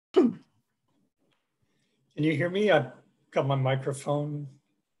Can you hear me? I've got my microphone.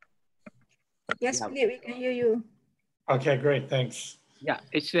 Yes, yeah. Philip, we can hear you. Okay, great, thanks. Yeah,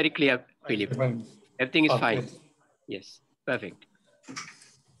 it's very clear, Philip. Everything is fine. Good. Yes, perfect.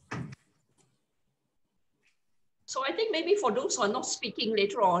 So I think maybe for those who are not speaking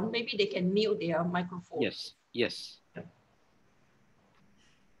later on, maybe they can mute their microphone. Yes, yes.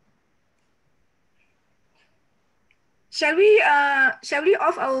 Shall we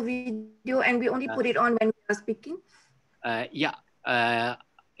off our video and we only put it on when we are speaking? Yeah,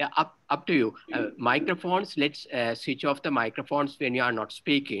 up to you. Microphones, let's switch off the microphones when you are not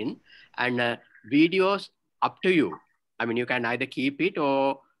speaking, and videos, up to you. I mean, you can either keep it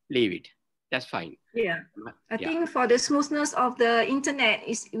or leave it. That's fine. Yeah, I think for the smoothness of the internet,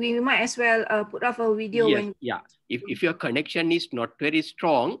 we might as well put off our video. Yes, yeah. If your connection is not very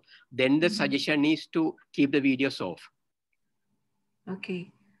strong, then the suggestion is to keep the videos off.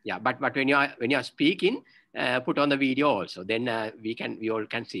 Okay. Yeah, but when you are speaking, put on the video also. Then we all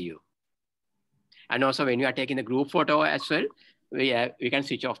can see you. And also when you are taking the group photo as well, we can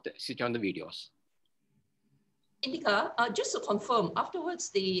switch on the videos. Indika, just to confirm, afterwards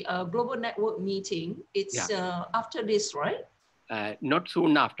the global network meeting, it's after this, right? Not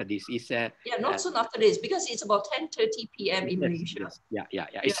soon after this. Yeah, not soon after this, because it's about 10:30 p.m. in Malaysia. Yes. Yeah.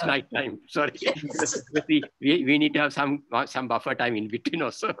 It's night time. Sorry. Yes. we need to have some buffer time in between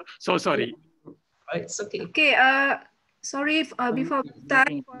also. So sorry. Right, it's okay. Okay. Sorry, before we start,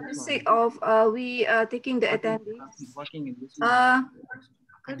 for the sake of we taking the attendees.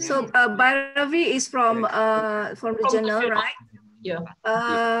 So Bhairavi is from the journal, right? Yeah.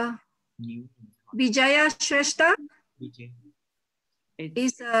 Vijaya Shrestha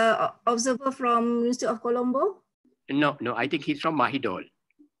is observer from University of Colombo. No. I think he's from Mahidol.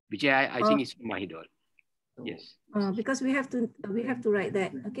 Vijay, I think he's from Mahidol. Yes. Because we have to write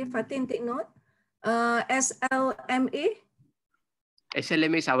that. Okay, Fatin, take note. SLMA.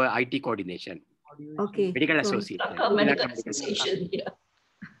 SLMA is our IT coordination. Okay. Medical Association. Medical Association. Yeah.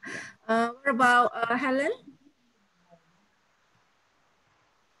 What about Helen?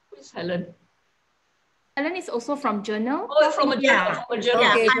 Who's Helen? Helen is also from journal. Oh, from a journal. From a journal.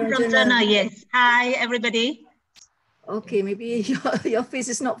 Yeah, okay, I'm from journal. Yes. Hi, everybody. Okay, maybe your face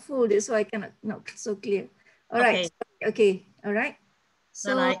is not full, that's why I cannot not so clear. All right. Okay. All right.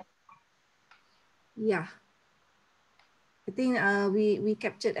 So yeah, I think we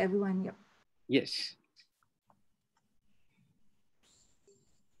captured everyone. Yep. Yes.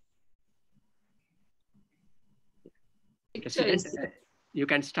 You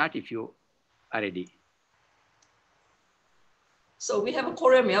can start if you are ready. So we have a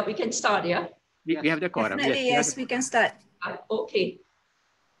quorum, yeah? We can start, yeah? We have the quorum. Definitely, yes, we can start. Okay.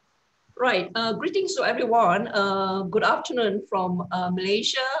 Right. Greetings to everyone. Good afternoon from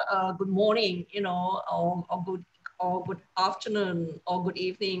Malaysia. Good morning, or good afternoon or good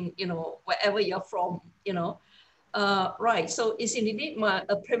evening, wherever you're from, Right. So it's indeed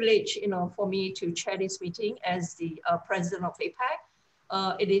a privilege, for me to chair this meeting as the president of APAC.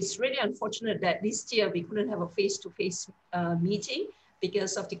 It is really unfortunate that this year we couldn't have a face-to-face meeting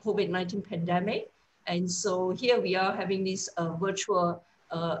because of the COVID-19 pandemic. And so here we are having this virtual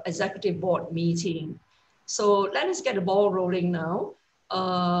executive board meeting. So let us get the ball rolling now.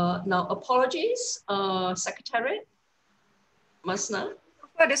 Now, apologies, Secretariat, Masna.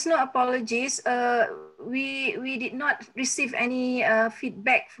 Well, there's no apologies. We did not receive any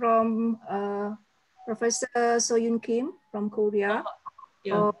feedback from Professor So-Yoon Kim from Korea.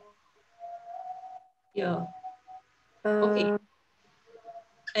 Yeah. Yeah. Okay.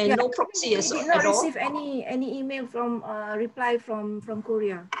 And no proxy we did not receive any email from reply from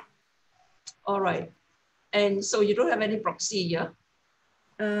Korea. All right. And so you don't have any proxy, yeah?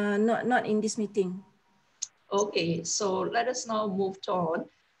 Not in this meeting. Okay, so let us now move on.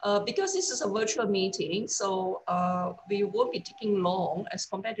 Because this is a virtual meeting, so we won't be taking long as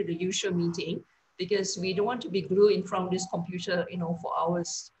compared to the usual meeting, because we don't want to be glued in front of this computer, for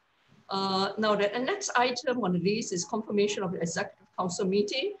hours. Now, the next item on the list is confirmation of the Executive Council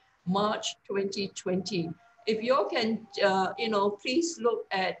meeting, March 2020. If you all can, please look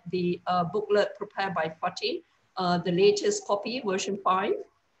at the booklet prepared by Fatih, the latest copy, version 5.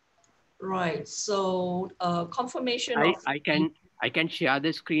 Right. So confirmation. I can share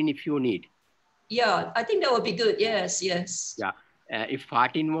the screen if you need. Yeah, I think that would be good. Yes. Yeah. If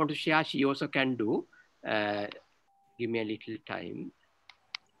Fatin want to share, she also can do. Give me a little time.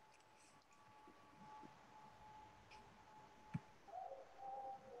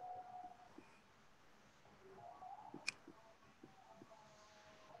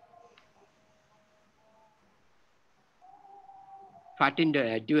 Fatin,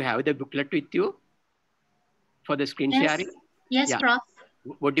 do you have the booklet with you? for the screen Yes. sharing? Yes, Yeah. Prof.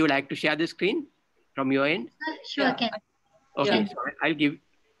 Would you like to share the screen from your end? Sure, Yeah. can. Okay, Yeah. so I will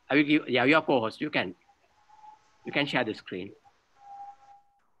give, yeah, your co-host, you can share the screen.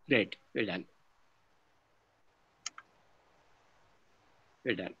 Great, well done.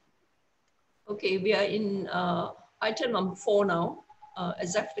 Well done. Okay, we are in item number 4 now,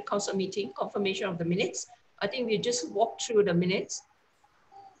 executive council meeting, confirmation of the minutes. I think we just walk through the minutes.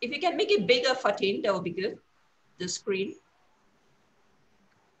 If you can make it bigger, Fatin, that would be good, the screen.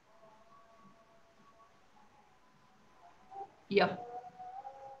 Yeah.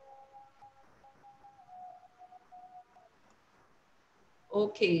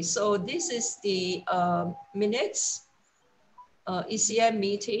 Okay, so this is the minutes, ECM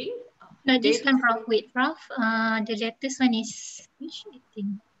meeting. No, this one, Prof. Wait, Prof. The latest one is page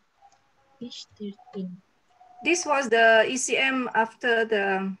 18, page 13. This was the ECM after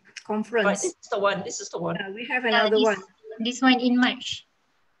the conference. Right, this is the one. This is the one. We have another one. This one in March.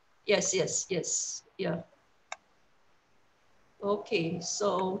 Yes, yes, yes. Yeah. Okay,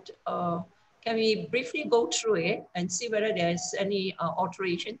 so can we briefly go through it and see whether there's any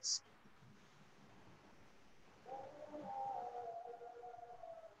alterations?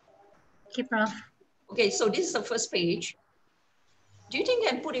 Okay, Prof. Okay, so this is the first page. Do you think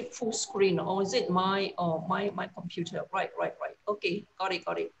I can put it full screen, or is it my my computer? Right. Okay, got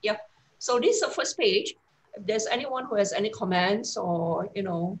it. Yeah. So this is the first page. If there's anyone who has any comments or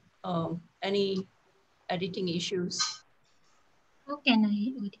any editing issues. How can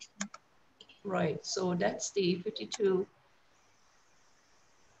I do this one? Right. So that's the 52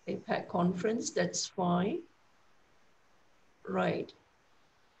 APAC conference. That's fine. Right.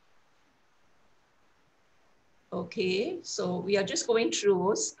 Okay, so we are just going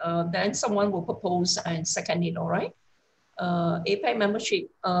through, then someone will propose and second it, all right? APAC membership,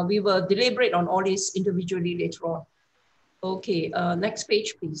 we will deliberate on all this individually later on. Okay, next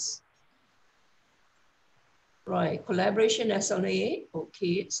page, please. Right, collaboration SLA,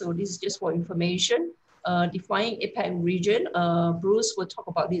 okay, so this is just for information. Defining APAC region, Bruce will talk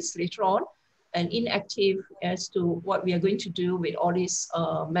about this later on, and inactive as to what we are going to do with all these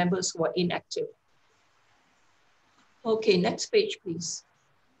members who are inactive. Okay, next page, please.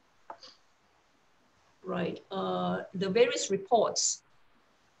 Right, the various reports.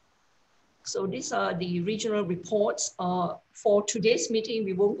 So these are the regional reports. For today's meeting,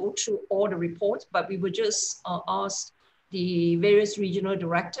 we won't go through all the reports, but we will just ask the various regional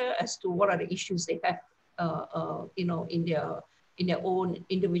director as to what are the issues they have, in their own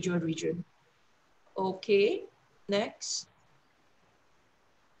individual region. Okay, next.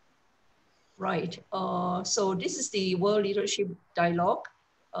 Right, so this is the World Leadership Dialogue.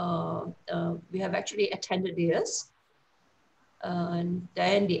 We have actually attended this. And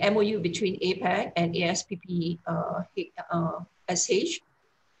then the MOU between APAC and ASPP SH.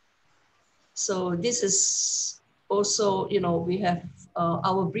 So this is also, we have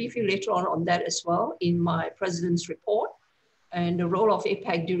our briefing later on that as well in my president's report and the role of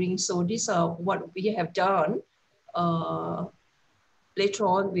APAC during. So these are what we have done. Later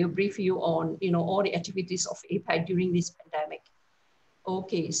on, we'll brief you on, all the activities of APAC during this pandemic.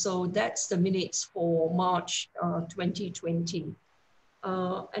 Okay, so that's the minutes for March 2020.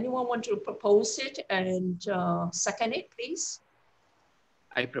 Anyone want to propose it and second it, please?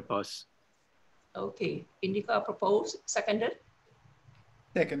 I propose. Okay, Indica proposed, seconded?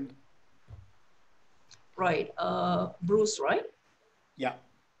 Second. Right, Bruce, right? Yeah.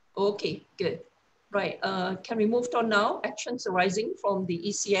 Okay, good. Right, can we move on now? Actions arising from the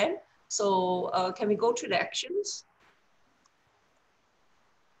ECM. So can we go to the actions?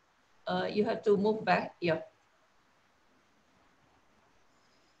 You have to move back, yeah.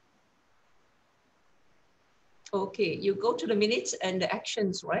 Okay, you go to the minutes and the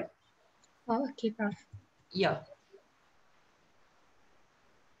actions, right? Oh, okay, Prof. Yeah.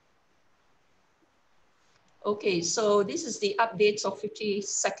 Okay, so this is the updates of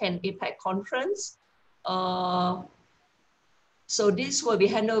 52nd APAC conference. So this will be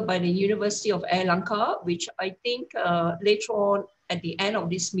handled by the University of Lanka, which I think later on at the end of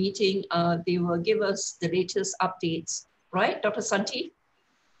this meeting, they will give us the latest updates, right, Dr. Santi?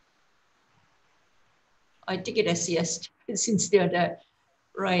 I take it as yes, since they're there.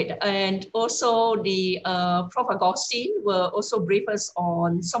 Right, and also the Prof. Agustin will also brief us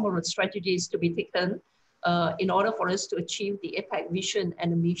on some of the strategies to be taken in order for us to achieve the APAC vision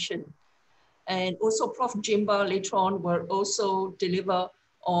and the mission. And also Prof. Jimba later on will also deliver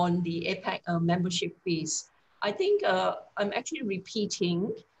on the APAC membership fees. I think I'm actually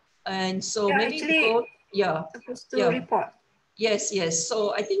repeating, and so maybe Actually, yeah, supposed to report. Yes, yes.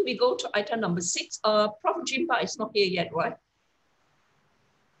 So I think we go to item number 6. Prof. Jimba is not here yet, right?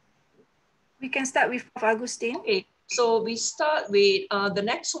 We can start with Prof. Agustin. Okay, so we start with the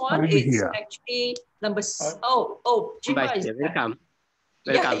next one. I'm It's here. actually number. Jimba Jimba is is here. there. Welcome.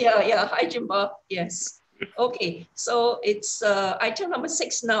 Yeah, Welcome. yeah. Hi, Jimba. Yes. Okay, so it's item number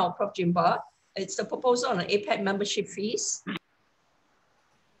 6 now, Prof. Jimba. It's the proposal on APEC membership fees.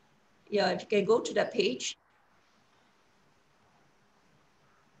 Yeah, if you can go to that page.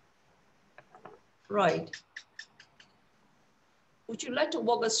 Right. Would you like to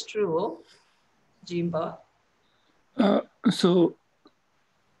walk us through, Jimba? So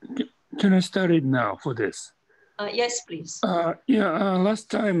can I start it now for this? Yes, please.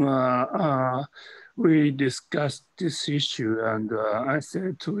 Last time we discussed this issue, and I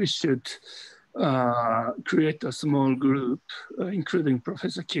said we should create a small group, including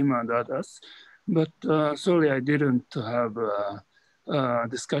Professor Kim and others. But sorry, I didn't have a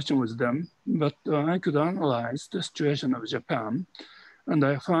discussion with them. But I could analyze the situation of Japan, and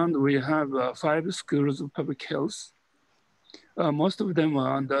I found we have 5 schools of public health. Most of them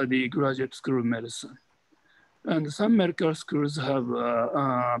are under the graduate school of medicine. And some medical schools have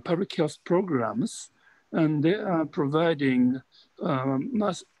public health programs, and they are providing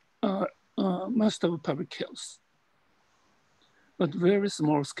master of public health, but very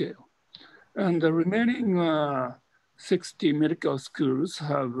small scale. And the remaining 60 medical schools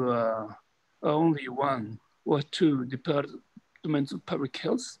have only 1 or 2 departments of public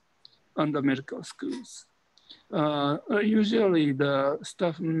health under medical schools. Usually the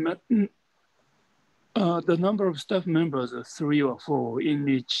staff the number of staff members are 3 or 4 in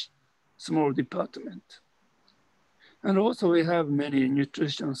each small department. And also we have many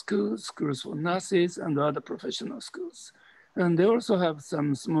nutrition schools, schools for nurses and other professional schools. And they also have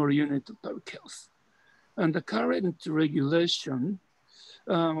some small unit of public health. And the current regulation,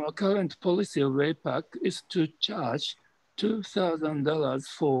 current policy of APAC is to charge $2,000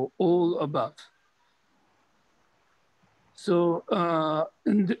 for all above. So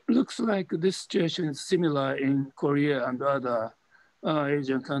and it looks like this situation is similar in Korea and other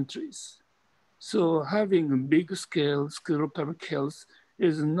Asian countries. So having a big scale school of public health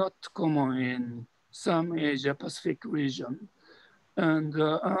is not common in some Asia Pacific region. And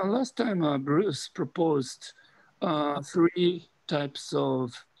last time Bruce proposed 3 types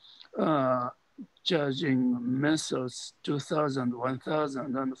of charging methods, 2,000,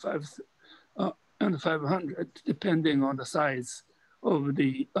 1,000, and 500, depending on the size of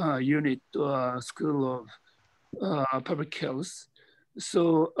the unit school of public health.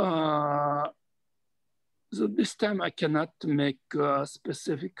 So, so this time I cannot make a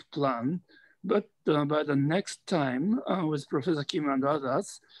specific plan, but by the next time with Professor Kim and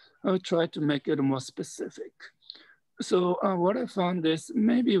others, I'll try to make it more specific. So what I found is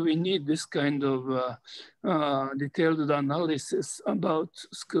maybe we need this kind of detailed analysis about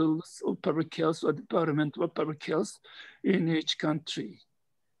schools of public health or department of public health in each country.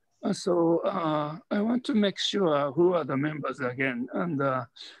 So I want to make sure who are the members again. And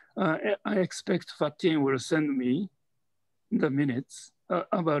I expect Fatin will send me the minutes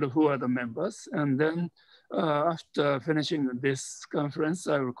about who are the members. And then after finishing this conference,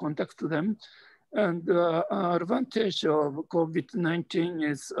 I will contact them. And the advantage of COVID-19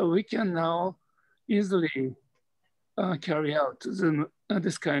 is we can now easily carry out Zoom,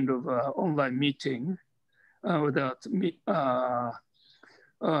 this kind of online meeting without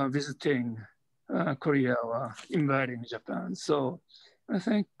visiting Korea or inviting Japan. So I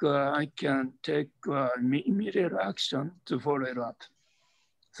think I can take immediate action to follow it up.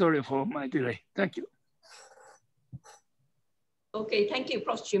 Sorry for my delay. Thank you. Okay, thank you,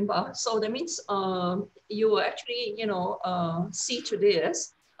 Prof. Jimba. So that means you will actually, see to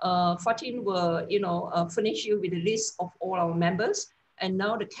this. Fatin will, furnish you with a list of all our members. And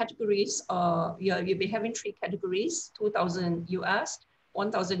now the categories, you'll be having 3 categories, 2,000 US,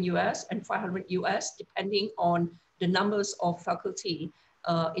 1,000 US, and 500 US, depending on the numbers of faculty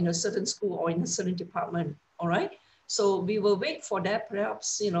in a certain school or in a certain department, all right? So we will wait for that,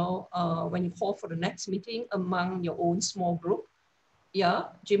 perhaps, when you call for the next meeting among your own small group. Yeah,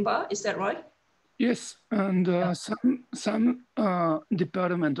 Jimba, is that right? Yes, and some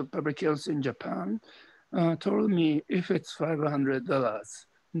Department of Public Health in Japan told me if it's $500,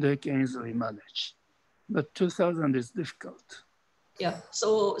 they can easily manage, but 2,000 is difficult. Yeah,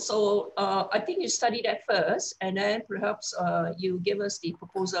 so I think you study that first, and then perhaps you give us the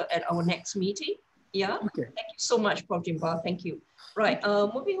proposal at our next meeting. Yeah, okay. Thank you so much, Prof. Jimba, thank you. Right,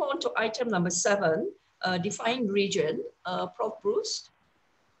 moving on to item number 7, define region, Prof. Bruce.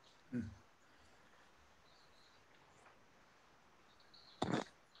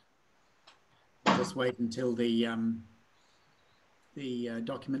 just wait until the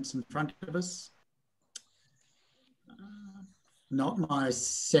documents in front of us. Not my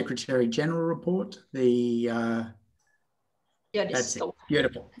Secretary General report. Yeah, that's it.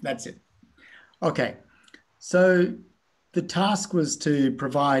 Beautiful. That's it. Okay. So the task was to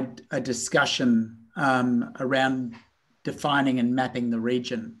provide a discussion around defining and mapping the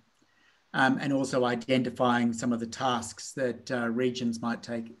region, and also identifying some of the tasks that regions might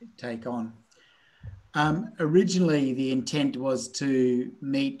take on. Originally, the intent was to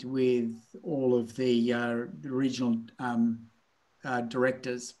meet with all of the regional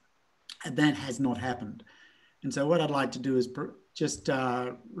directors, and that has not happened. And so what I'd like to do is just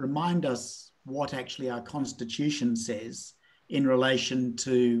remind us what actually our constitution says in relation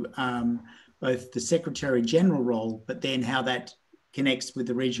to both the Secretary General role, but then how that connects with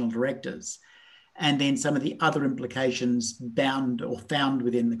the regional directors, and then some of the other implications bound or found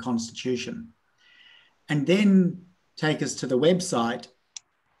within the constitution. And then take us to the website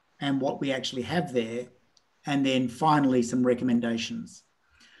and what we actually have there, and then finally some recommendations.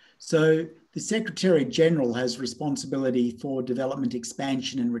 So the Secretary General has responsibility for development,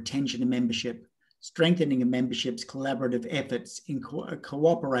 expansion and retention of membership, strengthening of membership's collaborative efforts in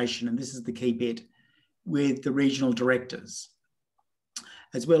cooperation, and this is the key bit, with the regional directors,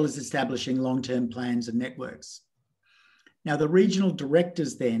 as well as establishing long-term plans and networks. Now, the regional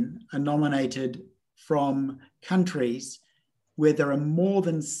directors then are nominated from countries where there are more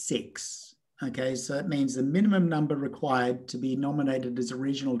than 6. Okay, so that means the minimum number required to be nominated as a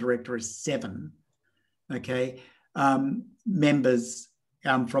regional director is 7, okay, members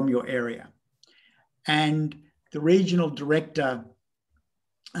from your area. And the regional director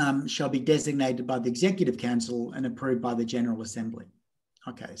shall be designated by the Executive Council and approved by the General Assembly.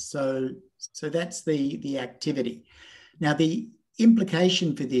 Okay, so that's the activity. Now, the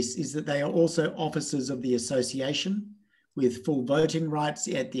implication for this is that they are also officers of the association with full voting rights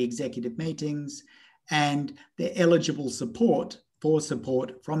at the executive meetings, and they're eligible for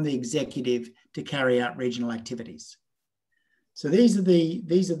support from the executive to carry out regional activities. So these are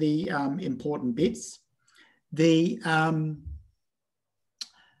the important bits.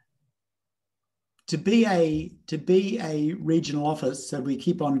 To be a regional office, so we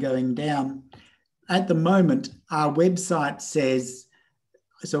keep on going down. At the moment, our website says,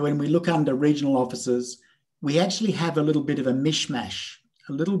 so when we look under regional offices, we actually have a little bit of a mishmash,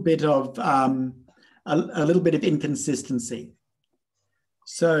 a little bit of inconsistency.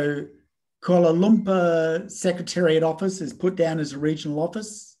 So Kuala Lumpur Secretariat Office is put down as a regional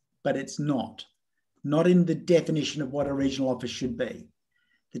office, but it's not in the definition of what a regional office should be.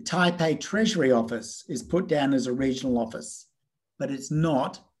 The Taipei Treasury Office is put down as a regional office, but it's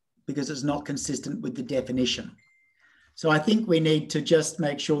not, because it's not consistent with the definition. So I think we need to just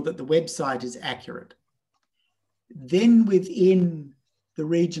make sure that the website is accurate. Then within the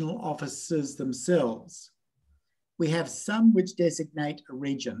regional offices themselves, we have some which designate a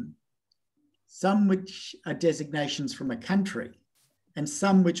region, some which are designations from a country, and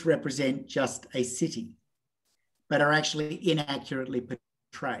some which represent just a city, but are actually inaccurately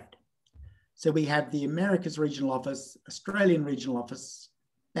portrayed. So we have the Americas Regional Office, Australian Regional Office,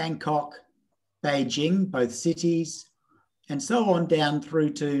 Bangkok, Beijing, both cities, and so on down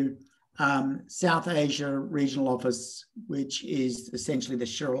through to South Asia Regional Office, which is essentially the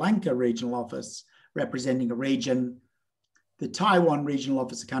Sri Lanka Regional Office, representing a region, the Taiwan Regional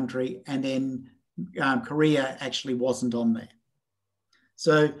Office, a country, and then Korea actually wasn't on there.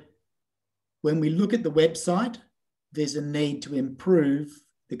 So when we look at the website, there's a need to improve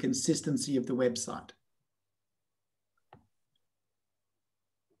the consistency of the website.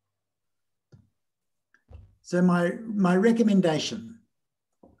 So my recommendation,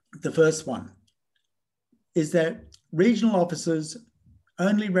 the first one, is that regional offices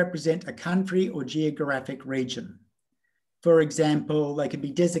only represent a country or geographic region. For example, they can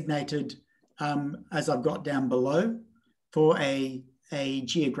be designated, as I've got down below, for a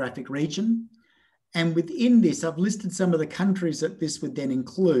geographic region. And within this, I've listed some of the countries that this would then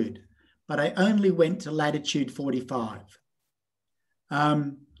include, but I only went to latitude 45.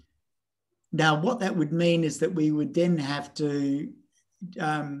 Now, what that would mean is that we would then have to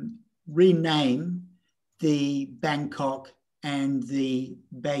rename the Bangkok and the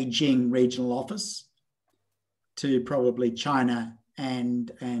Beijing regional office to probably China and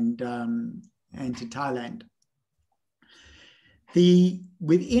to Thailand.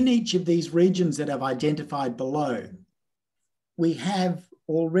 Within each of these regions that I've identified below, we have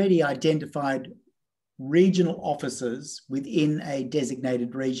already identified regional offices within a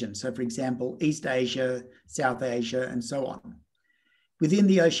designated region. So for example, East Asia, South Asia, and so on. Within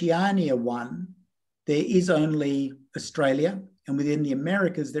the Oceania one, there is only Australia, and within the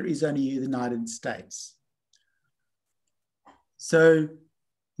Americas, there is only the United States. So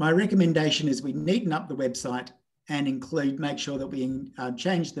my recommendation is we neaten up the website and make sure that we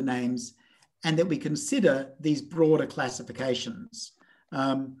change the names and that we consider these broader classifications.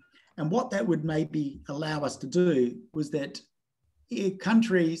 And what that would maybe allow us to do was that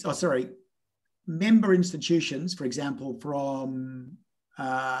member institutions, for example, from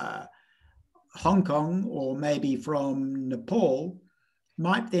Hong Kong or maybe from Nepal,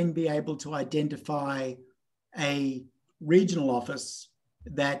 might then be able to identify a regional office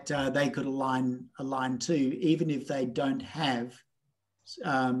that they could align to, even if they don't have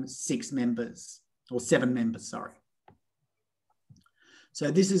 6 members or 7 members, sorry. So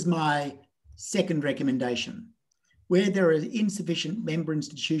this is my second recommendation. Where there are insufficient member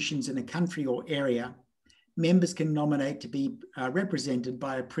institutions in a country or area, members can nominate to be represented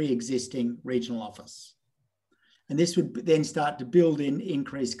by a pre-existing regional office. And this would then start to build in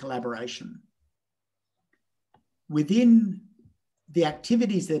increased collaboration. Within the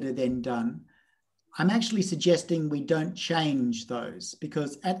activities that are then done, I'm actually suggesting we don't change those,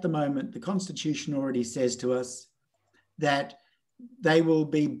 because at the moment, the Constitution already says to us that they will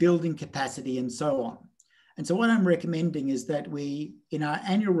be building capacity and so on. And so what I'm recommending is that we, in our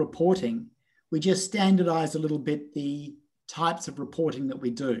annual reporting, we just standardize a little bit the types of reporting that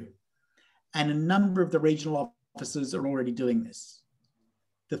we do. And a number of the regional offices are already doing this.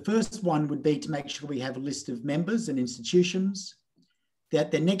 The first one would be to make sure we have a list of members and institutions,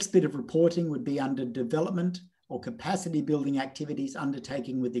 that the next bit of reporting would be under development or capacity building activities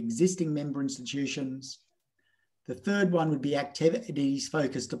undertaken with existing member institutions. The third one would be activities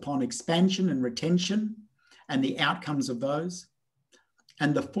focused upon expansion and retention and the outcomes of those.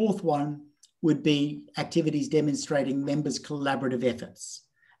 And the fourth one would be activities demonstrating members' collaborative efforts.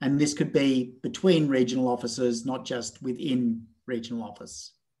 And this could be between regional offices, not just within regional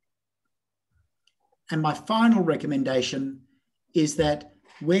office. And my final recommendation is that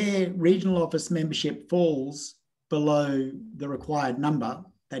where regional office membership falls below the required number,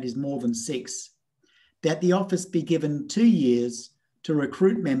 that is more than 6, that the office be given 2 years to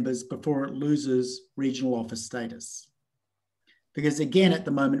recruit members before it loses regional office status. Because again, at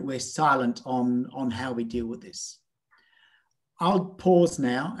the moment, we're silent on how we deal with this. I'll pause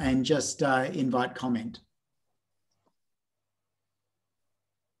now and just invite comment.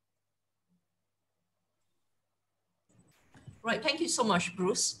 Right, thank you so much,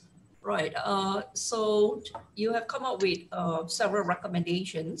 Bruce. Right, so you have come up with several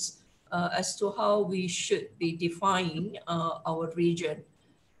recommendations as to how we should be defining our region.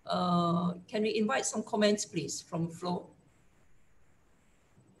 Can we invite some comments, please, from Flo?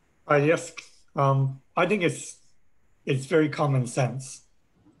 Yes, I think it's very common sense.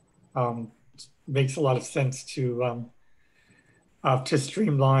 Makes a lot of sense to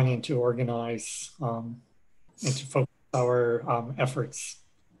streamline and to organize and to focus our efforts.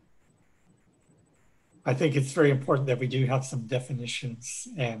 I think it's very important that we do have some definitions,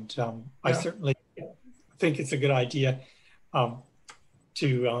 and I certainly think it's a good idea to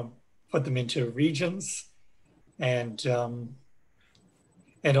put them into regions, and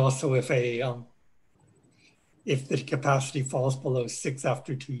also if the capacity falls below 6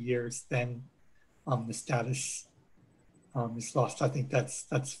 after 2 years, then the status is lost. I think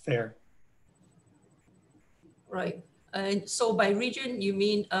that's fair. Right. And so by region, you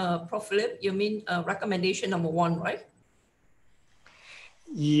mean, Prof. Philip, you mean recommendation number 1, right?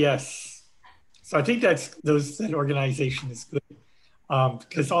 Yes. So I think that organization is good.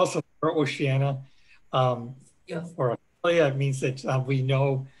 Because also for Oceania or Australia, it means that we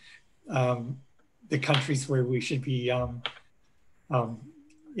know the countries where we should be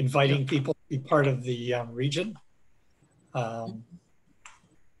inviting people to be part of the region, part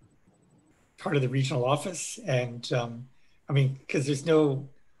of the regional office. And I mean, because there's no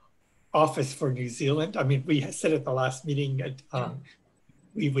office for New Zealand. I mean, we said at the last meeting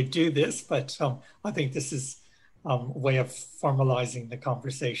we would do this, but I think this is a way of formalizing the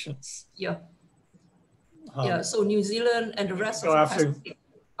conversations. Yeah. So New Zealand and the rest of the Pacific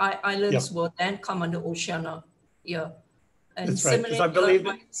islands will then come under Oceania. Yeah. And that's right, because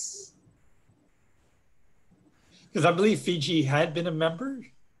I believe Fiji had been a member.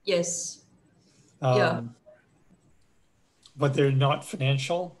 Yes. But they're not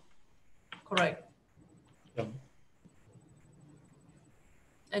financial. Correct.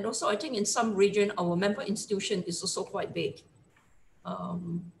 And also, I think in some region, our member institution is also quite big.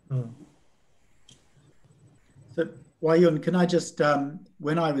 So, Wai-Yun, can I just,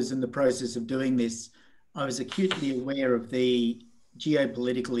 when I was in the process of doing this, I was acutely aware of the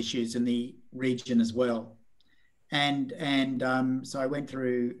geopolitical issues in the region as well. And so I went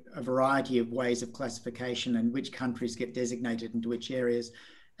through a variety of ways of classification and which countries get designated into which areas.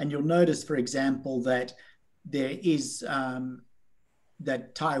 And you'll notice, for example, that there is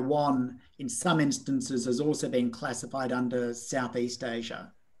that Taiwan, in some instances, has also been classified under Southeast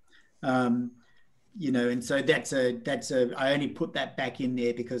Asia. You know, and so I only put that back in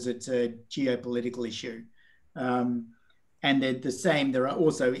there because it's a geopolitical issue. And they're the same. There are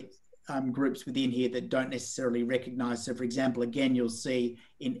also groups within here that don't necessarily recognize. So, for example, again, you'll see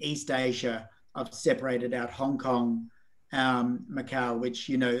in East Asia, I've separated out Hong Kong, Macau, which,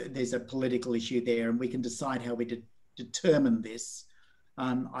 you know, there's a political issue there, and we can decide how we determine this.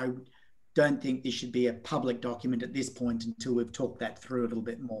 I don't think this should be a public document at this point until we've talked that through a little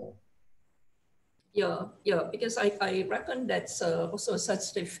bit more. Yeah, because I reckon that's also a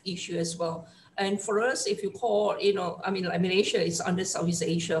sensitive issue as well. And for us, if you call, you know, I mean, like Malaysia is under Southeast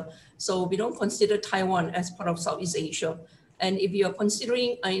Asia, so we don't consider Taiwan as part of Southeast Asia. And if you're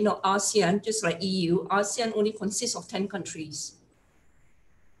considering, you know, ASEAN, just like EU, ASEAN only consists of 10 countries.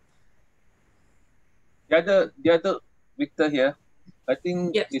 The other Victor here, I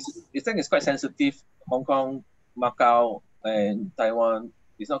think it's quite sensitive. Hong Kong, Macau, and Taiwan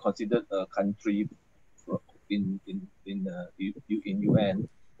is not considered a country in UN.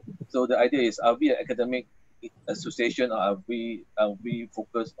 So the idea is, are we an academic association, or are we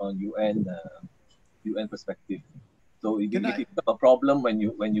focused on UN perspective? So it becomes a problem when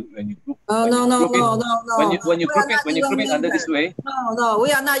you group. When you group it under this way. No,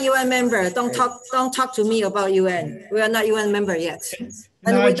 we are not UN member. Don't talk to me about UN. We are not UN member yet.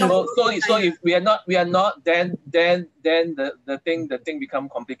 And so if we are not, then the thing become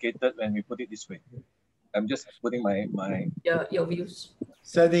complicated when we put it this way. I'm just putting my your views.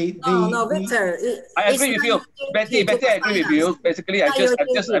 So no, Victor. I agree with you, Betty. I agree with you. Basically,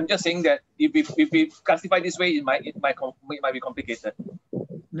 I'm just saying that if we classify this way, it might be complicated.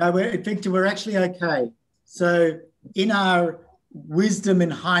 No, Victor, we're actually okay. So in our wisdom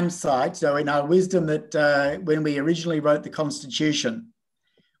in hindsight, so in our wisdom that when we originally wrote the Constitution,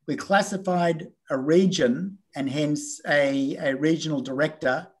 we classified a region and hence a regional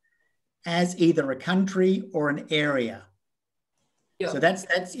director as either a country or an area. Yeah. So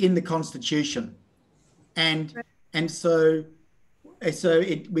that's in the Constitution, and so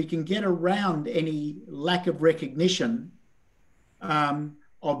we can get around any lack of recognition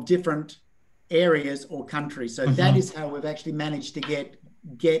of different areas or countries. So that is how we've actually managed to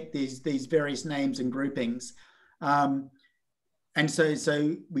get these various names and groupings, and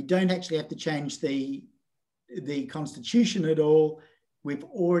so we don't actually have to change the Constitution at all. We've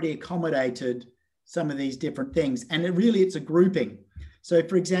already accommodated some of these different things, and it's a grouping. So,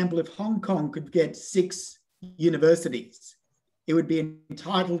 for example, if Hong Kong could get 6 universities, it would be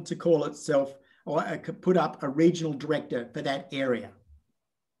entitled to call itself or could put up a regional director for that area.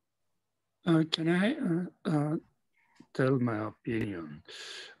 Can I tell my opinion?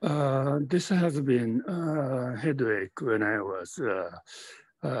 This has been a headache when I was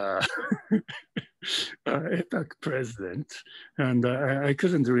APAC president, and I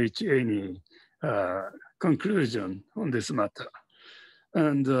couldn't reach any conclusion on this matter.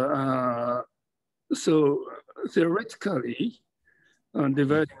 And so theoretically,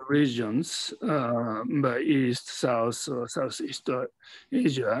 dividing regions by East, South, or Southeast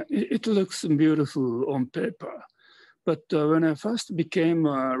Asia, it looks beautiful on paper. But when I first became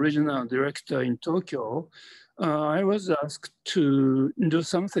a regional director in Tokyo, I was asked to do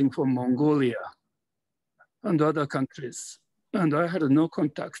something for Mongolia and other countries, and I had no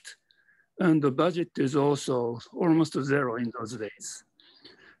contact. And the budget is also almost zero in those days.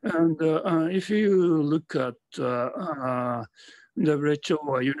 And if you look at WHO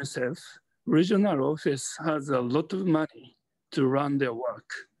or UNICEF, regional office has a lot of money to run their work,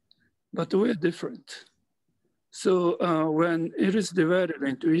 but we're different. So when it is divided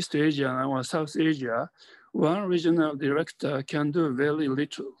into East Asia or South Asia, one regional director can do very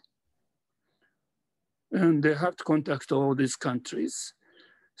little. And they have to contact all these countries.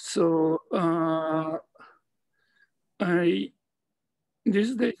 So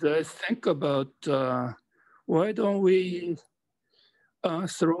these days I think about why don't we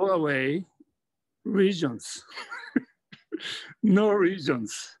throw away regions? No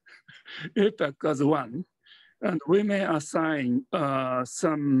regions. APAC as one. And we may assign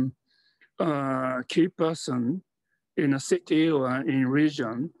some key person in a city or in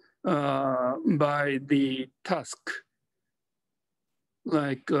region by the task,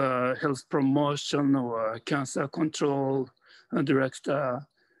 like health promotion or cancer control director,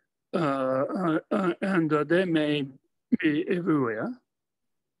 and they may be everywhere.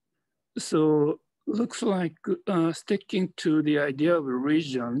 So looks like sticking to the idea of a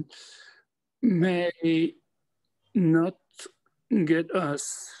region may not get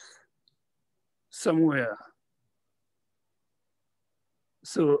us somewhere.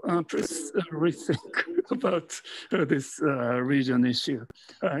 So please rethink about this region issue.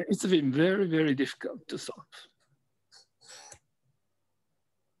 It's been very, very difficult to solve.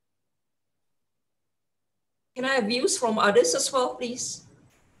 Can I have views from others as well, please?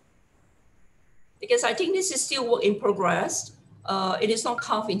 Because I think this is still work in progress. It is not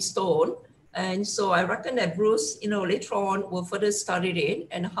carved in stone. And so I reckon that Bruce, later on will further study it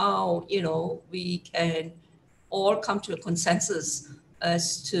and how, we can all come to a consensus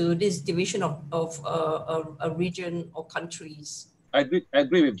as to this division of a region or countries. I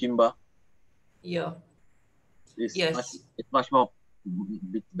agree with Jimba. Yeah. It's much more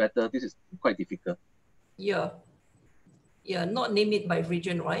better. This is quite difficult. Yeah. Yeah, not name it by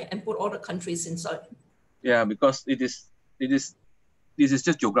region, right? And put all the countries inside. Yeah, because this is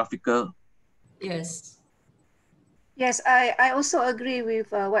just geographical. Yes. Yes, I also agree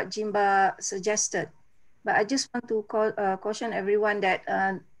with what Jimba suggested, but I just want to caution everyone that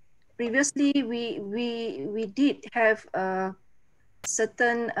previously we did have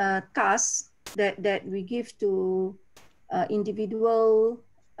certain tasks that we give to individual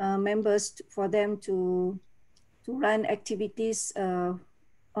members for them to run activities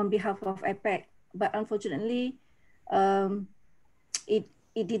on behalf of APEC, but unfortunately,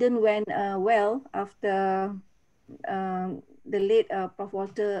 it didn't went well after the late Prof.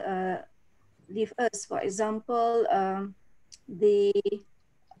 Walter leave us. For example, the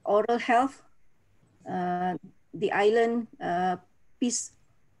oral health, the island peace,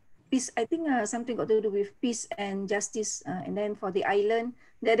 I think something got to do with peace and justice. And then for the island,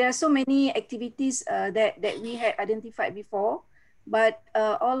 there are so many activities that we had identified before, but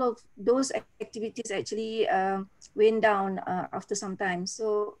all of those activities actually went down after some time.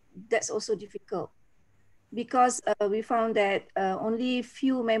 So that's also difficult because we found that only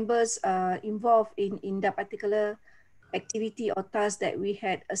few members are involved in that particular activity or task that we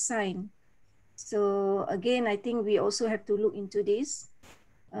had assigned. So again, I think we also have to look into this.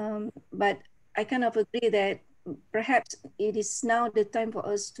 But I kind of agree that perhaps it is now the time for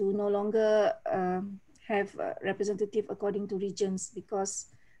us to no longer have a representative according to regions, because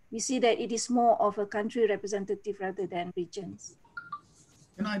we see that it is more of a country representative rather than regions.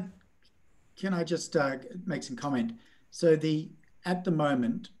 Can I just make some comment? So at the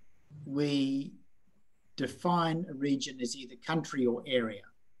moment, we define a region as either country or area,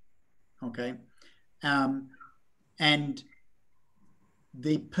 okay? And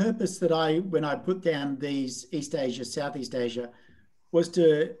the purpose that when I put down these East Asia, Southeast Asia, was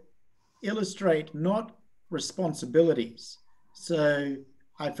to illustrate not responsibilities. So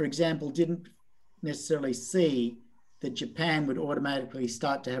I, for example, didn't necessarily see that Japan would automatically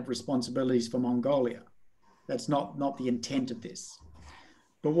start to have responsibilities for Mongolia. That's not the intent of this.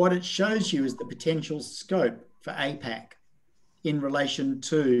 But what it shows you is the potential scope for APAC in relation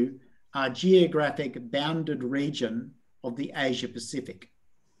to our geographic bounded region of the Asia Pacific,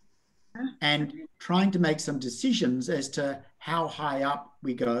 and trying to make some decisions as to how high up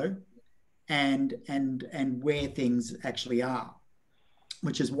we go and where things actually are,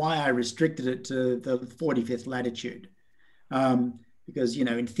 which is why I restricted it to the 45th latitude. Because,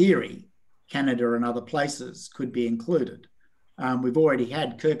 in theory, Canada and other places could be included. We've already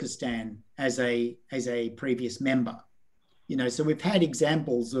had Kyrgyzstan as a previous member. So we've had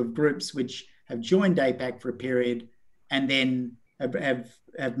examples of groups which have joined APAC for a period and then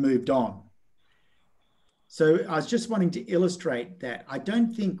have moved on. So I was just wanting to illustrate that I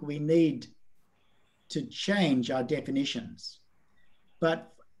don't think we need to change our definitions,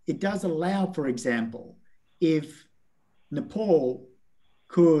 but it does allow, for example, if Nepal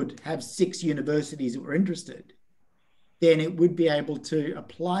could have 6 universities that were interested, then it would be able to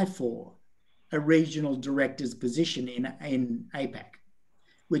apply for a regional director's position in APAC,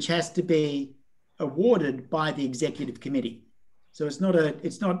 which has to be awarded by the executive committee. So it's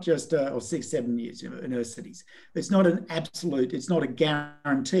not just or 6, 7 years universities. It's not an absolute, it's not a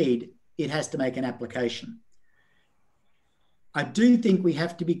guaranteed, it has to make an application. I do think we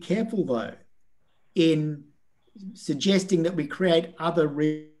have to be careful though in suggesting that we create other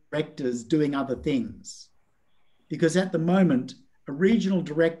directors doing other things, because at the moment, a regional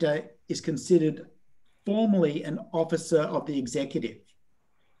director is considered formally an officer of the executive.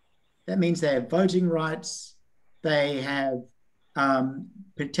 That means they have voting rights, they have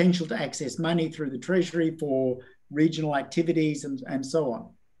potential to access money through the Treasury for regional activities and so on.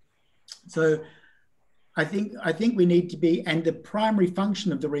 So I think we need to be, and the primary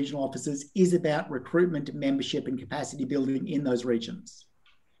function of the regional offices is about recruitment, membership, and capacity building in those regions.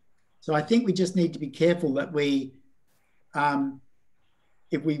 So I think we just need to be careful that we,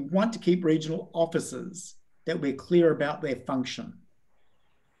 if we want to keep regional offices, that we're clear about their function.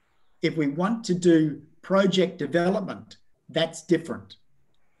 If we want to do project development, that's different.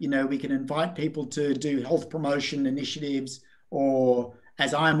 You know, we can invite people to do health promotion initiatives, or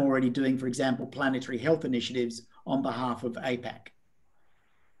as I'm already doing, for example, planetary health initiatives on behalf of APAC.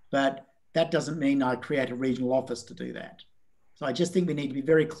 But that doesn't mean I create a regional office to do that. So I just think we need to be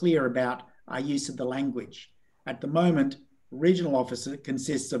very clear about our use of the language. At the moment, regional office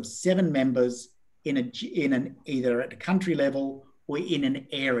consists of 7 members either at a country level or in an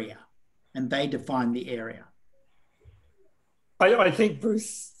area, and they define the area. I think,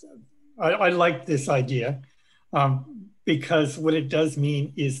 Bruce, I like this idea because what it does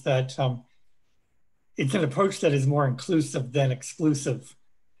mean is that it's an approach that is more inclusive than exclusive.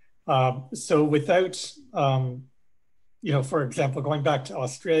 So without, you know, for example, going back to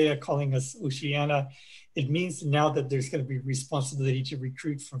Australia, calling us Oceania, it means now that there's going to be responsibility to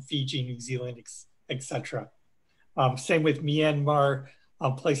recruit from Fiji, New Zealand, etc. Same with Myanmar,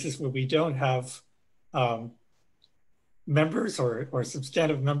 places where we don't have members or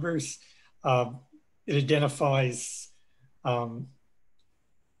substantive members. It identifies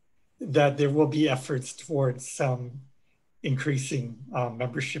that there will be efforts towards increasing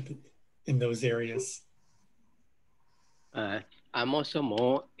membership in those areas. I'm also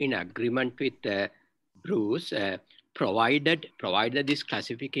more in agreement with Bruce, provided this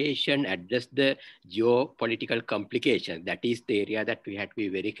classification address the geopolitical complication. That is the area that we had to be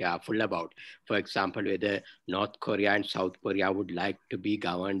very careful about. For example, whether North Korea and South Korea would like to be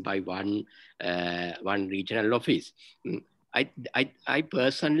governed by one regional office. I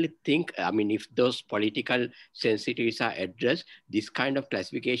personally think, I mean, if those political sensitivities are addressed, this kind of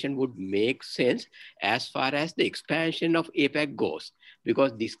classification would make sense as far as the expansion of APAC goes,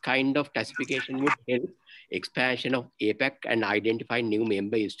 because this kind of classification would help expansion of APAC and identify new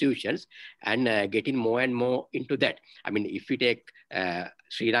member institutions and getting more and more into that. I mean, if we take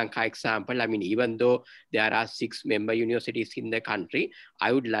Sri Lanka example, I mean, even though there are 6 member universities in the country,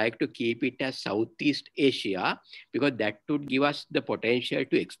 I would like to keep it as Southeast Asia, because that would give us the potential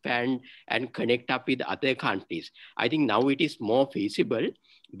to expand and connect up with other countries. I think now it is more feasible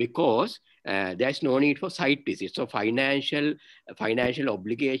because there's no need for site visits. So financial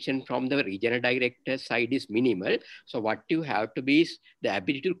obligation from the regional director side is minimal. So what you have to be is the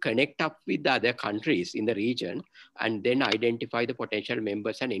ability to connect up with the other countries in the region and then identify the potential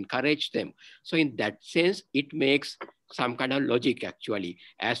members and encourage them. So in that sense, it makes some kind of logic actually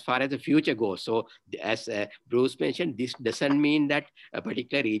as far as the future goes. So as Bruce mentioned, this doesn't mean that a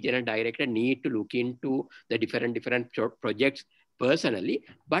particular regional director need to look into the different projects personally,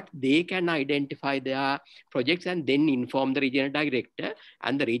 but they can identify their projects and then inform the regional director,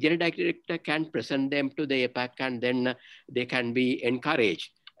 and the regional director can present them to the APAC, and then they can be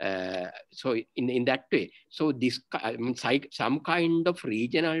encouraged. So in that way, so this, I mean, some kind of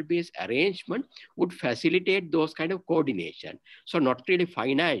regional based arrangement would facilitate those kind of coordination. So not really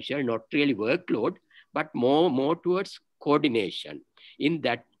financial, not really workload, but more towards coordination. In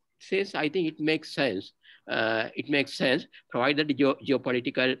that sense, I think it makes sense. It makes sense, provided the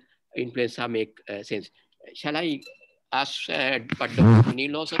geopolitical influence make sense. Shall I ask but Dr.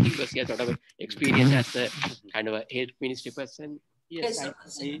 Neil also, because he has sort of experience as a kind of a health ministry person? Yes,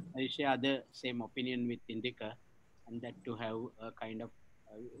 I share the same opinion with Indika, and that to have a kind of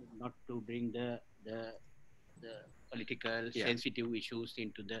not to bring the political sensitive issues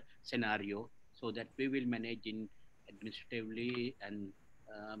into the scenario, so that we will manage in administratively and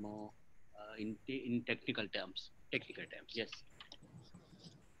more in technical terms. Yes.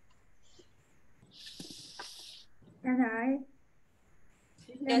 Can I?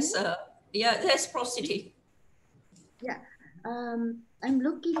 Yes, yes, proceed. Yeah, I'm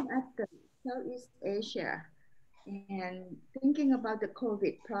looking at the Southeast Asia and thinking about the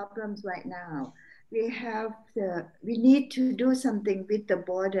COVID problems right now. We need to do something with the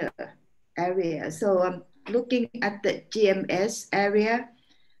border area. So I'm looking at the GMS area,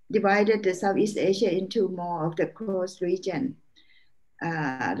 divided the Southeast Asia into more of the closed region.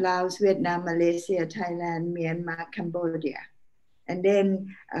 Laos, Vietnam, Malaysia, Thailand, Myanmar, Cambodia. And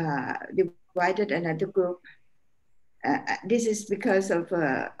then divided another group. This is because of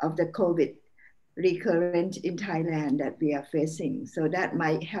the COVID recurrent in Thailand that we are facing. So that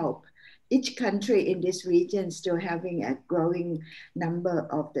might help each country in this region still having a growing number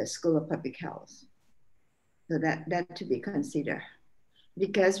of the School of Public Health. So that to be considered.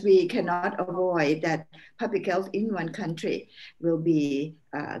 because we cannot avoid that public health in one country will be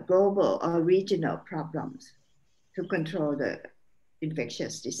global or regional problems to control the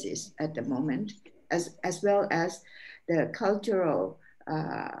infectious disease at the moment, as well as the cultural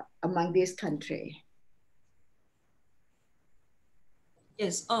among this country.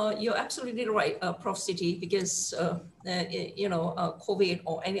 Yes, you're absolutely right, Prof. Siti, because COVID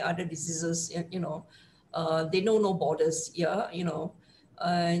or any other diseases, they know no borders. Yeah,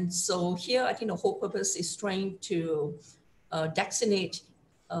 and so here I think the whole purpose is trying to designate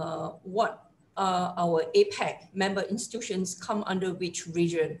what our APEC member institutions come under which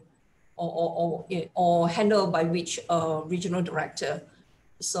region, or handled by which regional director.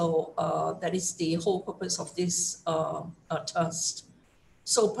 So that is the whole purpose of this test.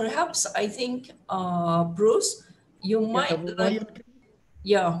 So perhaps I think, Bruce, you might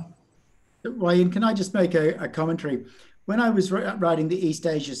yeah. Ryan, can I just make a commentary? When I was writing the East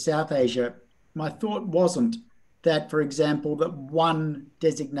Asia, South Asia, my thought wasn't that, for example, that one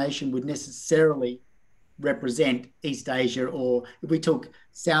designation would necessarily represent East Asia, or if we took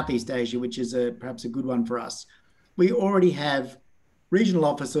Southeast Asia, which is perhaps a good one for us, we already have regional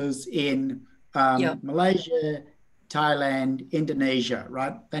offices in Malaysia, Thailand, Indonesia,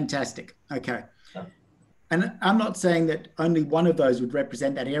 right? Fantastic. Okay. And I'm not saying that only one of those would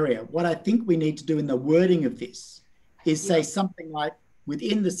represent that area. What I think we need to do in the wording of this is say something like,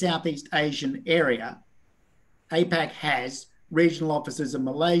 within the Southeast Asian area, APAC has regional offices in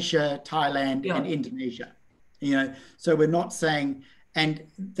Malaysia, Thailand, and Indonesia. So we're not saying, and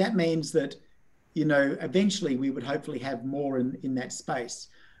that means that, eventually we would hopefully have more in that space.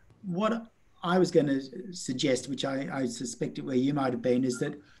 What I was going to suggest, which I suspected where you might have been, is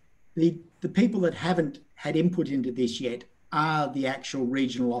that the people that haven't had input into this yet are the actual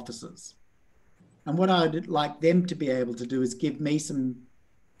regional officers. And what I'd like them to be able to do is give me some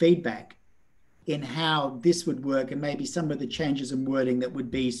feedback in how this would work, and maybe some of the changes in wording that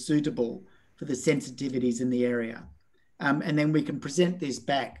would be suitable for the sensitivities in the area. And then we can present this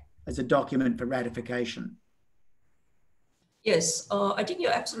back as a document for ratification. Yes, I think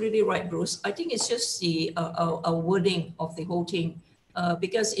you're absolutely right, Bruce. I think it's just the wording of the whole thing.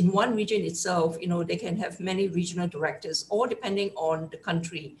 Because in one region itself, they can have many regional directors, all depending on the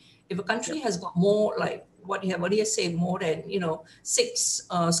country. If a country has got more, like what you have earlier said, more than 6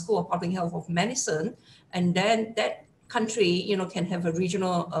 School of Public Health of Medicine, and then that country can have a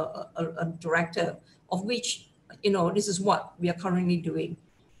regional director, of which this is what we are currently doing.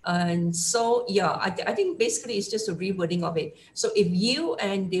 And so, yeah, I think basically it's just a rewording of it. So if you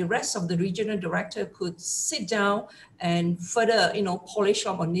and the rest of the regional director could sit down and further, polish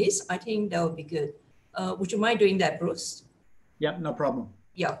up on this, I think that would be good. Would you mind doing that, Bruce? Yep, no problem.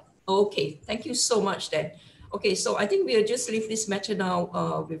 Yeah, okay, thank you so much then. Okay, so I think we'll just leave this matter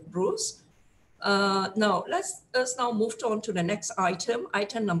now with Bruce. Now, let's now move on to the next item,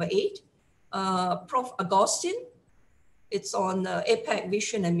 item number 8. Prof. Agustin. It's on APEC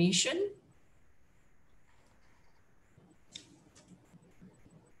Vision and Mission.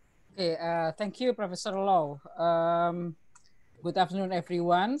 Okay, thank you, Professor Low. Good afternoon,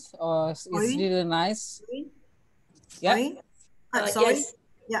 everyone. It's really nice. Yeah. Sorry. Yes.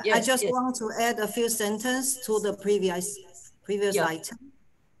 Yeah, yes, I just yes. want to add a few sentences to the previous item.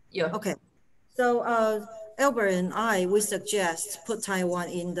 Yeah. Okay. So Albert and I, we suggest put Taiwan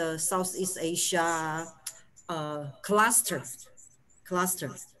in the Southeast Asia cluster.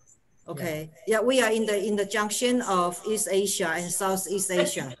 Okay. Yeah, we are in the junction of East Asia and Southeast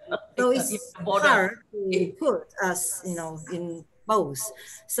Asia. So it's hard to put us, in both.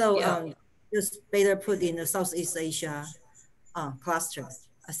 So just better put in the Southeast Asia cluster.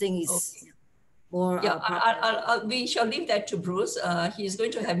 I think it's more. We shall leave that to Bruce. He's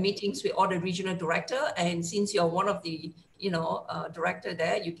going to have meetings with all the regional director, and since you're one of the director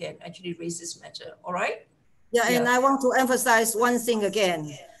there, you can actually raise this matter. All right. Yeah, and I want to emphasize one thing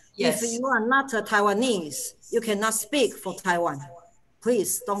again. Yes. If you are not a Taiwanese, you cannot speak for Taiwan.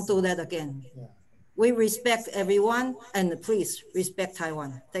 Please don't do that again. We respect everyone, and please respect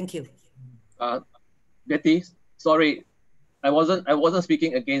Taiwan. Thank you. Betty, sorry, I wasn't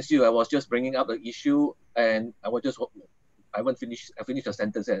speaking against you. I was just bringing up the issue, and I haven't finished. I finished the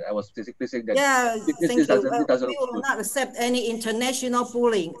sentence, and I was basically saying that. Yeah, thank you. We will not accept any international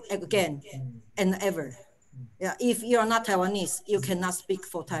bullying again and ever. Yeah, if you are not Taiwanese, you cannot speak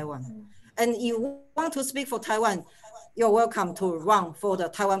for Taiwan. And you want to speak for Taiwan, you're welcome to run for the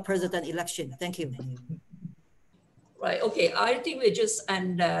Taiwan president election. Thank you. Right. Okay. I think we just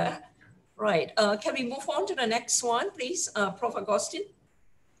end. Right. Can we move on to the next one, please, Prof. Agustin?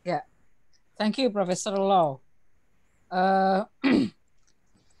 Yeah. Thank you, Professor Low.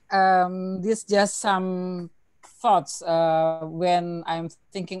 this just some thoughts when I'm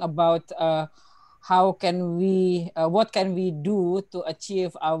thinking about how can we, what can we do to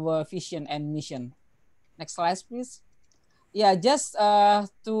achieve our vision and mission. Next slide, please. Yeah, just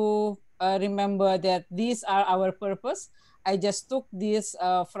to remember that these are our purpose. I just took this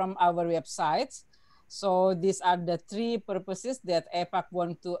from our website. So these are the three purposes that APAC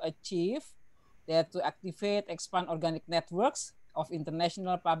want to achieve. They are to activate, expand organic networks of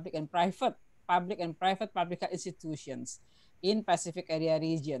international public and private public health institutions in Pacific area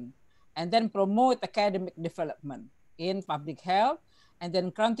region, and then promote academic development in public health, and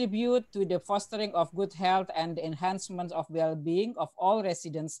then contribute to the fostering of good health and the enhancement of well-being of all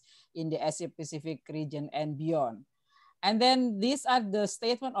residents in the Asia-Pacific region and beyond. And then these are the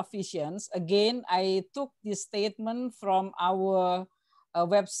statement of visions. Again, I took this statement from our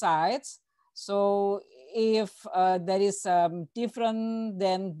websites. So if there is different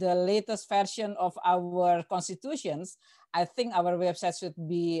than the latest version of our constitutions, I think our website should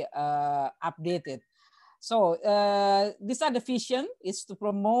be updated. So these are the vision is to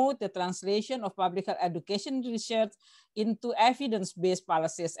promote the translation of public health education research into evidence-based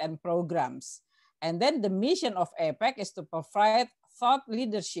policies and programs. And then the mission of APAC is to provide thought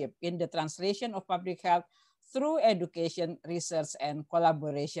leadership in the translation of public health through education, research, and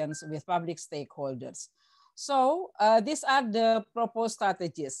collaborations with public stakeholders. So these are the proposed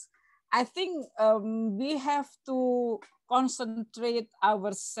strategies. I think we have to concentrate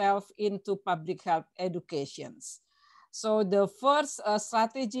ourselves into public health educations. So the first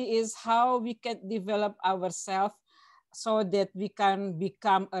strategy is how we can develop ourselves so that we can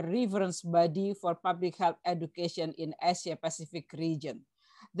become a reference body for public health education in Asia Pacific region.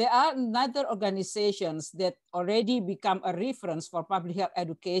 There are other organizations that already become a reference for public health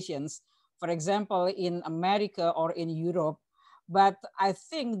educations, for example, in America or in Europe. But I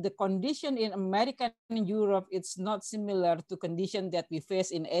think the condition in America and Europe, it's not similar to condition that we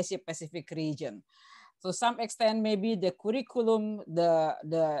face in Asia Pacific region. To some extent, maybe the curriculum, the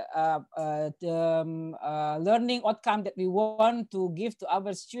learning outcome that we want to give to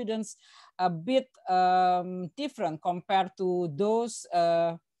our students a bit different compared to those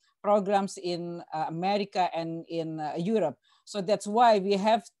programs in America and in Europe. So that's why we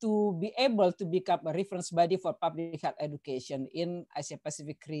have to be able to become a reference body for public health education in Asia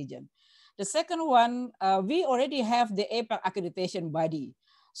Pacific region. The second one, we already have the APAC accreditation body.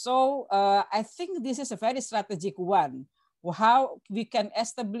 So I think this is a very strategic one, how we can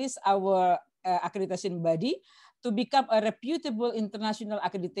establish our accreditation body to become a reputable international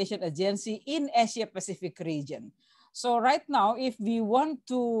accreditation agency in Asia Pacific region. So right now, if we want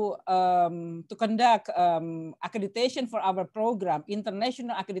to conduct accreditation for our program,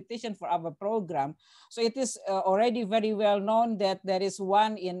 international accreditation for our program, so it is already very well known that there is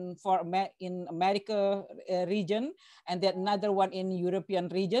one in America region and then another one in European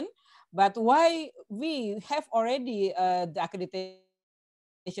region. But why we have already the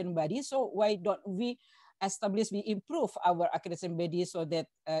accreditation body, so why don't we we improve our accreditation body so that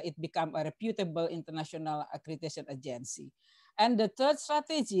it become a reputable international accreditation agency. And the third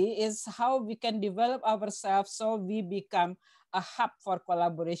strategy is how we can develop ourselves so we become a hub for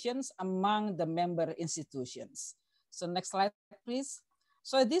collaborations among the member institutions. So next slide, please.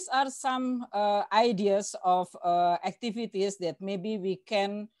 So these are some ideas of activities that maybe we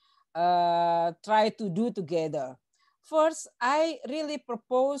can try to do together. First, I really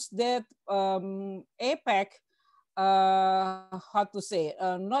propose that APAC,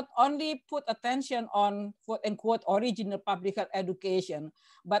 not only put attention on quote unquote original public health education,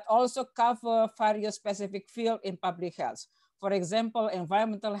 but also cover various specific fields in public health. For example,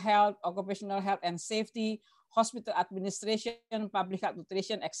 environmental health, occupational health and safety, hospital administration, public health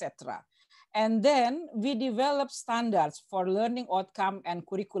nutrition, etc. And then we develop standards for learning outcome and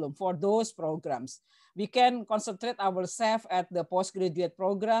curriculum for those programs. We can concentrate ourselves at the postgraduate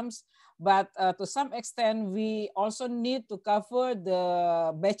programs, but to some extent, we also need to cover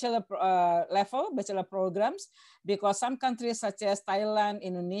the bachelor level, bachelor programs, because some countries such as Thailand,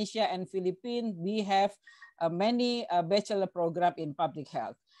 Indonesia, and Philippines, we have many bachelor programs in public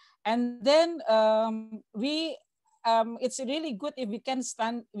health. And then it's really good if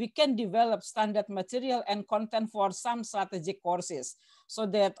we can develop standard material and content for some strategic courses so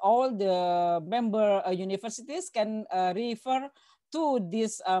that all the member universities can refer to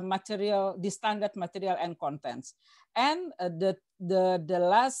this material, this standard material and contents. And the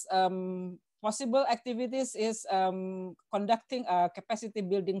last possible activities is conducting capacity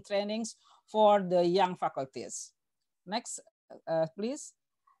building trainings for the young faculties. Next, please.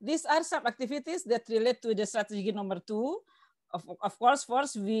 These are some activities that relate to the strategy number 2. of course,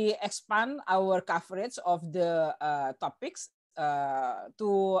 first we expand our coverage of the topics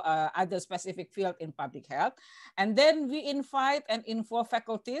to other specific field in public health. And then we invite and involve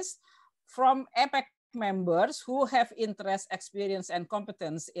faculties from APEC members who have interest, experience, and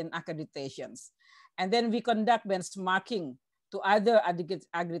competence in accreditations. And then we conduct benchmarking to other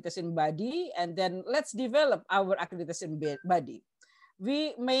accreditation body, and then let's develop our accreditation body.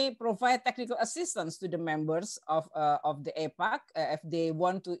 We may provide technical assistance to the members of the APAC if they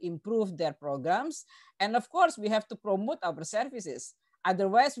want to improve their programs. And of course, we have to promote our services.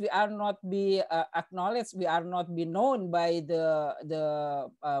 Otherwise, we are not be acknowledged, we are not be known by the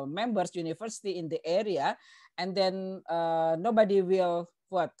members university in the area, and then nobody will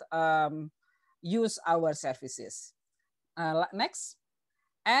use our services. Next.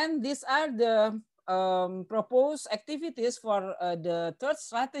 And these are the proposed activities for the third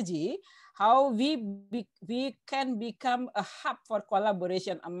strategy, how we can become a hub for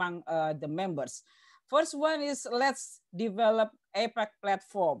collaboration among the members. First one is let's develop APAC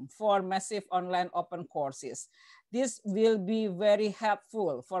platform for massive online open courses. This will be very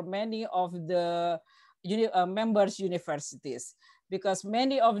helpful for many of the members universities, because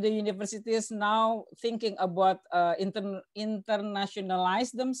many of the universities now thinking about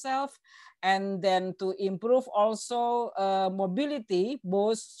internationalize themselves, and then to improve also mobility,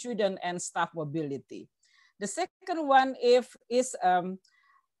 both student and staff mobility. The second one is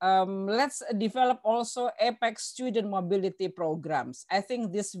let's develop also APEC student mobility programs. I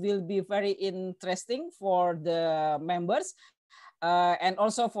think this will be very interesting for the members and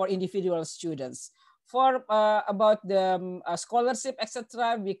also for individual students. For about the scholarship,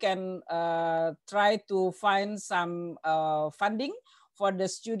 etc., we can try to find some funding for the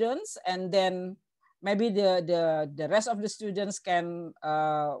students, and then maybe the rest of the students can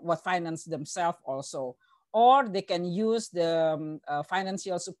finance themselves also, or they can use the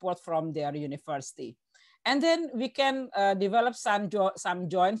financial support from their university. And then we can develop some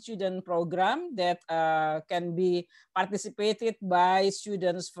joint student program that can be participated by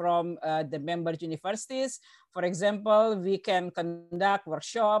students from the member universities. For example, we can conduct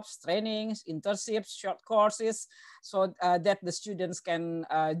workshops, trainings, internships, short courses, so that the students can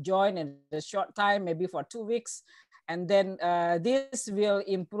join in a short time, maybe for 2 weeks. And then this will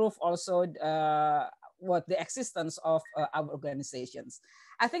improve also the existence of our organizations.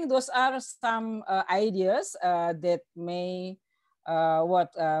 I think those are some ideas that may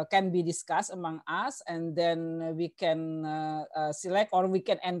can be discussed among us, and then we can select, or we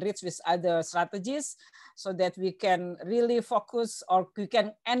can enrich with other strategies, so that we can really focus, or we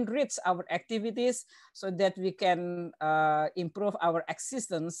can enrich our activities, so that we can improve our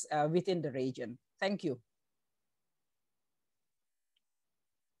existence within the region. Thank you.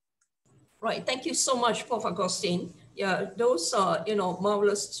 Right, thank you so much, Prof. Agustin. Yeah, those are,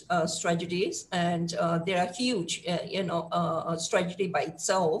 marvelous strategies, and they are huge, strategy by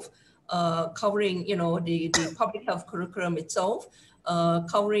itself, covering, the public health curriculum itself,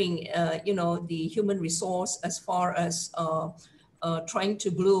 covering, the human resource as far as trying to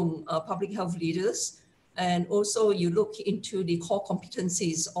groom public health leaders. And also you look into the core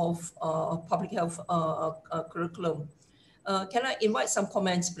competencies of public health curriculum. Can I invite some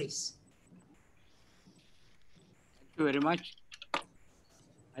comments, please? Thank you very much.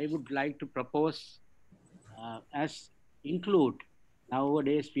 I would like to propose as include,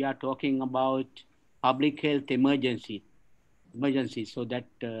 nowadays we are talking about public health emergency, so that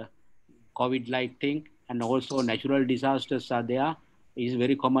COVID-like thing, and also natural disasters are there, is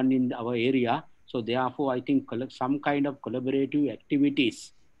very common in our area. So therefore, I think some kind of collaborative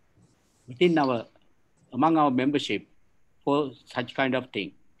activities within among our membership for such kind of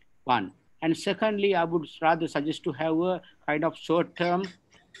thing, one. And secondly, I would rather suggest to have a kind of short-term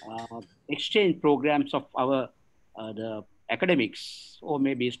exchange programs of our the academics, or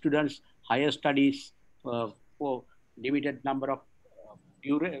maybe students higher studies for limited number of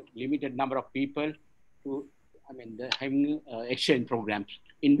people to, having exchange programs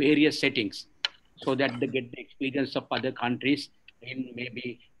in various settings, so that they get the experience of other countries in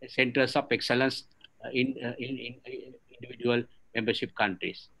maybe centers of excellence in individual membership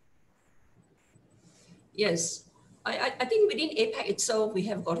countries. Yes, I think within APAC itself, we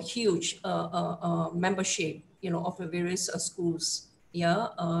have got a huge membership, of the various schools. Yeah,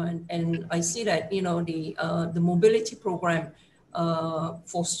 and I see that, the mobility program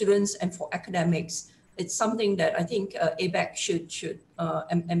for students and for academics, it's something that I think APAC should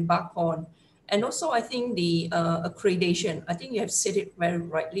embark on. And also, I think the accreditation, I think you have said it very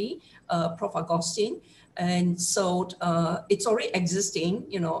rightly, Prof. Agustin. And so it's already existing,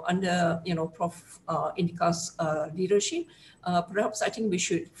 under, Prof. Indika's leadership. Perhaps I think we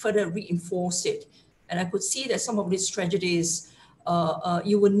should further reinforce it. And I could see that some of these strategies,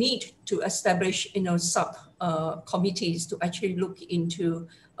 you will need to establish, sub committees to actually look into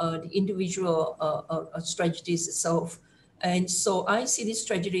the individual strategies itself. And so I see these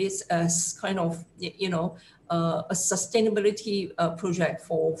strategies as kind of, a sustainability project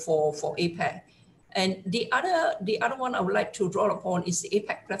for APAC. And the other one I would like to draw upon is the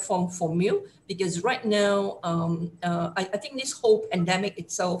APAC platform for MIL, because right now, I think this whole pandemic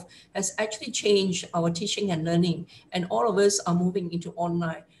itself has actually changed our teaching and learning, and all of us are moving into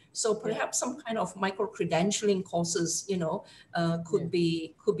online. So perhaps some kind of micro-credentialing courses, could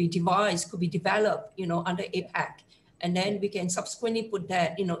be devised, could be developed, under APAC. And then we can subsequently put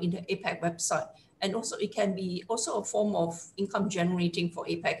that, in the APAC website. And also it can be also a form of income generating for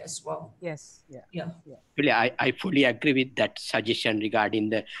APAC as well. Yes. Yeah. Really, I fully agree with that suggestion regarding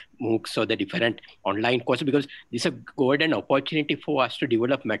the MOOCs or the different online courses, because this is a golden opportunity for us to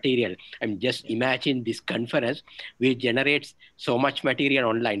develop material. I mean, just imagine this conference, we generate so much material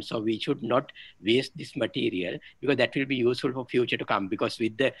online. So we should not waste this material, because that will be useful for future to come. Because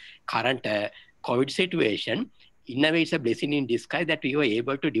with the current COVID situation, in a way, it's a blessing in disguise that we were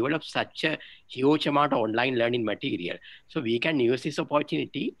able to develop such a huge amount of online learning material. So we can use this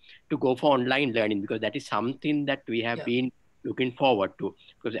opportunity to go for online learning, because that is something that we have been looking forward to.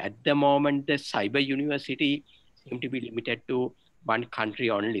 Because at the moment, the cyber university seems to be limited to one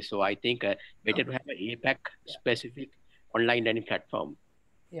country only. So I think better to have an APAC specific online learning platform.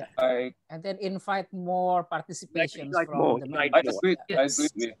 Yeah, and then invite more participation from more. the I agree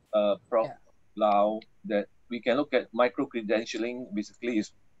with Prof. Lau that we can look at micro-credentialing. Basically,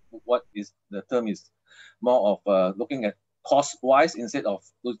 is what is the term is more of looking at cost-wise instead of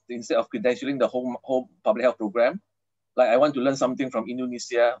credentialing the whole public health program. Like I want to learn something from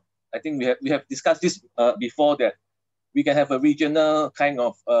Indonesia. I think we have discussed this before, that we can have a regional kind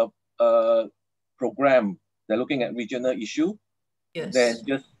of program. They're looking at regional issue, than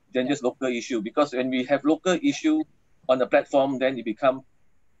just local issue. Because when we have local issue on the platform, then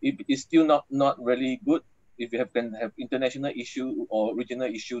it's still not really good. If you can have international issue or regional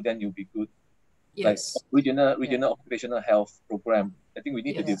issue, then you'll be good. Yes. Like regional occupational health program. I think we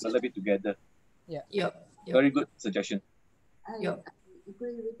need to develop it together. Very good suggestion. I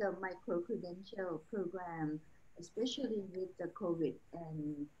agree with the micro-credential program, especially with the COVID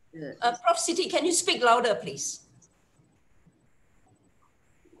and the... Prof. Siti, can you speak louder, please?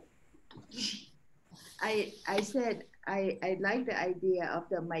 I said I like the idea of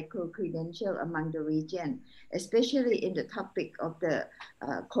the micro-credential among the region, especially in the topic of the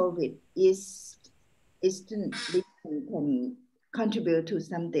COVID. Eastern region can contribute to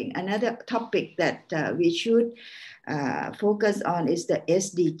something. Another topic that we should focus on is the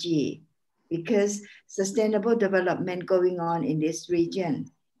SDG, because sustainable development going on in this region.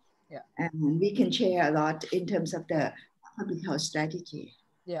 And we can share a lot in terms of the public health strategy.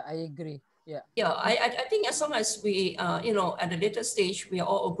 Yeah, I agree. I think as long as we, at a later stage, we are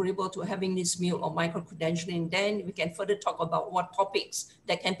all agreeable to having this MIL or micro-credentialing, then we can further talk about what topics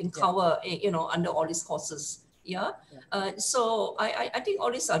that can be covered, under all these courses. So I think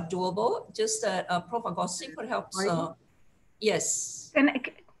all these are doable. Just that Prof. Agustin perhaps, yes.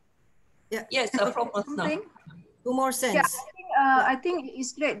 Yes, Prof. Something? 2 more cents. I think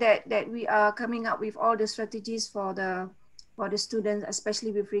it's great that we are coming up with all the strategies for the students,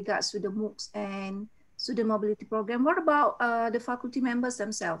 especially with regards to the MOOCs and student mobility program. What about the faculty members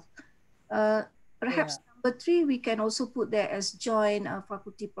themselves? Perhaps number 3, we can also put that as joint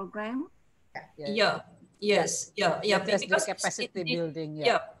faculty program. Yes. Because capacity building.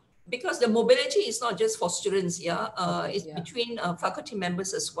 Because the mobility is not just for students. It's between faculty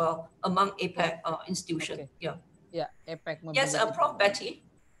members as well among APAC institutions. APAC mobility. Yes, Prof. Betty.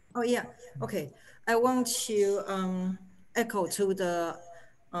 Oh yeah. Okay. I want to echo to the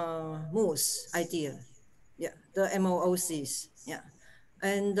MOOCs idea. The MOOCs.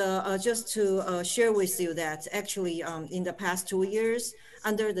 And just to share with you that actually in the past 2 years,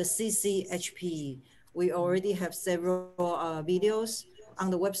 under the CCHP, we already have several videos on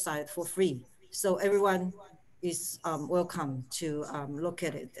the website for free. So everyone is welcome to look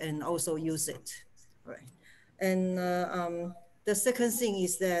at it and also use it. Right. And the second thing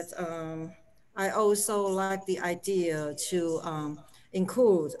is that I also like the idea to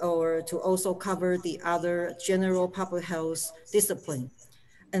include or to also cover the other general public health discipline.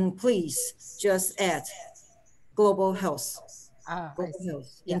 And please just add global health,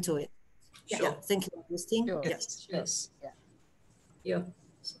 into it. Sure. Thank you, Christine. Sure. Yes. Yes. Yeah.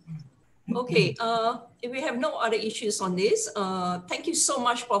 Okay. If we have no other issues on this, thank you so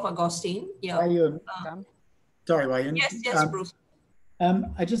much, Prof. Agustin. Yeah. Sorry, Wayne. Yes, Bruce.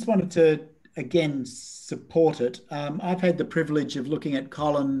 I just wanted to again support it. I've had the privilege of looking at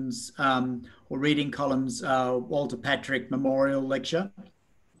Colin's or reading Colin's Walter Patrick Memorial Lecture.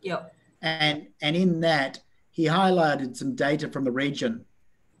 Yeah. And in that, he highlighted some data from the region,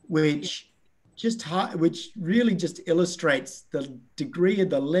 which really just illustrates the degree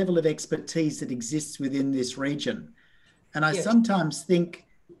of the level of expertise that exists within this region. And I sometimes think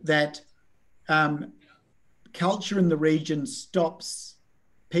that culture in the region stops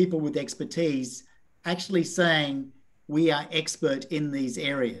people with expertise actually saying we are expert in these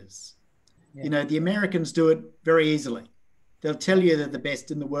areas. You know, the Americans do it very easily. They'll tell you they're the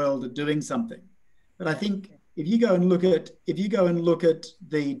best in the world at doing something. But I think if you go and look at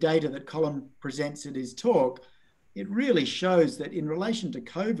the data that Colin presents in his talk, it really shows that in relation to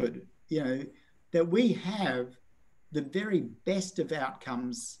COVID, you know, that we have the very best of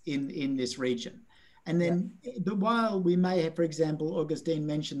outcomes in this region. And then while we may have, for example, Augustine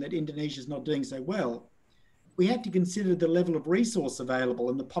mentioned that Indonesia is not doing so well, we have to consider the level of resource available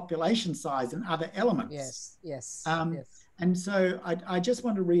and the population size and other elements. Yes. And so I just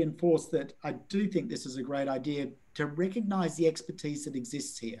want to reinforce that I do think this is a great idea to recognize the expertise that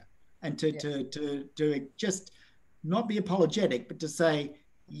exists here and to just not be apologetic, but to say,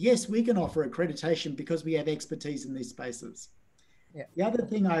 yes, we can offer accreditation because we have expertise in these spaces. The other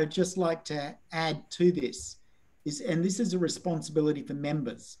thing I would just like to add to this is, and this is a responsibility for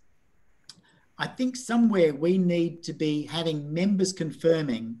members, I think somewhere we need to be having members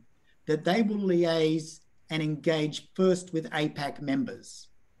confirming that they will liaise and engage first with APAC members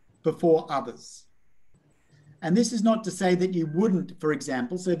before others. And this is not to say that you wouldn't, for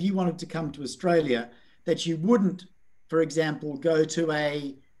example, so if you wanted to come to Australia, that you wouldn't, for example, go to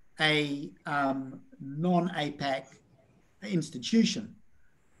a non-APAC institution.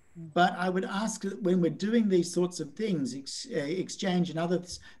 But I would ask that when we're doing these sorts of things, exchange and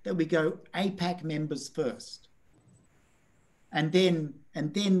others, that we go APAC members first and then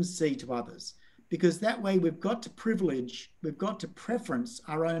see to others. Because that way we've got to preference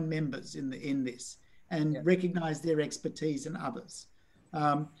our own members in this and recognize their expertise in others.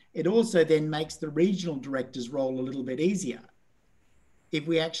 It also then makes the regional director's role a little bit easier. If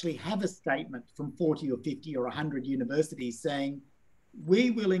we actually have a statement from 40 or 50 or 100 universities saying,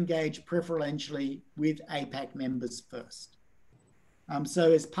 we will engage preferentially with APAC members first.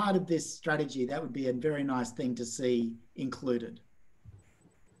 So as part of this strategy, that would be a very nice thing to see included.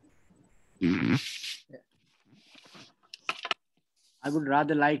 I would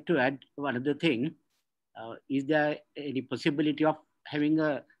rather like to add one other thing. Is there any possibility of having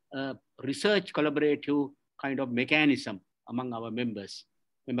a research collaborative kind of mechanism among our member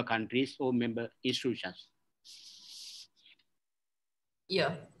countries or member institutions?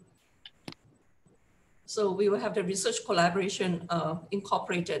 Yeah. So we will have the research collaboration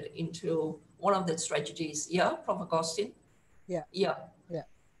incorporated into one of the strategies. Yeah, Prof. Agustin? Yeah.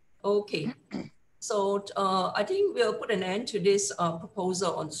 Okay. So I think we'll put an end to this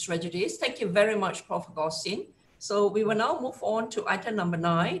proposal on strategies. Thank you very much, Prof. Agustin. So we will now move on to item number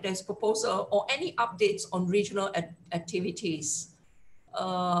 9. There's proposal or any updates on regional activities.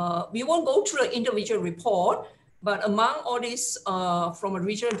 We won't go through the individual report, but among all these from a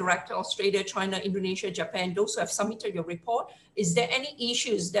regional director, Australia, China, Indonesia, Japan, those who have submitted your report, is there any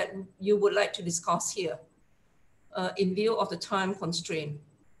issues that you would like to discuss here in view of the time constraint?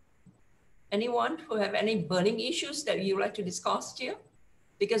 Anyone who have any burning issues that you would like to discuss here?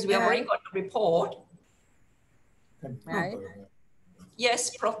 Because we have already got the report. Right.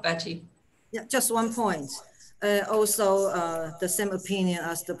 Yes, Prof. Betty. Yeah, just one point. Also, the same opinion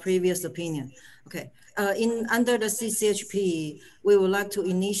as the previous opinion. Okay. Under the CCHP, we would like to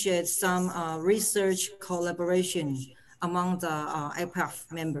initiate some research collaboration among the APAC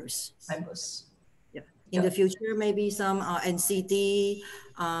members. In the future, maybe some NCD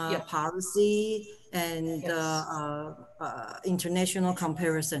policy and international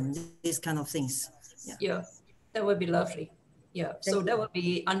comparison, these kind of things. Yeah, that would be lovely. Yeah, so that would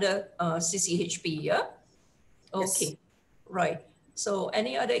be under CCHP, yeah? Okay, right. So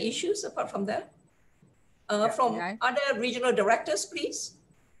any other issues apart from that? From other regional directors, please.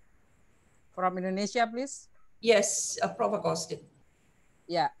 From Indonesia, please. Yes, Prof. Agustin.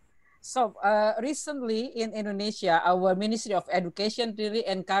 Yeah. So recently in Indonesia, our Ministry of Education really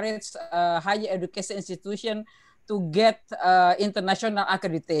encouraged higher education institution to get international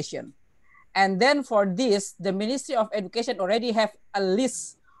accreditation. And then for this, the Ministry of Education already have a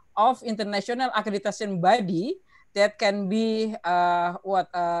list of international accreditation body that can be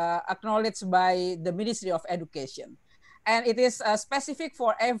acknowledged by the Ministry of Education. And it is specific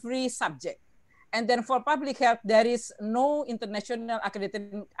for every subject. And then for public health, there is no international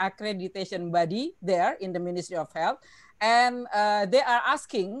accreditation body there in the Ministry of Health. And they are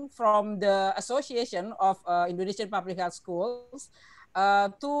asking from the Association of Indonesian Public Health Schools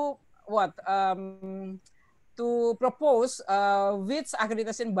to propose which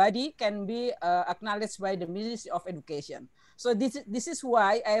accreditation body can be acknowledged by the Ministry of Education. So this is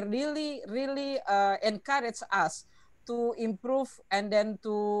why I really encourage us to improve and then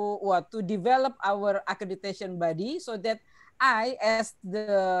to develop our accreditation body, so that I, as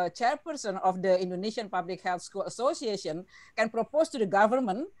the chairperson of the Indonesian Public Health School Association, can propose to the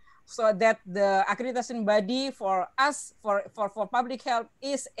government so that the accreditation body for us for public health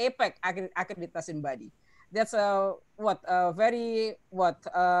is APEC accreditation body. That's a very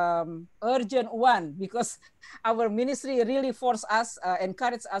urgent one, because our ministry really force us,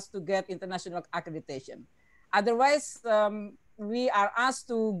 encourage us to get international accreditation. Otherwise, we are asked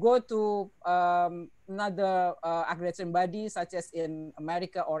to go to another accreditation body, such as in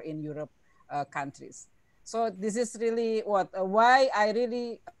America or in Europe countries. So this is really why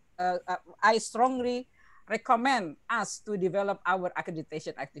I strongly recommend us to develop our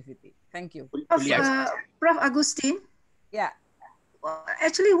accreditation activity. Thank you. Prof. Agustin? Yeah.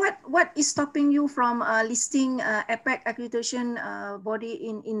 Actually, what is stopping you from listing APEC accreditation body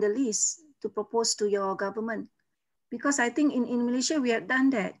in the list to propose to your government? Because I think in Malaysia, we have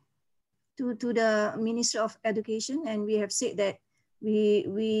done that to the Ministry of Education, and we have said that we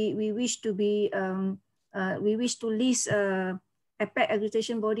wish to be we wish to list APEC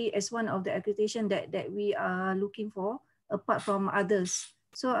accreditation body as one of the accreditation that we are looking for, apart from others.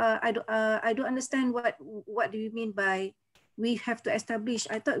 So I don't understand what do you mean by we have to establish.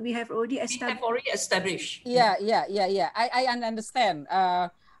 I thought we have already established. We have already established. Yeah. I understand.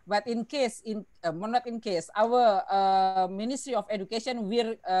 But in case, not in case, our Ministry of Education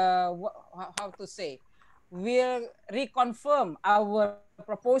will, will reconfirm our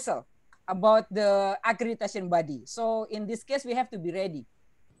proposal about the accreditation body. So in this case, we have to be ready.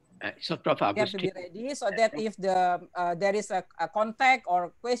 So Prof. Agustin, we have to be ready, so that if there is a contact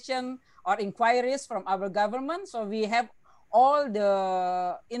or question or inquiries from our government, so we have all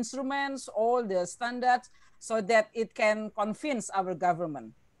the instruments, all the standards, so that it can convince our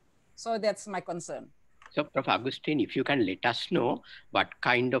government. So that's my concern. So Prof. Agustin, if you can let us know what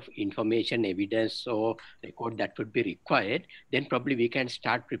kind of information, evidence or record that would be required, then probably we can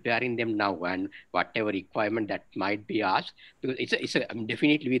start preparing them now, and whatever requirement that might be asked. Because it's a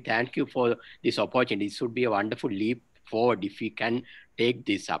definitely we thank you for this opportunity. It should be a wonderful leap forward if we can take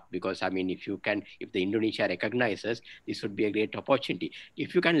this up, because I mean, if the Indonesia recognizes, this would be a great opportunity.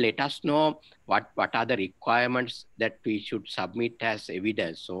 If you can let us know what are the requirements that we should submit as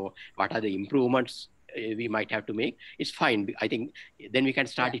evidence, so what are the improvements we might have to make, it's fine. I think then we can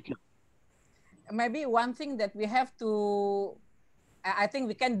start it now. Maybe one thing that we have to, I think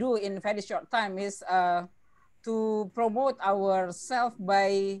we can do in very short time is to promote ourselves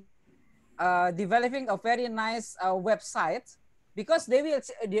by developing a very nice website, because they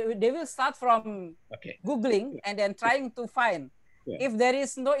will start from Googling and then trying to find. If there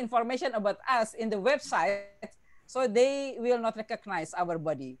is no information about us in the website, so they will not recognize our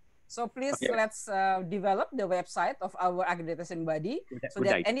body. So please let's develop the website of our accreditation body, so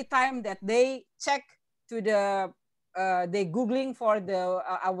that anytime that they check to they Googling for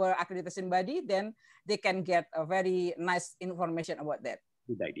our accreditation body, then they can get a very nice information about that.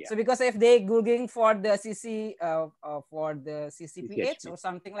 Good idea. So because if they Googling for the CCPH or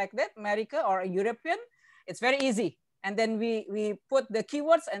something like that, America or European, it's very easy. And then we put the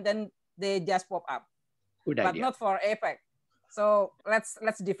keywords and then they just pop up. Good but idea. Not for APEC. So let's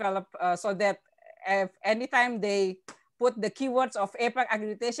develop so that if anytime they put the keywords of APEC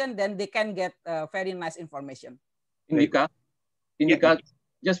accreditation, then they can get very nice information. Indika,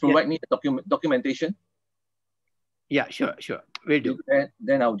 just provide me the documentation. Yeah, sure. We'll do.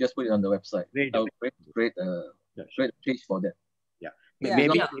 Then I'll just put it on the website. I'll create a page for that. Yeah,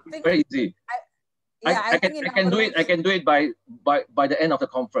 maybe very easy. I can do it. I can do it by the end of the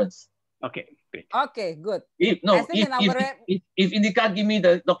conference. Okay, great. Okay, good. If Indika give me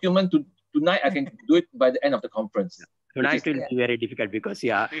the document tonight, I can do it by the end of the conference. Tonight will be very difficult because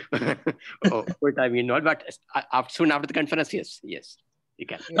full time you know, but soon after the conference, yes, you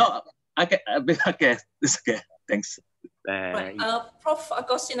can. No, I can. Okay, it's okay. Thanks. Right. Prof.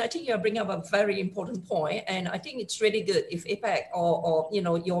 Agustin, I think you're bringing up a very important point, and I think it's really good if APEC or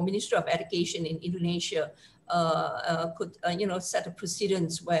your Ministry of Education in Indonesia could set a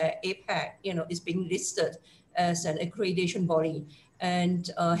precedence where APAC is being listed as an accreditation body. And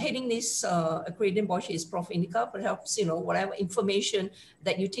heading this accrediting body is Prof. Indika. Perhaps whatever information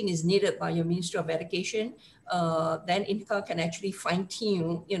that you think is needed by your Ministry of Education, then Indika can actually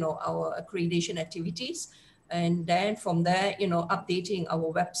fine-tune our accreditation activities. And then from there, updating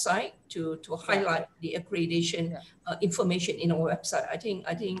our website to highlight the accreditation information in our website. I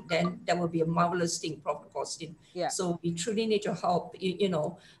think then that will be a marvelous thing, Prof. Agustin. Yeah. So we truly need your help, in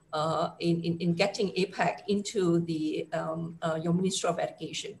getting APAC into the your Ministry of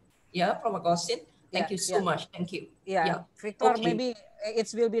Education. Yeah, Prof. Agustin. Thank you so much. Thank you. Yeah, Victor, maybe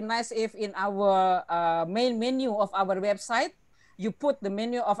it will be nice if in our main menu of our website, you put the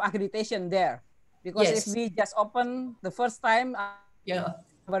menu of accreditation there. Because if we just open the first time our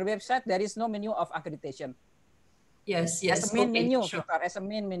website, there is no menu of accreditation. Yes, as a main menu, Victor, as a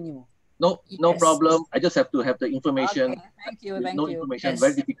main menu. No problem. I just have to have the information. Okay, thank you, no information,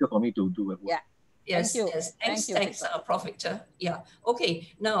 very difficult for me to do it. Yeah. Yes, thank you. Thanks, Prof. Victor. Yeah. Okay.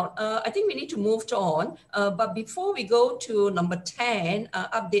 Now, I think we need to move on. But before we go to number 10,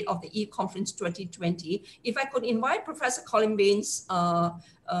 update of the e-conference 2020, if I could invite Professor Colin Baines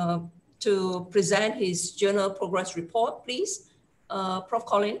to present his journal progress report, please. Prof.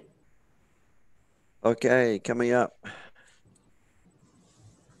 Colin. Okay, coming up.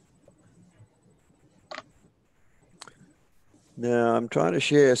 Now I'm trying to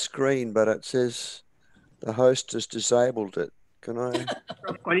share a screen, but it says the host has disabled it. Can I?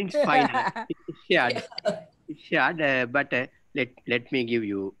 Colin's fine. It's shared. It's shared, but let me give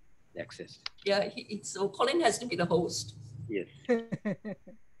you access. Yeah, so Colin has to be the host. Yes.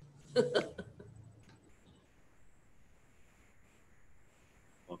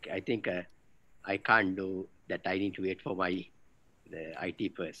 Okay, I think I can't do that. I need to wait for the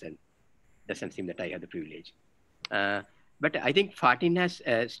IT person. Doesn't seem that I have the privilege. But I think Fatin has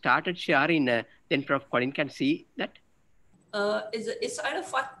started sharing. Then Prof. Colin can see that. It's either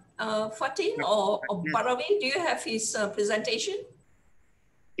Fatin or Baravi. Do you have his presentation?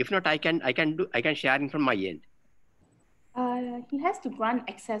 If not, I can share it from my end. He has to grant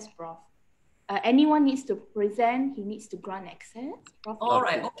access, Prof. Anyone needs to present, he needs to grant access. Prof. All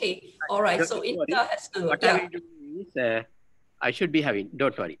right, okay. All right, so it has to, what I will do is, I should be having,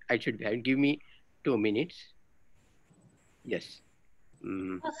 don't worry, I should be having, give me 2 minutes. Yes.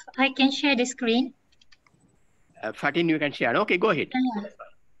 I can share the screen. Fatin, you can share. Okay, go ahead.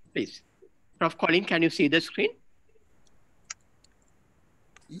 Please. Prof. Colin, can you see the screen?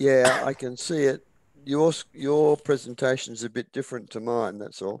 Yeah, I can see it. Your presentation is a bit different to mine,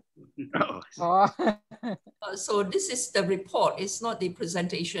 that's all. So this is the report, it's not the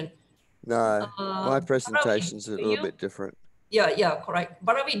presentation. No, my presentation's a little bit different. Yeah, correct.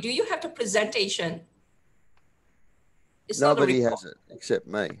 Baravi, do you have the presentation? It's Nobody has it except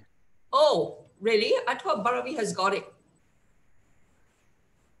me. Oh, really? I thought Baravi has got it.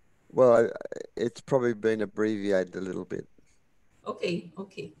 Well, it's probably been abbreviated a little bit. Okay.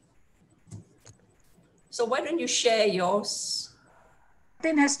 So why don't you share yours?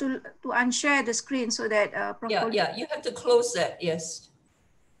 Then has to unshare the screen so that yeah, you have to close that. Yes.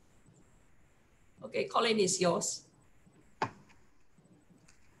 Okay, Colin, is yours.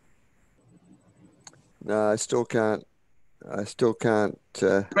 No, I still can't.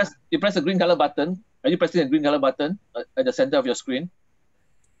 You press the green color button. Are you pressing the green color button at the center of your screen?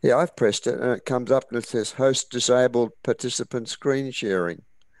 Yeah, I've pressed it and it comes up and it says host disabled participant screen sharing.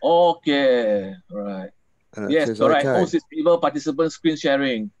 Okay, right. And yes, says, correct. okay. Host disable participant screen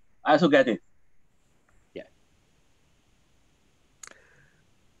sharing. I also get it. Yeah.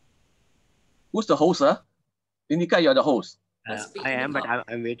 Who's the host, sir? Indika, you're the host. I am, but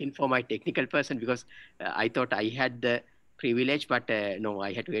I'm waiting for my technical person because I thought I had the privilege, but no,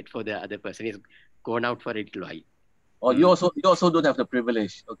 I had to wait for the other person. He's gone out for a little while. Oh, you also don't have the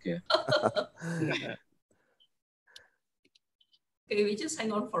privilege. Okay. Okay, we just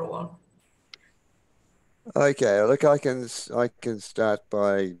hang on for a while. Okay, look, I can start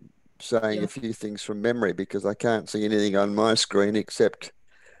by saying a few things from memory because I can't see anything on my screen except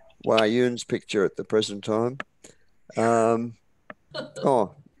Wah Yun's picture at the present time.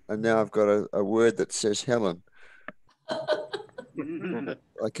 Oh, and now I've got a word that says Helen.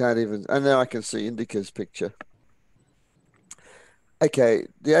 I can't even, and now I can see Indika's picture. Okay,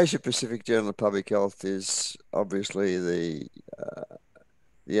 the Asia Pacific Journal of Public Health is obviously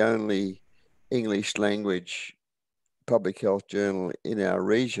the only English language public health journal in our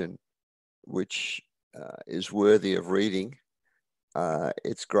region, which is worthy of reading.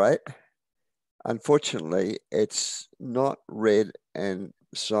 It's great. Unfortunately, it's not read and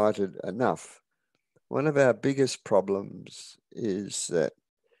cited enough one of our biggest problems is that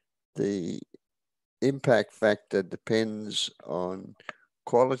the impact factor depends on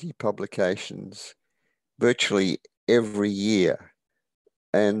quality publications virtually every year.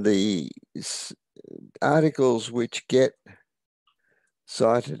 And the articles which get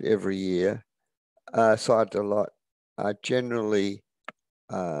cited every year, cited a lot, are generally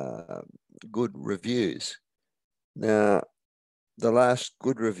good reviews. Now, the last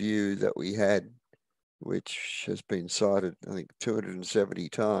good review that we had, which has been cited, I think, 270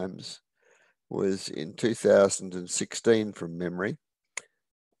 times, was in 2016 from memory.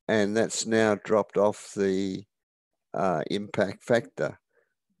 And that's now dropped off the impact factor.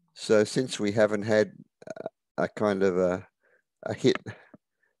 So since we haven't had a kind of a hit,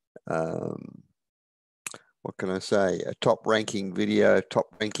 what can I say, a top ranking video, top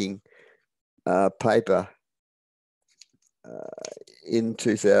ranking paper in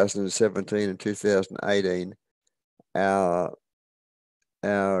 2017 and 2018, our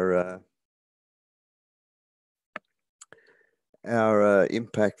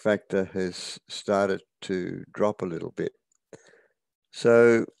impact factor has started to drop a little bit.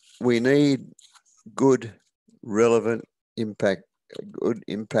 So we need good, relevant good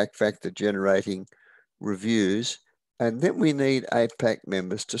impact factor generating reviews, and then we need APAC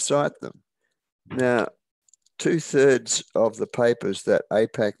members to cite them. Now, 2/3 of the papers that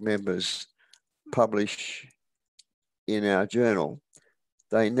APAC members publish in our journal,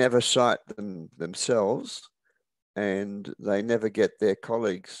 they never cite them themselves, and they never get their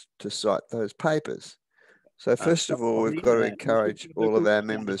colleagues to cite those papers. So first of all, we've got to encourage all of our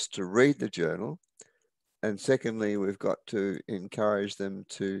members to read the journal. And secondly, we've got to encourage them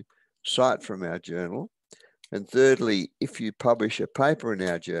to cite from our journal. And thirdly, if you publish a paper in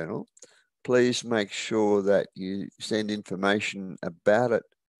our journal, please make sure that you send information about it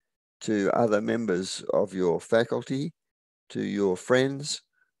to other members of your faculty, to your friends,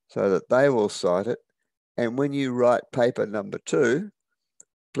 so that they will cite it. And when you write paper number 2,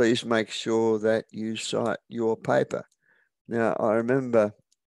 please make sure that you cite your paper. Now, I remember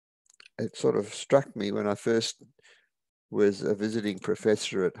it sort of struck me when I first was a visiting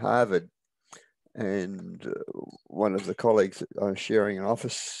professor at Harvard, and one of the colleagues that I was sharing an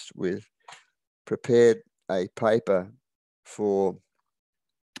office with prepared a paper for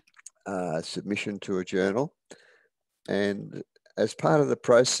submission to a journal. And as part of the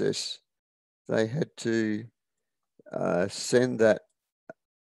process, they had to send that.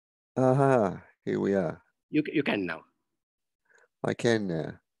 Here we are. You can now. I can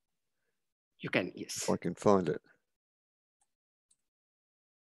now. You can, yes. If I can find it.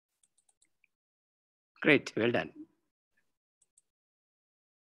 Great, well done.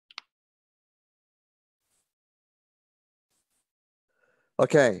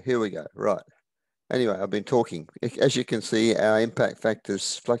 Okay, here we go. Right. Anyway, I've been talking. As you can see, our impact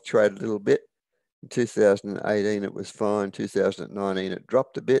factors fluctuate a little bit. In 2018, it was fine. 2019, it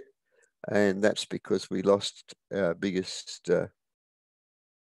dropped a bit. And that's because we lost our biggest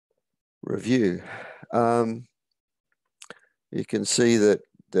review. You can see that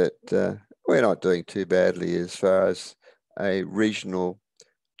we're not doing too badly as far as a regional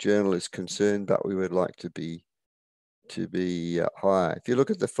journal is concerned, but we would like to be higher. If you look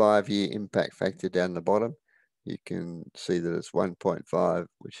at the 5-year impact factor down the bottom, you can see that it's 1.5,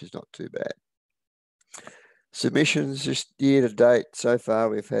 which is not too bad. Submissions just year to date, so far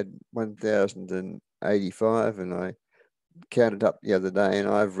we've had 1,085, and I counted up the other day, and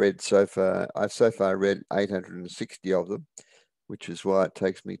I've so far read 860 of them, which is why it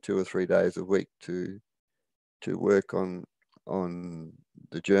takes me 2 or 3 days a week to work on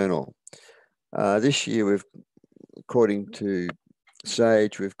the journal. This year, according to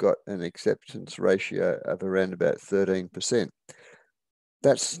Sage, we've got an acceptance ratio of around about 13%.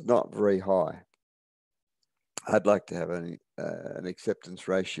 That's not very high. I'd like to have an acceptance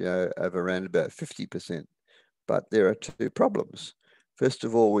ratio of around about 50%, but there are 2 problems. First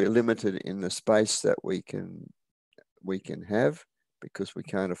of all, we're limited in the space that we can have, because we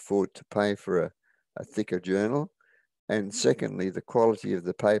can't afford to pay for a thicker journal. And secondly, the quality of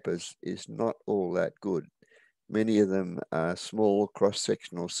the papers is not all that good. Many of them are small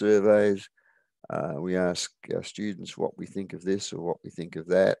cross-sectional surveys. We ask our students what we think of this or what we think of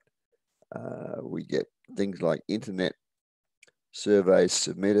that. We get things like internet surveys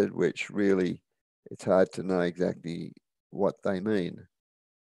submitted, which really, it's hard to know exactly what they mean.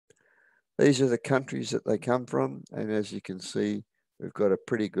 These are the countries that they come from, and as you can see, we've got a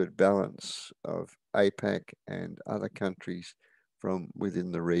pretty good balance of APAC and other countries from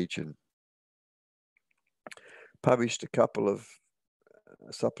within the region. Published a couple of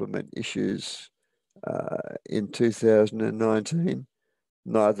supplement issues in 2019,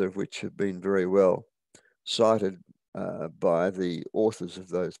 neither of which have been very well cited by the authors of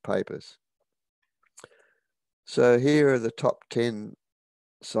those papers. So here are the top 10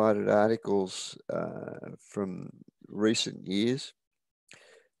 cited articles from recent years,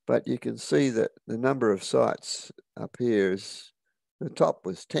 but you can see that the number of sites up here is, the top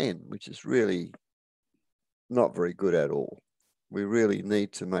was 10, which is really not very good at all. We really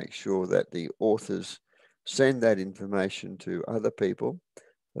need to make sure that the authors send that information to other people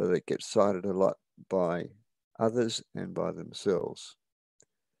so that it gets cited a lot by others and by themselves.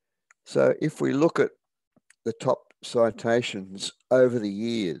 So if we look at the top citations over the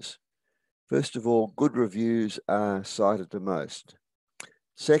years, first of all, good reviews are cited the most.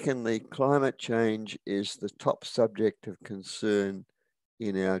 Secondly, climate change is the top subject of concern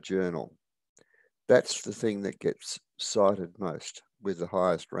in our journal. That's the thing that gets cited most with the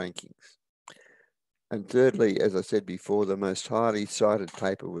highest rankings. And thirdly, as I said before, the most highly cited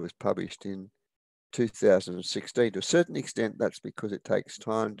paper was published in 2016. To a certain extent, that's because it takes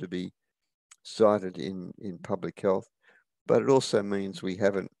time to be cited in public health, but it also means we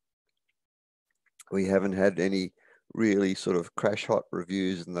haven't had any really sort of crash hot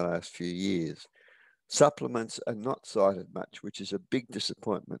reviews in the last few years. Supplements are not cited much, which is a big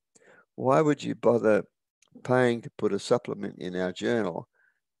disappointment. Why would you bother paying to put a supplement in our journal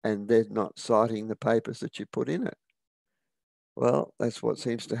and then not citing the papers that you put in it? Well, that's what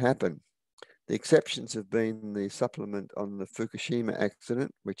seems to happen. The exceptions have been the supplement on the Fukushima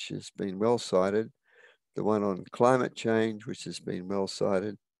accident, which has been well cited, the one on climate change, which has been well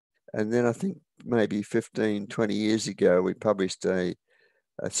cited, and then I think maybe 15, 20 years ago, we published a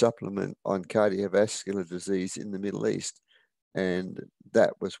supplement on cardiovascular disease in the Middle East, and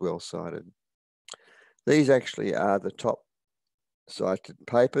that was well cited. These actually are the top cited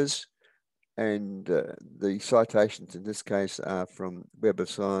papers, and the citations in this case are from Web of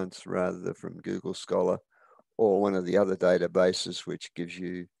Science rather than from Google Scholar or one of the other databases which gives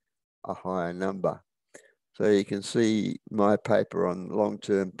you a higher number. So you can see my paper on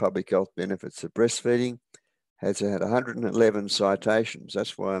long-term public health benefits of breastfeeding has had 111 citations.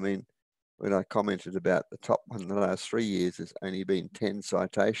 That's why, I mean, when I commented about the top one in the last 3 years, there's only been 10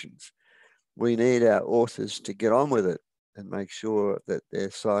 citations. We need our authors to get on with it and make sure that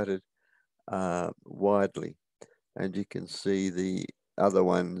they're cited widely. And you can see the other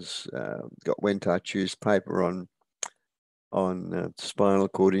ones, got Wentar Chu's paper on spinal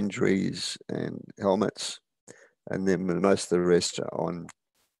cord injuries and helmets, and then most of the rest are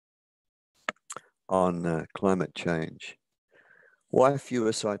on climate change. Why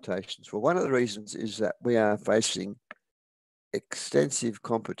fewer citations? Well, one of the reasons is that we are facing extensive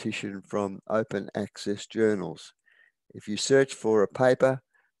competition from open access journals. If you search for a paper,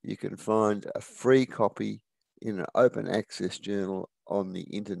 you can find a free copy in an open access journal on the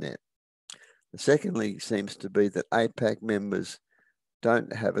internet. Secondly, seems to be that APAC members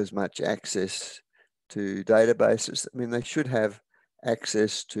don't have as much access to databases. I mean, they should have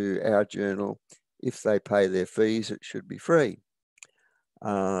access to our journal. If they pay their fees, it should be free.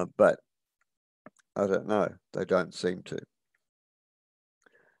 But I don't know, they don't seem to.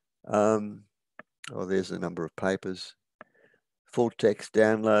 Oh, there's the number of papers. Full text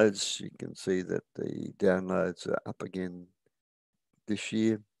downloads, you can see that the downloads are up again this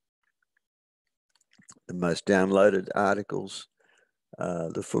year. The most downloaded articles,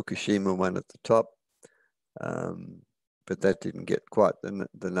 the Fukushima one at the top, but that didn't get quite the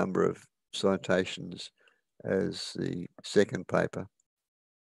number of citations as the second paper.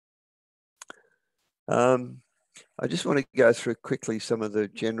 I just want to go through quickly some of the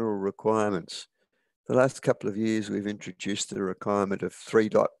general requirements. The last couple of years, we've introduced the requirement of 3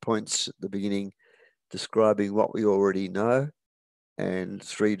 dot points at the beginning, describing what we already know, and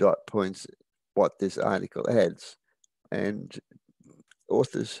 3 dot points what this article adds. And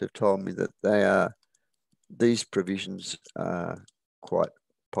authors have told me that these provisions are quite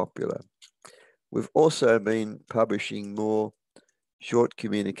popular. We've also been publishing more short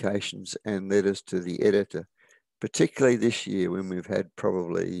communications and letters to the editor, particularly this year when we've had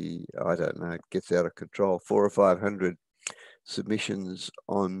probably, I don't know, it gets out of control, 400 or 500 submissions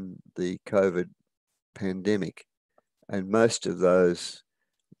on the COVID pandemic. And most of those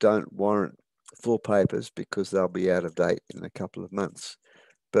don't warrant full papers because they'll be out of date in a couple of months.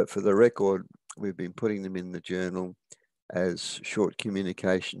 But for the record, we've been putting them in the journal as short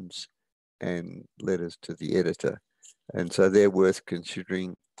communications and letters to the editor. And so they're worth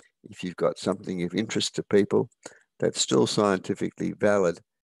considering if you've got something of interest to people that's still scientifically valid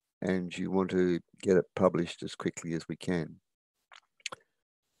and you want to get it published as quickly as we can.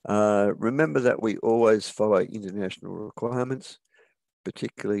 Remember that we always follow international requirements,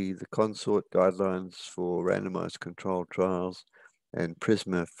 particularly the consort guidelines for randomized controlled trials and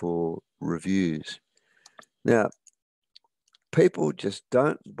PRISMA for reviews. Now, people just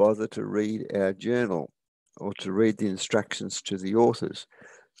don't bother to read our journal or to read the instructions to the authors,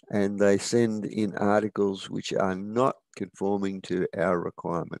 and they send in articles which are not conforming to our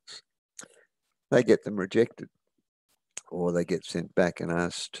requirements. They get them rejected, or they get sent back and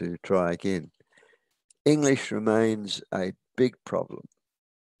asked to try again. English remains a big problem.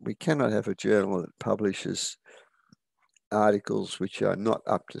 We cannot have a journal that publishes articles which are not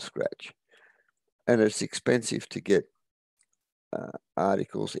up to scratch. And it's expensive to get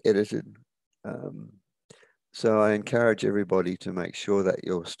articles edited. So I encourage everybody to make sure that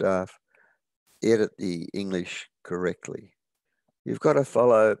your staff edit the English correctly. You've got to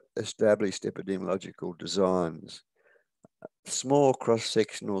follow established epidemiological designs, small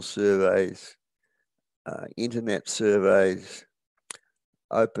cross-sectional surveys, internet surveys,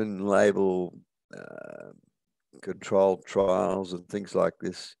 open label controlled trials and things like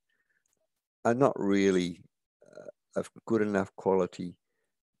this are not really of good enough quality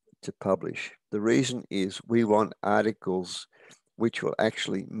to publish. The reason is we want articles which will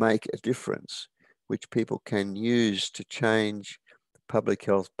actually make a difference, which people can use to change public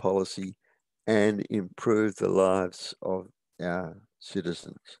health policy and improve the lives of our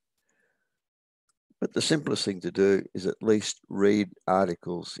citizens. But the simplest thing to do is at least read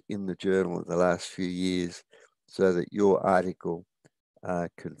articles in the journal of the last few years so that your article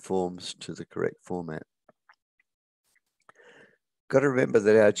conforms to the correct format. Got to remember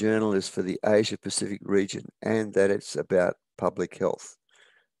that our journal is for the Asia Pacific region and that it's about public health.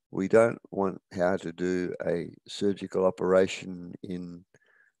 We don't want how to do a surgical operation in,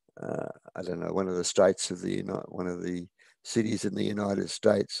 I don't know, one of the states of the, one of the cities in the United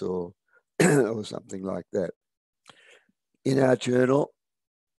States or, or something like that. In our journal,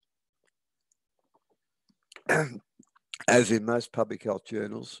 as in most public health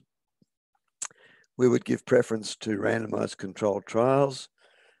journals, we would give preference to randomized controlled trials,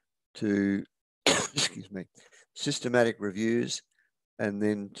 to, excuse me, systematic reviews, and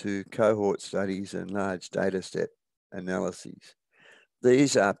then to cohort studies and large data set analyses.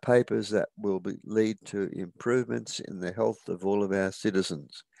 These are papers that will lead to improvements in the health of all of our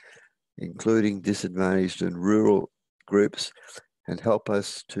citizens, including disadvantaged and rural groups, and help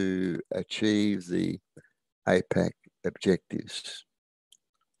us to achieve the APAC objectives.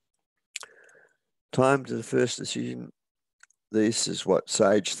 Time to the first decision. This is what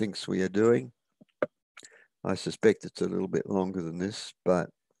SAGE thinks we are doing. I suspect it's a little bit longer than this, but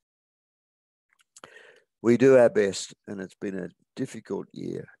we do our best, and it's been a difficult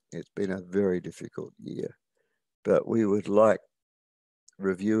year. It's been a very difficult year, but we would like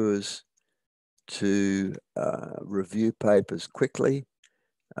reviewers to review papers quickly.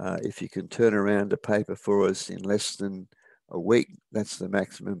 If you can turn around a paper for us in less than a week, that's the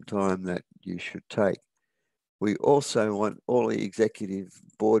maximum time that you should take. We also want all the executive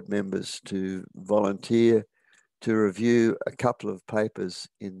board members to volunteer to review a couple of papers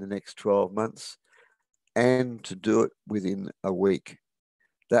in the next 12 months and to do it within a week.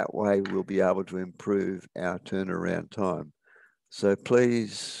 That way we'll be able to improve our turnaround time. So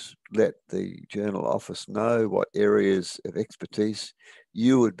please let the journal office know what areas of expertise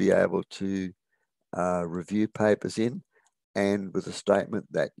you would be able to review papers in, and with a statement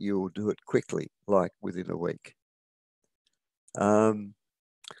that you will do it quickly, like within a week.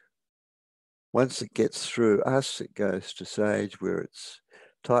 Once it gets through us, it goes to SAGE where it's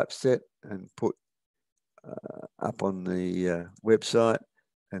typeset and put up on the website,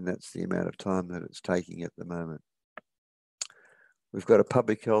 and that's the amount of time that it's taking at the moment. We've got a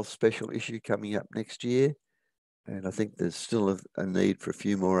public health special issue coming up next year, and I think there's still a need for a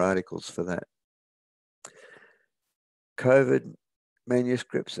few more articles for that. COVID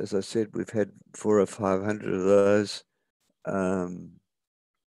manuscripts, as I said, we've had 400 or 500 of those.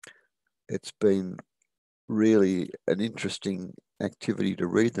 It's been really an interesting activity to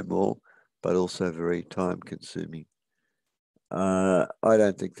read them all, but also very time consuming. I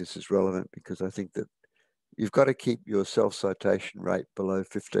don't think this is relevant because I think that you've got to keep your self-citation rate below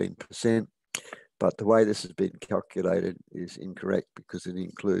 15%, but the way this has been calculated is incorrect because it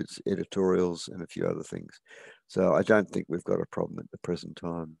includes editorials and a few other things. So I don't think we've got a problem at the present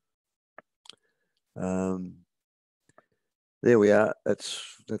time. There we are.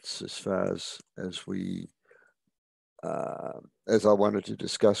 That's as far as we as I wanted to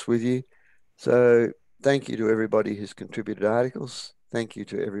discuss with you. So thank you to everybody who's contributed articles. Thank you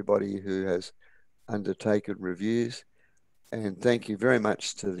to everybody who has undertaken reviews. And thank you very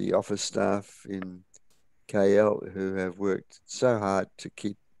much to the office staff in KL who have worked so hard to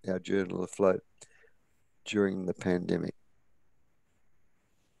keep our journal afloat during the pandemic.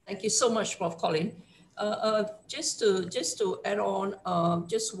 Thank you so much, Prof. Colin. Just to add on,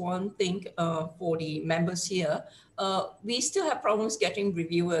 just one thing for the members here. We still have problems getting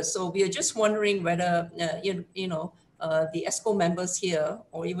reviewers, so we are just wondering whether the ESCO members here,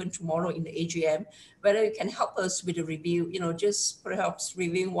 or even tomorrow in the AGM, whether you can help us with the review. Just perhaps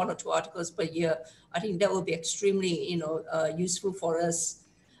reviewing 1 or 2 articles per year. I think that will be extremely useful for us.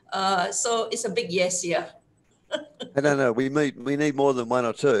 So it's a big yes here. I don't know. We need more than 1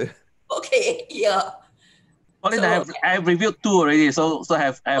 or 2. Okay. Yeah. Colin, I have reviewed 2 already, so I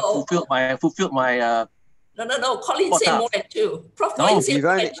have fulfilled my. No. Colin said more than 2. Prof. Colin said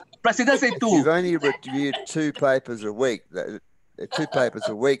more than 2. President said 2. If you've only reviewed 2 papers a week, 2 papers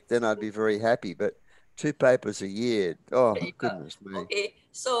a week, then I'd be very happy. But 2 papers a year, oh goodness me. Okay,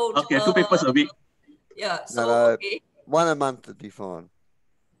 so 2 papers a week. Yeah. So no, okay. 1 a month would be fine.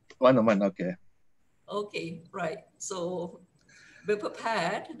 1 a month, okay. Okay, right. So be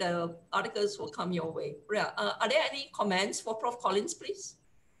prepared. The articles will come your way. Yeah. Are there any comments for Prof. Collins, please?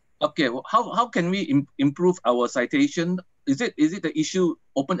 Okay. Well, how can we improve our citation? Is it the issue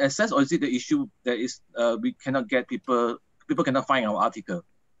open access, or is it the issue that is we cannot get people cannot find our article?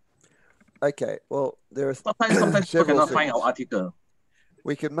 Okay. Well, there are sometimes people cannot find our article.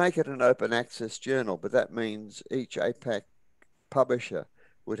 We can make it an open access journal, but that means each APAC publisher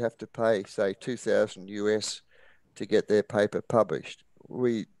would have to pay, say, $2,000 US to get their paper published.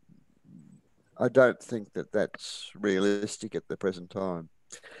 I don't think that that's realistic at the present time.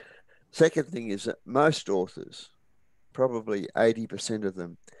 Second thing is that most authors, probably 80% of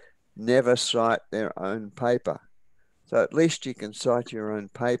them, never cite their own paper. So at least you can cite your own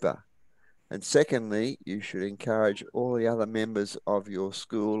paper. And secondly, you should encourage all the other members of your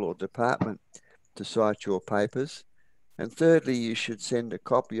school or department to cite your papers. And thirdly, you should send a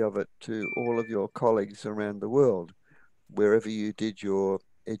copy of it to all of your colleagues around the world, wherever you did your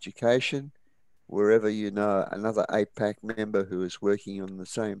education, wherever you know another APAC member who is working on the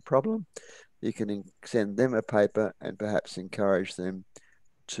same problem. You can send them a paper and perhaps encourage them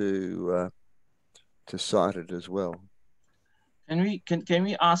to cite it as well. Can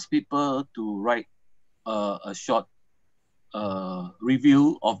we ask people to write a short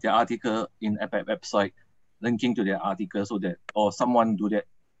review of their article in APAC website, linking to their article, so that, or someone do that,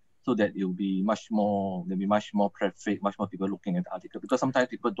 so that there'll be much more traffic, much more people looking at the article, because sometimes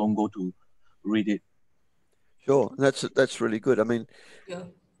people don't go to read it. Sure, that's really good. I mean, yeah.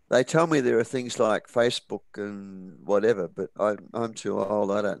 They tell me there are things like Facebook and whatever, but I'm too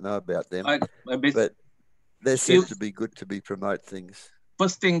old. I don't know about them. But they're said to be good to promote things.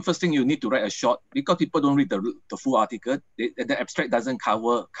 First thing, you need to write a short, because people don't read the full article. The abstract doesn't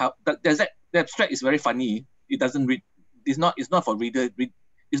cover. The abstract is very funny. It doesn't read. It's not for reader.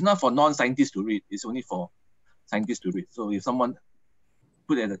 It's not for non-scientists to read. It's only for scientists to read. So if someone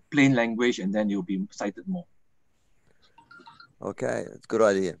put it in a plain language, and then you'll be cited more. Okay, that's a good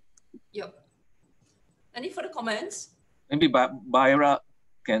idea. Yep. Any further comments? Maybe Baira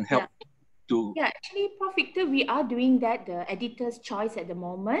can help to. Yeah, actually, Prof. Victor, we are doing that, the editor's choice at the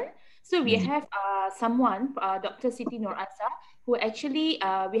moment. So we have someone, Dr. Siti Nur Asa, who actually,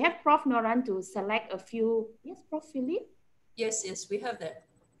 we have Prof. Noran to select a few. Yes, Prof. Philip? Yes, we have that.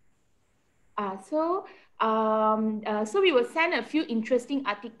 So we will send a few interesting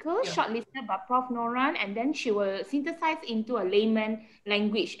articles shortlisted by Prof. Noran, and then she will synthesize into a layman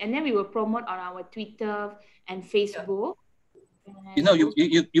language, and then we will promote on our Twitter and Facebook. You know,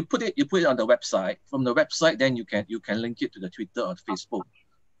 you put it on the website. From the website, then you can link it to the Twitter or Facebook.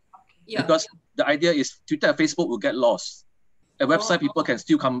 Yeah. Because the idea is Twitter and Facebook will get lost. A website, people can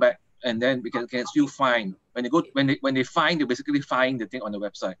still come back, and then we can still find when they find, they basically find the thing on the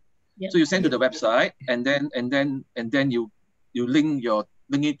website. Yeah. So you send to the website, and then you link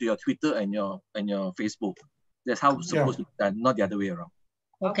it to your Twitter and your Facebook. That's how it's supposed to be done, not the other way around.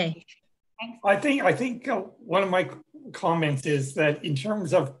 Okay. I think one of my comments is that in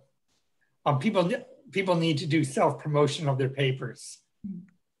terms of people need to do self-promotion of their papers.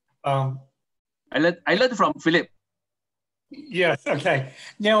 I learned from Philip. Yes. Okay.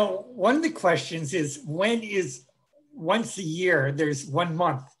 Now, one of the questions is once a year, there's 1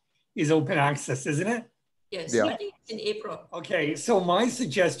 month is open access, isn't it? Yes. Yeah. I think it's in April. Okay. So my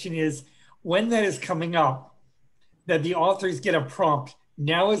suggestion is when that is coming up, that the authors get a prompt.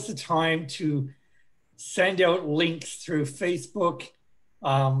 Now is the time to send out links through Facebook,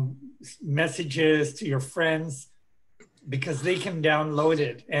 messages to your friends, because they can download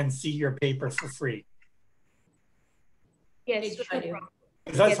it and see your paper for free. Yes, sure.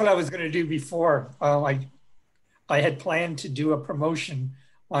 That's what I was going to do before. I had planned to do a promotion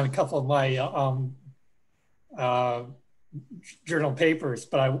on a couple of my journal papers,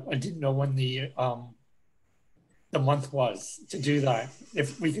 but I didn't know when the month was to do that.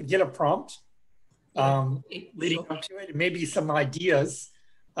 If we could get a prompt leading up to it, maybe some ideas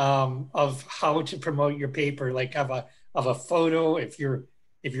of how to promote your paper, like of a photo. If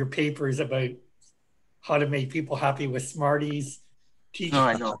your paper is about how to make people happy with Smarties, teach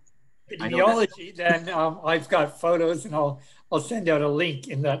I know. epidemiology, then I've got photos, and I'll send out a link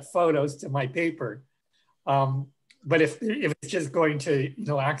in that photos to my paper. But if it's just going to,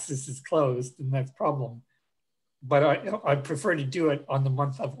 access is closed, then that's a problem. But I prefer to do it on the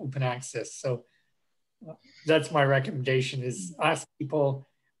month of open access. So that's my recommendation, is ask people,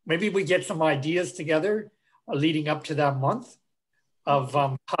 maybe we get some ideas together leading up to that month of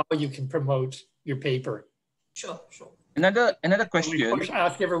how you can promote your paper. Sure. Another question.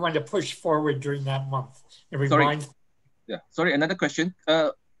 Ask everyone to push forward during that month. Sorry, another question.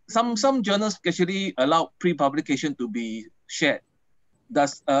 Some journals actually allow pre-publication to be shared.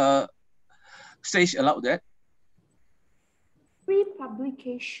 Does SAGE allow that?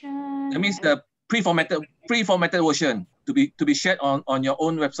 Pre-publication. That means the pre-formatted version to be shared on your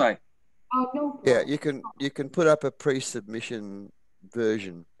own website. Oh no. Yeah, you can put up a pre-submission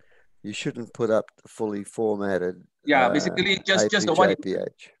version. You shouldn't put up the fully formatted. Yeah, basically just the one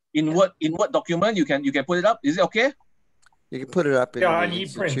in Word document. You can put it up. Is it okay? You can put it up in the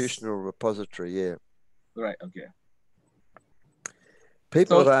institutional e-prints. repository. Yeah. Right. Okay.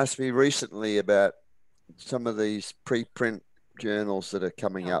 People have asked me recently about some of these preprint journals that are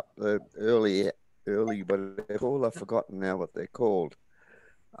coming up. The early what they're called. I've forgotten now what they're called.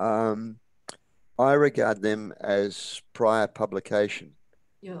 I regard them as prior publication.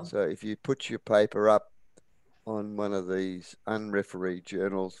 Yeah. So if you put your paper up on one of these unrefereed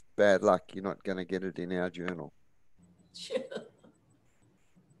journals, bad luck, you're not going to get it in our journal. Sure.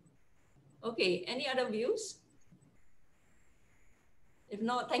 Okay, any other views? If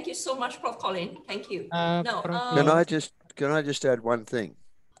not, thank you so much, Prof. Colin. Thank you. Can I just add one thing?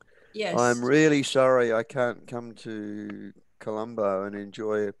 Yes. I'm really sorry I can't come to Colombo and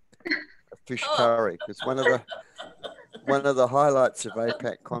enjoy a fish curry, because one of the highlights of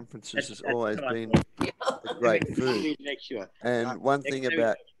APAC conferences has always been the great food. And one thing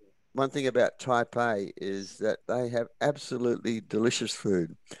about Taipei is that they have absolutely delicious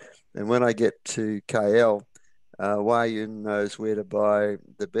food. And when I get to KL, Wah Yun knows where to buy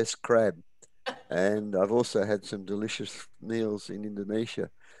the best crab. And I've also had some delicious meals in Indonesia.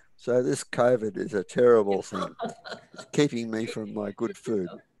 So this COVID is a terrible thing. It's keeping me from my good food.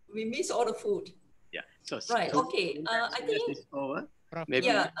 We miss all the food. Yeah. So right. Okay. I think. Over. Maybe.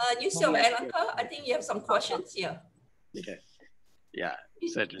 Yeah. You still have Lanka. I think you have some questions. Yeah. Okay. Yeah.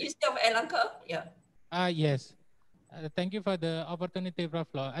 Certainly. You still have Lanka. Yeah. Yes. Thank you for the opportunity, Prof.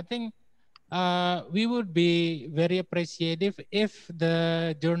 Lo. I think we would be very appreciative if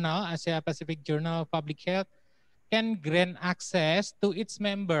the journal, Asia Pacific Journal of Public Health, can grant access to its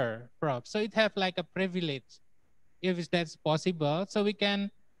member, Prof. So it have like a privilege, if that's possible. So we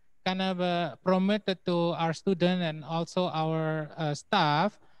can kind of promote it to our student and also our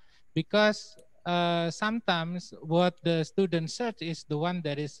staff, because sometimes what the student search is the one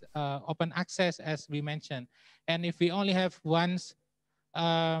that is open access, as we mentioned. And if we only have once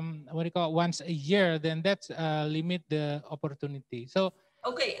a year, then that's limit the opportunity. So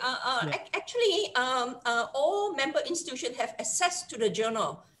okay, actually, all member institutions have access to the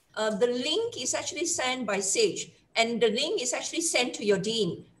journal. The link is actually sent by SAGE, and the link is actually sent to your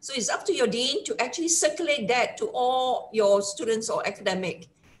dean. So it's up to your dean to actually circulate that to all your students or academic.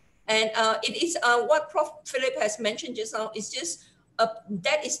 And it is what Prof. Philip has mentioned just now. It's just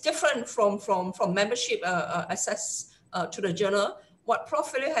that is different from membership access to the journal. What Prof.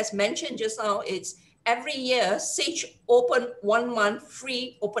 Philip has mentioned just now is every year, SAGE open 1 month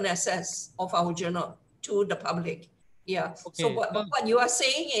free open access of our journal to the public. Yeah. Okay. So what you are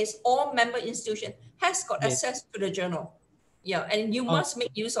saying is all member institution has got access to the journal. Yeah. And you must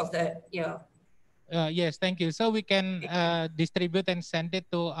make use of that. Yeah. Yes, thank you. So we can distribute and send it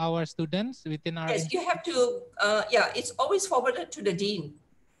to our students within our... Yes, you have to, it's always forwarded to the dean.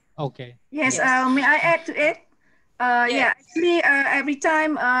 Okay. Yes, may I add to it? Yeah, actually, every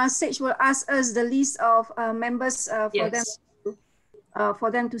time SAGE will ask us the list of members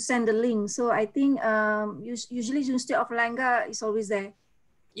for them to send the link. So I think usually University of Lanka is always there.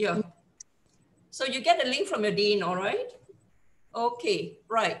 Yeah. So you get a link from your dean, all right? Okay,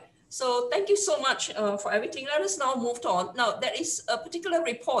 right. So thank you so much for everything. Let us now move on. Now, there is a particular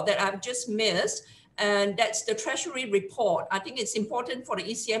report that I've just missed, and that's the Treasury report. I think it's important for the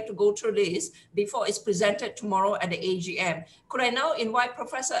ECM to go through this before it's presented tomorrow at the AGM. Could I now invite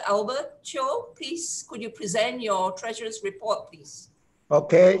Professor Albert Cho, please? Could you present your Treasury's report, please?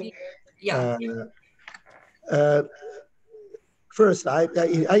 Okay. Yeah. First, I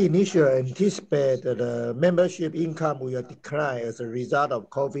initially anticipate that the membership income will decline as a result of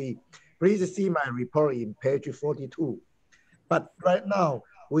COVID. Please see my report in page 42. But right now,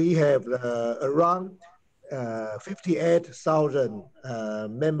 we have around 58,000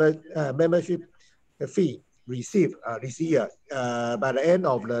 membership fee received this year by the end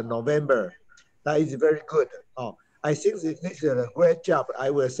of November. That is very good. I think this is a great job. I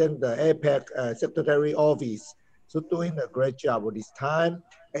will send the APEC Secretary Office so doing a great job this time.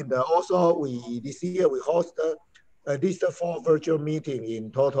 And also this year we host at least 4 virtual meetings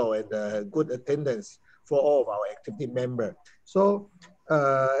in total and good attendance for all of our activity members. So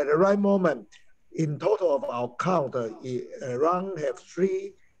at the right moment, in total of our count, around have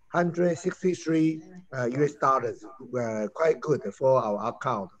 363 US dollars, quite good for our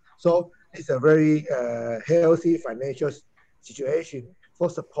account. So it's a very healthy financial situation for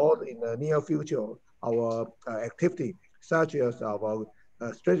support in the near future our activity, such as our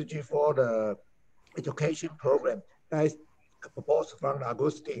strategy for the education program that is proposed from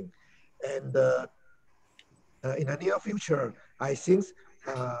Agustin. And in the near future, I think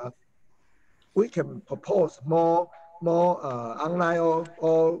we can propose more online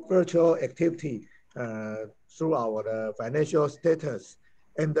or virtual activity through our financial status.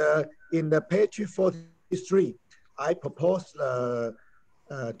 And in the page 43, I propose the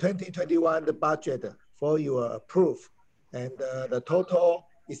 2021 budget for your approve, and the total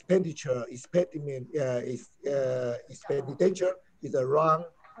expenditure is around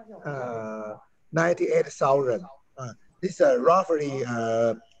 98,000. This is roughly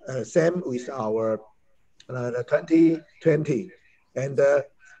same with our 2020, and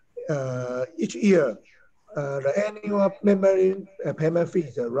each year the annual member payment fee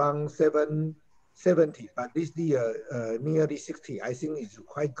is around 770, but this year nearly 60. I think it's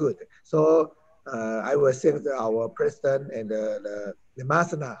quite good. So I will thank our president and the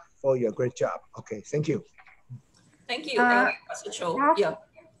Masana for your great job. Okay, thank you. Thank you, Professor Cho. Yeah.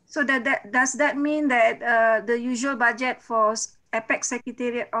 So does that mean that the usual budget for APEC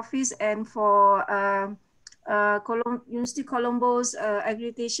Secretariat Office and for University Colombo's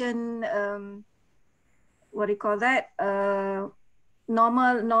accreditation, what do you call that?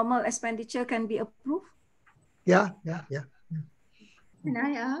 Normal expenditure can be approved? Yeah. Can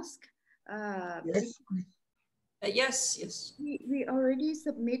I ask? Yes. Yes. We already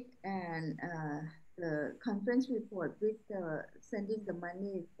submit the conference report with sending the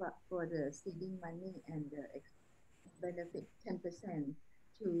money for the seeding money and the benefit 10%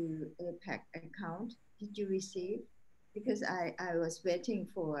 to APEC account. Did you receive? Because I was waiting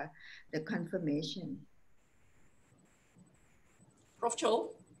for the confirmation. Prof. Cho.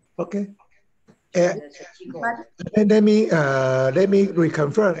 Okay. Let me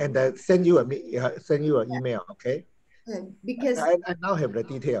reconfirm and send you an email. Okay. Because I now have the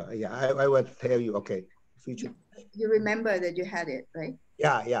detail. Yeah, I will tell you. Okay. Future. You remember that you had it, right?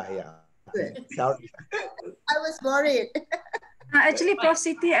 Yeah. Good. Sorry. I was worried. Actually, Prof.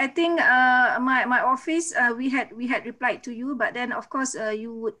 Siti, I think my office we had replied to you, but then of course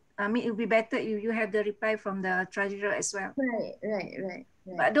you would. I mean, it would be better if you have the reply from the treasurer as well. Right.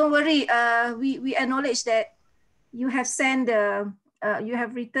 But don't worry. We acknowledge that you have sent you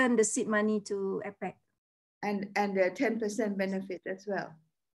have returned the seed money to APEC. And the 10% benefit as well.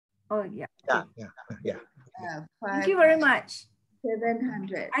 Oh yeah. Yeah. Thank you very much.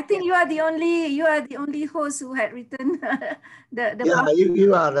 700. I think you are the only host who had written the Yeah,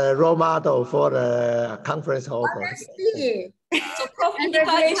 you are the role model for the conference hall. So Prof.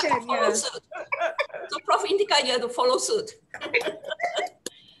 Indika, you have to follow suit. So Prof. Indika, you have to follow suit.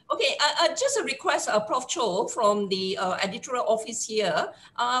 Okay, just a request, Prof. Cho, from the editorial office here.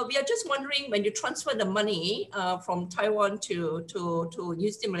 We are just wondering, when you transfer the money from Taiwan to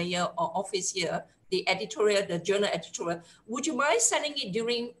University of Malaya office here, the journal editorial, would you mind sending it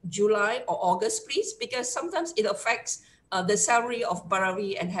during July or August, please? Because sometimes it affects the salary of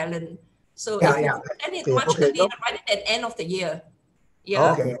Barawi and Helen. So if you send it much earlier, right at the end of the year.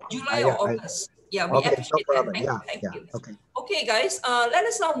 Yeah, okay. July or August. Yeah, we appreciate that. Thank you. Okay, guys, let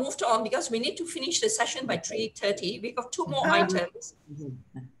us now move on because we need to finish the session by 3:30. We have 2 more items.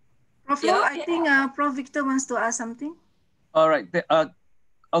 Prof. I think Prof. Victor wants to ask something. All right.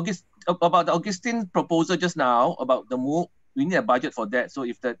 About the Augustine proposal just now about the move, we need a budget for that. So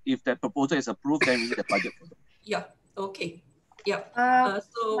if that proposal is approved, then we need a budget for that. Yeah. Okay. Yeah.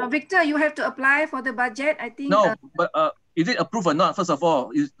 Victor, you have to apply for the budget. I think. No, but is it approved or not? First of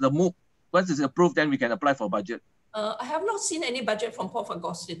all, is the MOOC, once it's approved, then we can apply for budget. I have not seen any budget from Prof.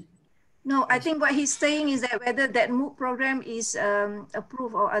 Agustin. No, I think what he's saying is that whether that MOOC program is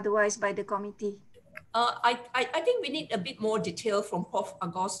approved or otherwise by the committee. I think we need a bit more detail from Prof.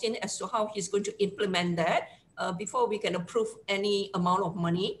 Agustin as to how he's going to implement that before we can approve any amount of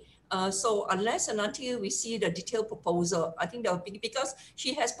money. So unless and until we see the detailed proposal, I think that would be, because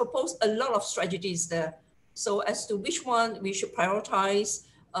she has proposed a lot of strategies there. So as to which one we should prioritize,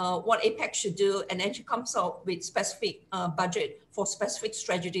 what APEC should do, and then she comes out with specific budget for specific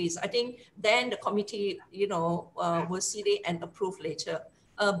strategies. I think then the committee, will see it and approve later.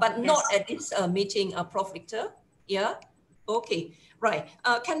 But yes, not at this meeting, Prof. Victor. Yeah. Okay. Right.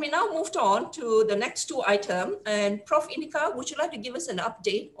 Can we now move on to the next two items? And Prof. Indika, would you like to give us an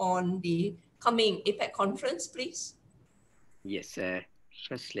update on the coming APEC conference, please? Yes.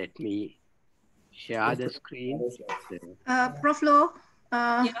 First, let me share the screen. Prof. Loh,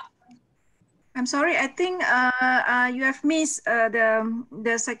 I'm sorry. I think you have missed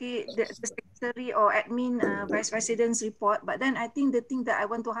the secretary or admin vice president's report. But then I think the thing that I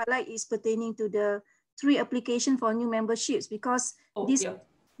want to highlight is pertaining to the 3 applications for new memberships, because this is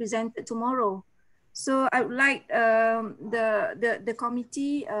presented tomorrow. So I would like the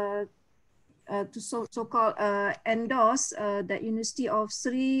committee to so-called endorse the University of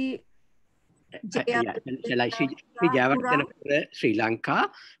Sri Sri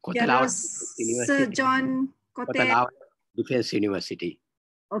Lanka, Sir John Kotel Defense University.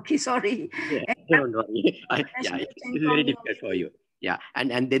 Okay, sorry. Yeah, don't worry. It's very difficult for you. Yeah,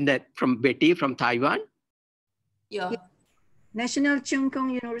 and then from Betty from Taiwan. Yeah. National Chung Kung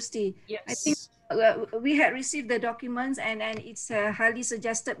University. Yes. I think we had received the documents, and it's highly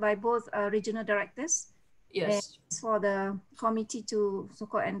suggested by both regional directors. Yes. For the committee to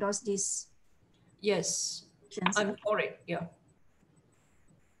so-called endorse this. Yes, I'm for it. Yeah.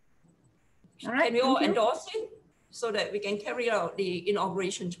 All right. Can we all endorse it so that we can carry out the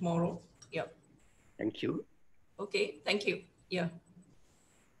inauguration tomorrow? Yeah. Thank you. Okay. Thank you. Yeah.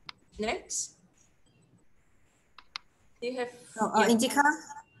 Next. Do you have? Indika?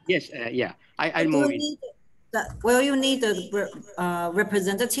 Yes. Yeah. I'll move in. Will you need the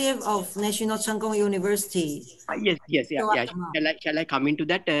representative of National Chung Kung University? Yes. Yeah. Shall I come into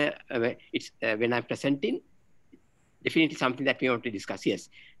that? It's when I'm presenting. Definitely something that we want to discuss. Yes.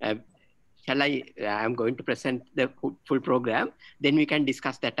 Shall I? I'm going to present the full program. Then we can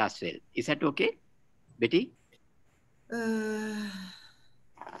discuss that as well. Is that okay, Betty?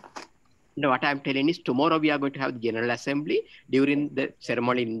 No, what I'm telling is tomorrow we are going to have the General Assembly. During the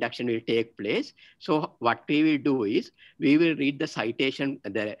ceremonial induction will take place. So what we will do is we will read the citation,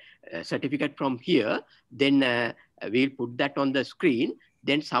 the certificate from here. Then we'll put that on the screen.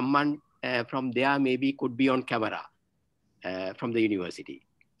 Then someone from there maybe could be on camera from the university.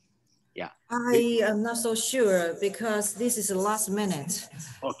 Yeah. I am not so sure because this is the last minute.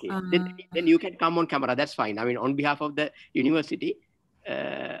 Okay. Then you can come on camera. That's fine. I mean, on behalf of the university.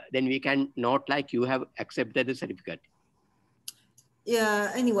 Then we can note like you have accepted the certificate.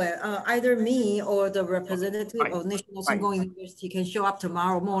 Yeah, anyway, either me or the representative of National Chung Kung University can show up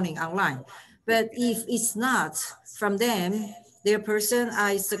tomorrow morning online. But if it's not from them, their person,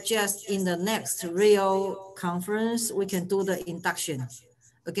 I suggest in the next Rio conference, we can do the induction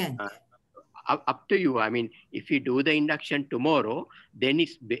again. Up to you. I mean, if you do the induction tomorrow, then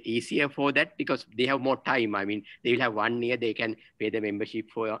it's easier for that because they have more time. I mean, they will have 1 year, they can pay the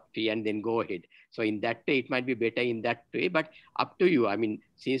membership fee and then go ahead. So in that way, it might be better in that way, but up to you. I mean,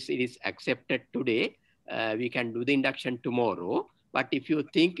 since it is accepted today, we can do the induction tomorrow. But if you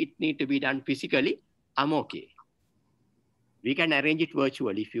think it needs to be done physically, I'm okay. We can arrange it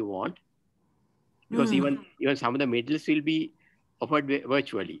virtually if you want. Because even some of the medals will be offered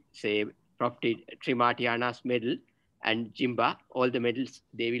virtually. Say, Prof. Trimatiana's medal and Jimba, all the medals,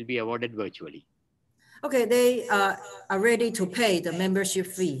 they will be awarded virtually. Okay, they are ready to pay the membership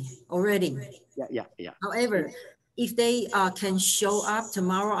fee already. Yeah. However, if they can show up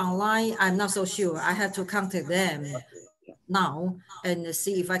tomorrow online, I'm not so sure. I have to contact them now and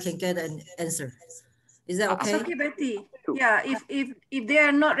see if I can get an answer. Is that okay? Okay, Betty. Yeah, if they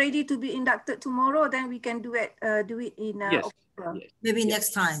are not ready to be inducted tomorrow, then we can do it in October. Maybe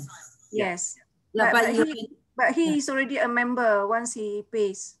next time. Yes. Yeah, but he is already a member once he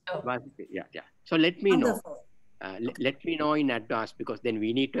pays. Yeah. So let me know. Let me know in advance because then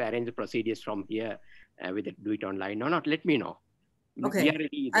we need to arrange the procedures from here. Whether do it online or not. Let me know. Okay.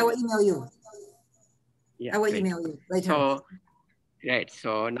 I will email you. Yeah, I will email you later. So Right.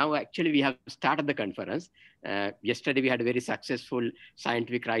 So now actually we have started the conference. Yesterday we had a very successful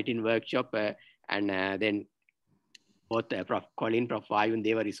scientific writing workshop, and then both Prof. Colin, Prof. Ayun,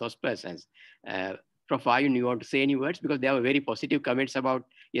 they were resource persons. Prof. Ayun, you want to say any words? Because there were very positive comments about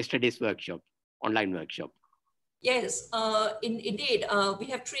yesterday's workshop, online workshop. Yes, indeed. We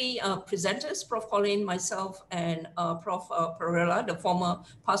have three presenters, Prof. Colin, myself, and Prof. Perella, the former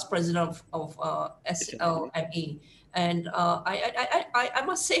past president of SLME. And I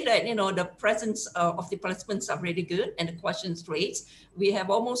must say that, you know, the presence of the participants are really good and the questions raised. We have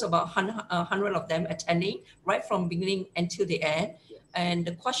almost about 100 of them attending right from beginning until the end. And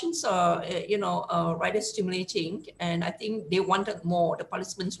the questions are, you know, rather stimulating. And I think they wanted more, the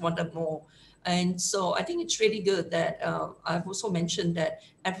participants wanted more. And so I think it's really good that I've also mentioned that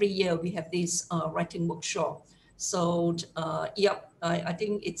every year we have this writing workshop. So yep, I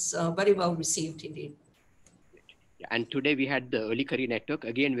think it's very well received indeed. And today we had the early career network,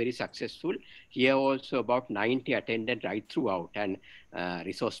 again, very successful. Here also about 90 attended right throughout, and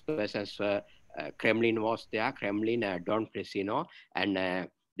resource persons were, Kremlin was there, Kremlin, Don Presino, and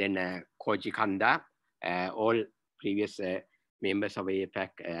then Koji Kanda, all previous members of APAC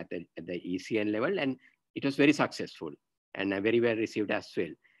at the ECN level, and it was very successful and very well received as well.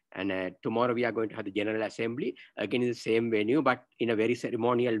 And tomorrow we are going to have the General Assembly, again in the same venue, but in a very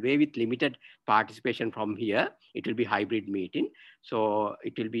ceremonial way with limited participation from here. It will be hybrid meeting. So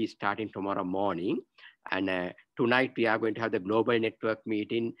it will be starting tomorrow morning. And tonight we are going to have the global network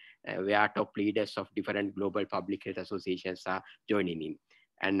meeting where top leaders of different global public health associations are joining in.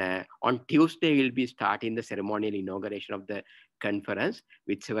 And on Tuesday, we'll be starting the ceremonial inauguration of the conference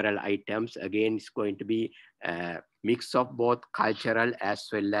with several items. Again, it's going to be a mix of both cultural as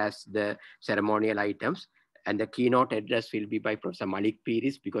well as the ceremonial items. And the keynote address will be by Professor Malik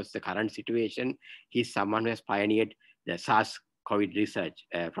Piris, because the current situation, he's someone who has pioneered the SARS-CoV research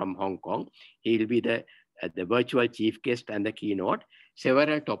from Hong Kong. He will be the virtual chief guest and the keynote.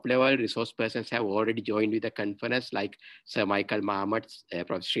 Several top-level resource persons have already joined with the conference, like Sir Michael Mahmud,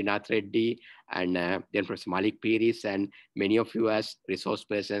 Professor Srinath Reddy, and then Professor Malik Piris, and many of you as resource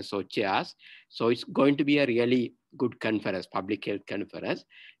persons or chairs. So it's going to be a really good conference, public health conference.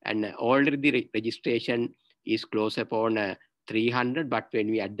 And already the registration is close upon 300, but when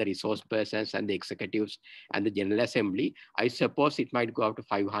we add the resource persons and the executives and the General Assembly, I suppose it might go up to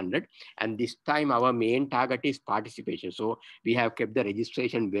 500. And this time our main target is participation. So we have kept the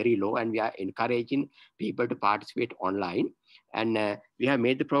registration very low, and we are encouraging people to participate online. And we have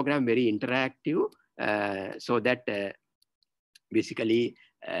made the program very interactive so that basically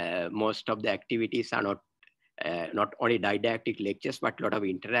most of the activities are not only didactic lectures, but a lot of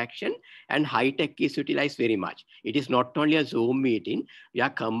interaction, and high tech is utilized very much. It is not only a Zoom meeting, we are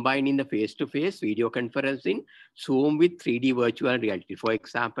combining the face-to-face video conferencing, Zoom with 3D virtual reality. For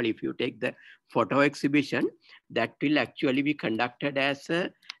example, if you take the photo exhibition, that will actually be conducted as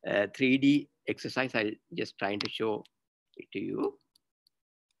a 3D exercise. I'll just trying to show it to you.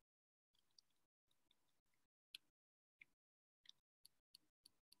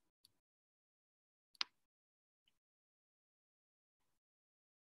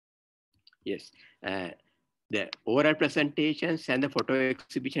 Yes, the oral presentations and the photo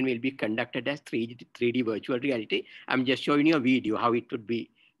exhibition will be conducted as 3D virtual reality. I'm just showing you a video how it would be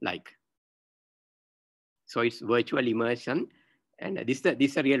like. So it's virtual immersion, and this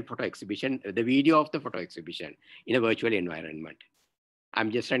is a real photo exhibition, the video of the photo exhibition in a virtual environment. I'm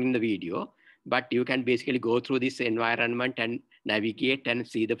just running the video, but you can basically go through this environment and navigate and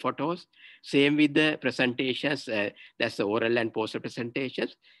see the photos. Same with the presentations, that's the oral and poster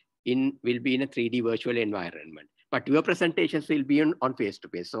presentations. Will be in a 3D virtual environment, but your presentations will be on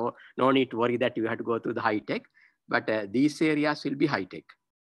face-to-face. So no need to worry that you have to go through the high tech, but these areas will be high tech.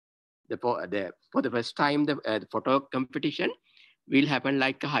 For the first time, the photo competition will happen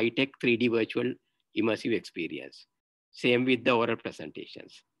like a high tech 3D virtual immersive experience. Same with the oral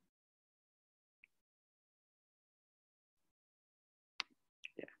presentations.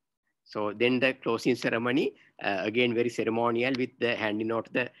 So then the closing ceremony, again, very ceremonial with the handing out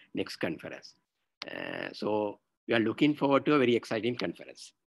the next conference. So we are looking forward to a very exciting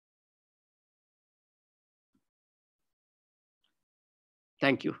conference.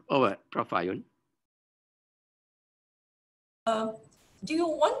 Thank you. Over, Prof. Ayun. Do you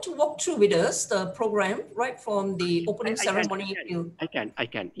want to walk through with us the program right from the opening ceremony? I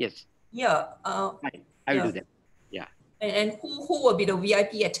can, yes. Yeah. I will do that. Yeah. And who will be the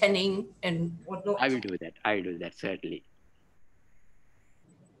VIP attending and whatnot? I will do that, certainly.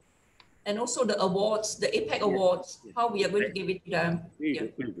 And also the awards, the APAC awards, how we are going to give it to them.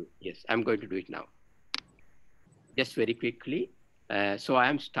 We'll do. Yes, I'm going to do it now. Just very quickly, So I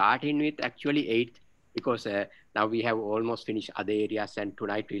am starting with actually 8th because now we have almost finished other areas, and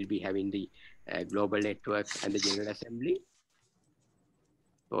tonight we'll be having the global network and the General Assembly.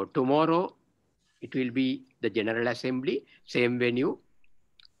 So tomorrow it will be the General Assembly, same venue,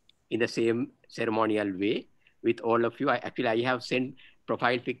 in the same ceremonial way with all of you. I have sent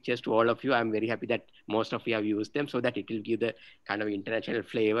profile pictures to all of you. I'm very happy that most of you have used them so that it will give the kind of international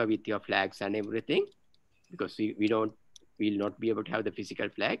flavor with your flags and everything, because we'll not be able to have the physical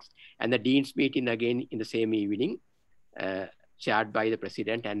flags. And the Dean's meeting again in the same evening, chaired by the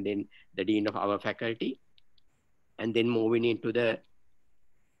President and then the Dean of our faculty. And then moving into the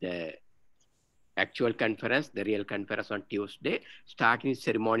actual conference, the real conference on Tuesday, starting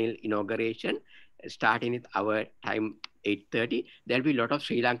ceremonial inauguration, starting at our time 8:30. There'll be a lot of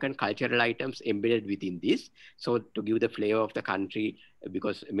Sri Lankan cultural items embedded within this. So to give the flavor of the country,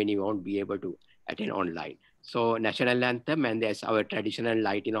 because many won't be able to attend online. So national anthem, and there's our traditional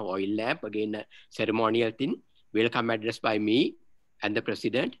lighting of oil lamp, again a ceremonial thing, welcome address by me and the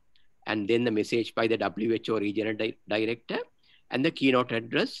President, and then the message by the WHO regional director and the keynote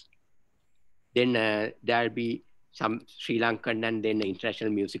address. Then there'll be some Sri Lankan and then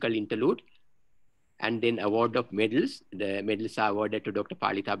international musical interlude, and then award of medals. The medals are awarded to Dr.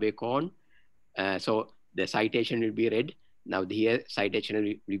 Palitha Bekon. So the citation will be read. Now the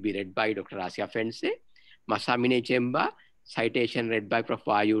citation will be read by Dr. Asia Fense. Masamine Chemba, citation read by Prof.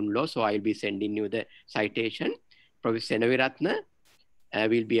 Ayun Lo. So I'll be sending you the citation. Professor Senaviratna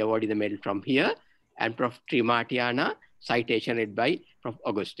will be awarded the medal from here. And Prof. Trimatiana, citation read by Prof.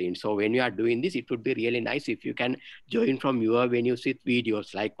 Augustine. So when you are doing this, it would be really nice if you can join from your venues with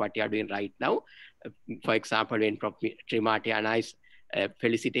videos like what you are doing right now. For example, when Prof. Trimatiana is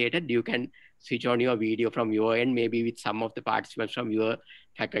felicitated, you can switch on your video from your end, maybe with some of the participants from your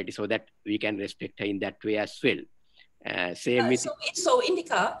faculty, so that we can respect her in that way as well. Same with so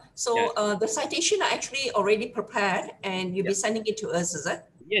Indika, so yeah. The citation are actually already prepared and you'll be sending it to us, is it?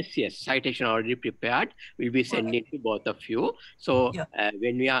 Yes, citation already prepared. We'll be sending it to both of you. So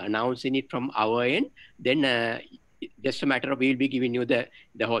when we are announcing it from our end, then just a matter of, we'll be giving you the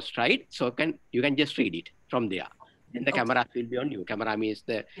host, right? So you can just read it from there. And the camera will be on you. Camera means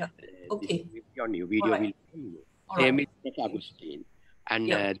the will be on you. Video will be on you. Same with Agustin.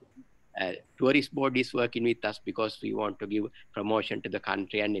 And tourist board is working with us because we want to give promotion to the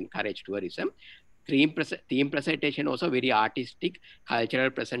country and encourage tourism. Theme presentation also very artistic, cultural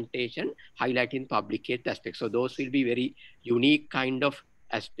presentation, highlighting public health aspects. So those will be very unique kind of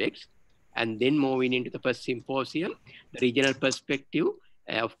aspects. And then moving into the first symposium, the regional perspective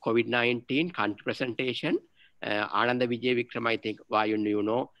of COVID-19 country presentation. Ananda Vijay Vikram, I think, you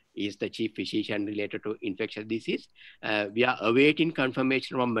know, is the chief physician related to infectious disease. We are awaiting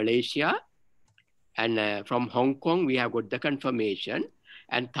confirmation from Malaysia, and from Hong Kong, we have got the confirmation.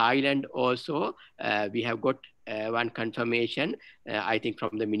 And Thailand also, we have got one confirmation, I think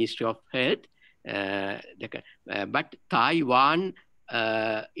from the Ministry of Health. But Taiwan,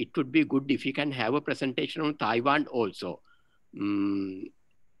 it would be good if you can have a presentation on Taiwan also.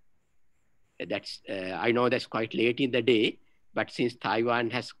 I know that's quite late in the day, but since Taiwan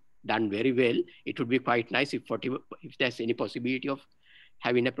has done very well, it would be quite nice if there's any possibility of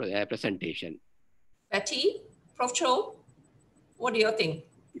having a presentation. Betty, Prof. Cho, what do you think?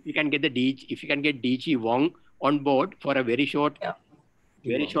 If you can get DG Wong on board for a very short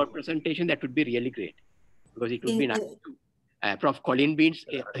presentation, that would be really great, because it would be nice. Prof. Colin Beans,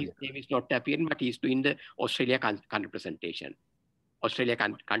 his name is not appearing, but he's doing the Australia country presentation. Australia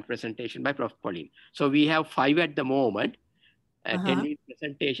country presentation by Prof. Colin. So we have 5 at the moment. 10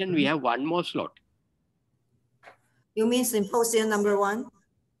 presentation, we have 1 more slot. You mean symposium number 1?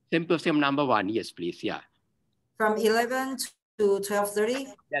 Symposium number 1, yes, please, yeah. From 11 to 12:30?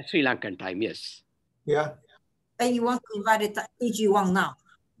 That's Sri Lankan time, yes. Yeah. And you want to invite DG Wong now?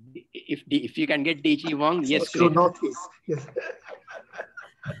 If you can get DG Wong, yes, so notice. Yes.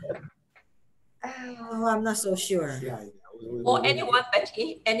 Oh, I'm not so sure. Or anyone,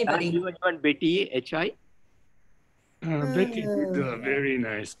 Betty, anybody. Anyone, Betty, HI? Betty did a very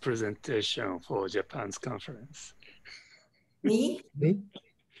nice presentation for Japan's conference. Me?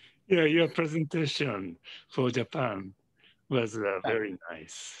 Yeah, your presentation for Japan was very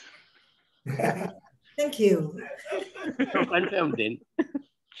nice. Thank you. Confirm then.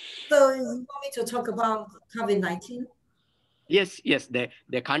 So you want me to talk about COVID-19? Yes,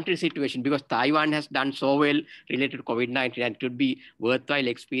 the country situation, because Taiwan has done so well related to COVID-19, and it would be worthwhile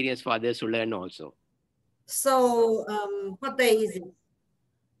experience for others to learn also. So what day is it?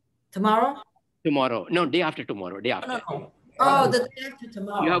 Tomorrow? Tomorrow. No, day after tomorrow. Day after. No. Oh, the day after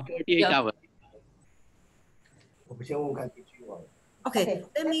tomorrow. You have 48 hours. Okay,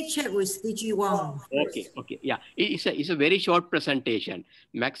 let me check with DG Wang. Okay, okay, yeah. It's a very short presentation,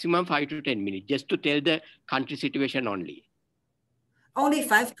 maximum 5 to 10 minutes, just to tell the country situation only. Only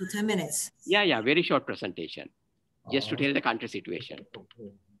 5 to 10 minutes? Yeah, yeah, very short presentation, just to tell the country situation.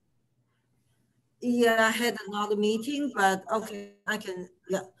 Yeah, I had another meeting, but okay, I can,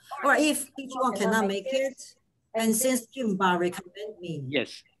 yeah. All right, if DG Wang cannot make it, and since Jim Ba recommend me.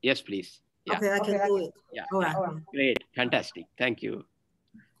 Yes, yes, please. Yeah. Okay, I can do it. Yeah. All right. Great, fantastic, thank you.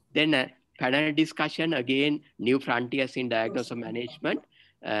 Then panel discussion, again, new frontiers in diagnosis management.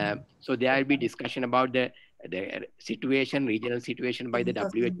 So there will be discussion about the situation, regional situation by the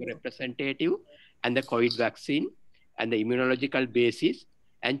WHO representative and the COVID vaccine and the immunological basis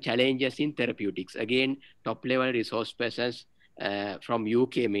and challenges in therapeutics. Again, top level resource persons from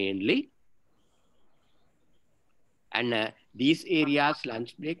UK mainly. And these areas,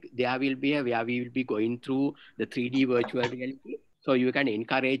 lunch break, there will be where we will be going through the 3D virtual reality. So you can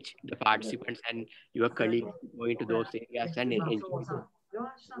encourage the participants and your colleagues to go into those areas and enjoy them.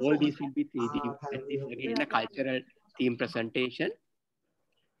 All these will be 3D, and this again a cultural theme presentation.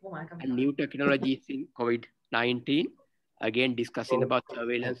 And new technologies in COVID-19, again discussing about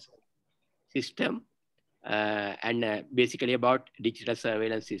surveillance system and basically about digital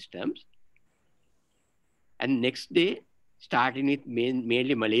surveillance systems. And next day, starting with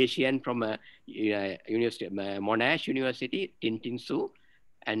mainly Malaysian from university, Monash University, Tintinsu,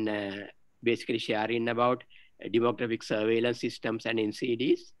 and basically sharing about demographic surveillance systems and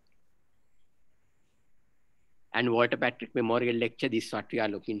NCDs. And Walter Patrick Memorial Lecture, this is what we are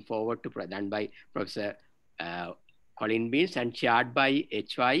looking forward to, done by Professor Colin Beans and chaired by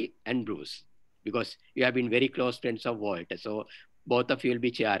HY and Bruce, because you have been very close friends of Walter. So both of you will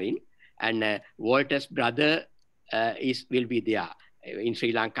be chairing. And Walter's brother will be there in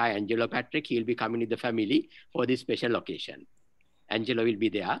Sri Lanka, Angelo Patrick. He will be coming with the family for this special occasion. Angelo will be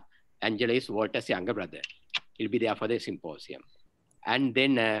there. Angelo is Walter's younger brother. He'll be there for the symposium. And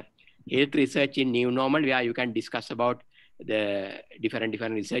then health research in new normal, where you can discuss about the different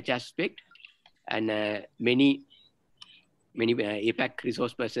research aspects. And many APAC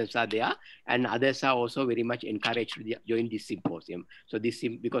resource persons are there, and others are also very much encouraged to join this symposium. So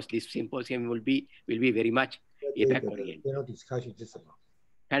because this symposium will be very much APAC oriented.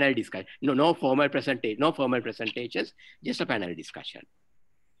 Panel discussion. No formal presentations, just a panel discussion.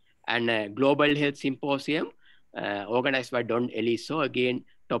 And Global Health Symposium, organized by Don Eliso. Again,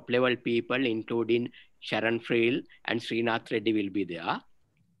 top level people, including Sharon Friel and Srinath Reddy will be there.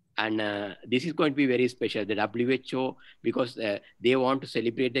 And this is going to be very special. The WHO, because they want to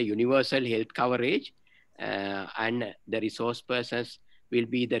celebrate the universal health coverage, and the resource persons will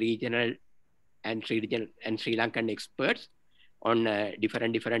be the regional and Sri Lankan experts on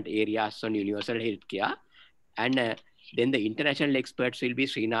different areas on universal healthcare. And then the international experts will be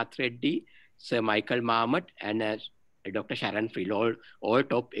Srinath Reddy, Sir Michael Marmot, and Dr. Sharon Friel, all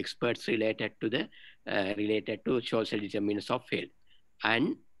top experts related to social determinants of health.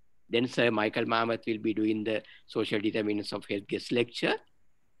 And then Sir Michael Marmot will be doing the social determinants of health guest lecture.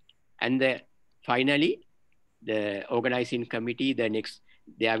 And finally, the organizing committee,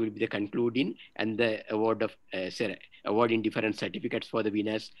 there will be the concluding and the awarding different certificates for the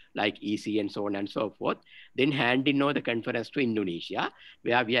winners like EC and so on and so forth. Then handing over the conference to Indonesia,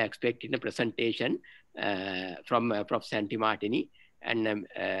 where we are expecting a presentation from Prof. Santi Martini and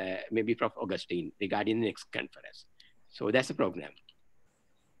maybe Prof. Augustine regarding the next conference. So that's the program.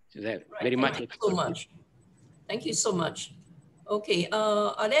 So very much. Thank you so much. Thank you so much. Okay,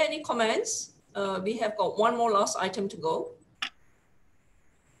 are there any comments? We have got one more last item to go.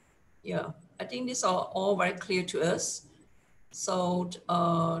 Yeah, I think these are all very clear to us. So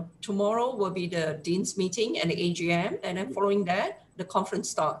tomorrow will be the Dean's meeting and the AGM, and then following that, the conference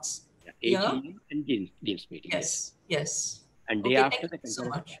starts. AGM and Dean's meeting. Yes. And day after the conference. So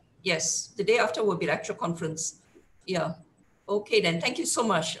much. Yes, the day after will be the actual conference. Yeah. Okay, then. Thank you so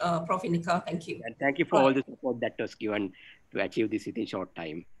much, Prof. Inika. Thank you. And thank you for all the support that was given to achieve this within short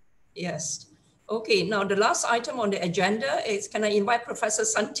time. Yes. Okay, now the last item on the agenda is, can I invite Professor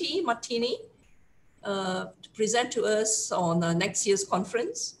Santi Martini to present to us on next year's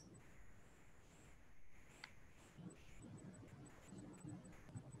conference?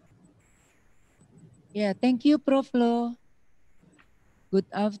 Yeah, thank you, Prof. Lo.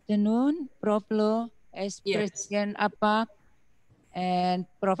 Good afternoon, Prof. Lo, as President APAC, and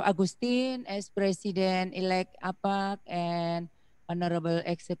Prof. Agustin as President-elect APAC, and Honorable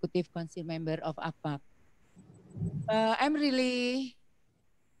Executive Council Member of APAC. I'm really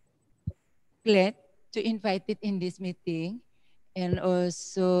glad to invite it in this meeting and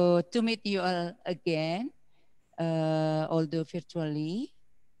also to meet you all again. although virtually,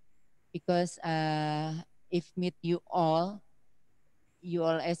 because if meet you all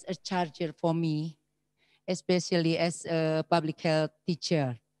as a charger for me, especially as a public health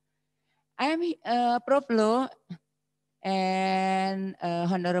teacher. I am Prof. Lo and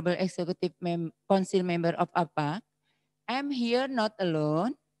Honorable Executive Council Member of APAC. I am here not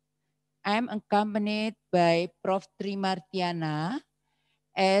alone. I am accompanied by Prof. Tri Martiana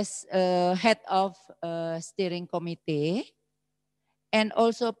as head of steering committee, and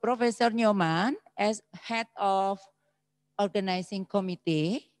also Professor Nyoman as head of organizing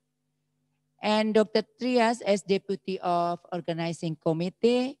committee, and Dr. Trias as deputy of organizing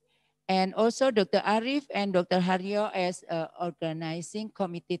committee, and also Dr. Arif and Dr. Haryo as organizing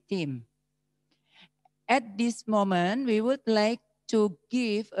committee team. At this moment, we would like to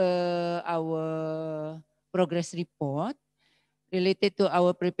give our progress report related to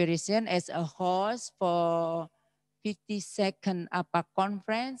our preparation as a host for 52nd APAC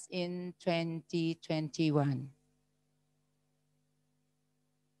conference in 2021.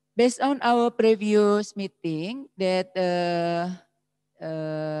 Based on our previous meeting that the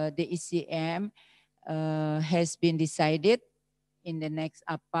ECM has been decided in the next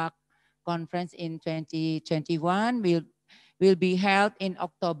APAC conference in 2021 will be held in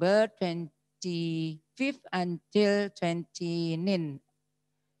October 25th until 29th.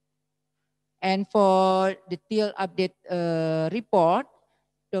 And for the detailed update report,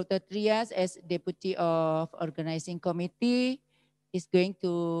 Dr. Trias as Deputy of Organizing Committee is going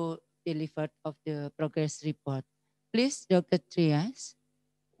to deliver of the progress report. Please, Dr. Trias.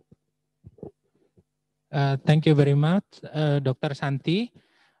 Thank you very much, Dr. Santi.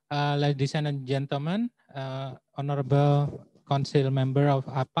 Ladies and gentlemen, Honorable Council Member of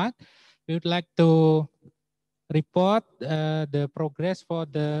APAC, we would like to report the progress for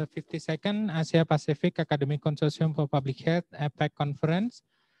the 52nd Asia Pacific Academic Consortium for Public Health APAC conference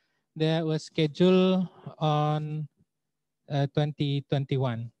that was scheduled on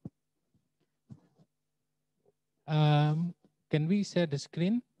 2021. Can we share the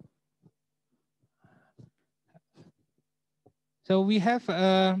screen? So we have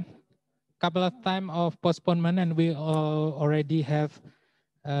a couple of time of postponement, and we already have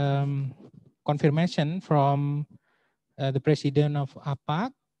confirmation from the president of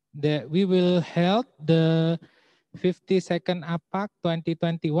APAC that we will hold the 52nd APAC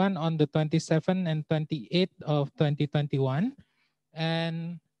 2021 on the 27th and 28th of 2021.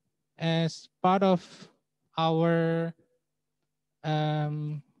 And as part of our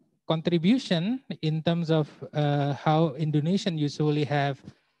contribution in terms of how Indonesian usually have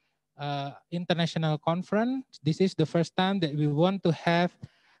international conference, this is the first time that we want to have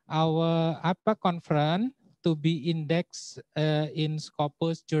our APAC conference to be indexed in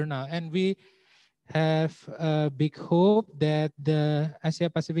Scopus Journal. And we have a big hope that the Asia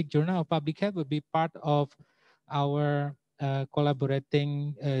Pacific Journal of Public Health will be part of our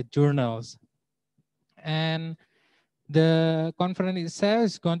collaborating journals. And the conference itself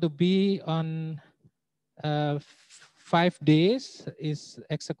is going to be on 5 days. Is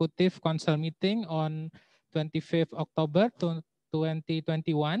executive council meeting on 25th October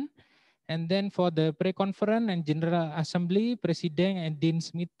 2021. And then for the pre-conference and general assembly, president and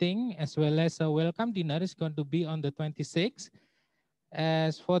dean's meeting, as well as a welcome dinner is going to be on the 26th.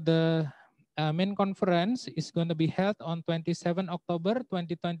 As for the main conference, is going to be held on 27 October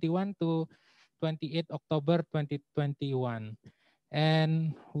 2021 to 28 October 2021.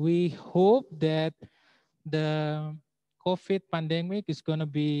 And we hope that the COVID pandemic is going to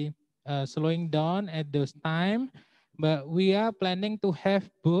be slowing down at this time, but we are planning to have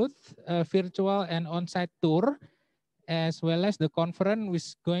both virtual and on-site tour, as well as the conference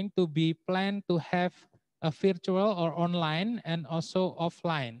is going to be planned to have a virtual or online and also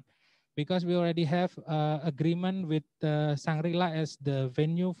offline, because we already have agreement with Shangri-La as the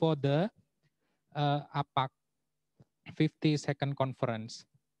venue for the APAC 52nd conference.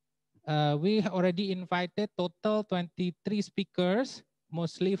 We already invited total 23 speakers,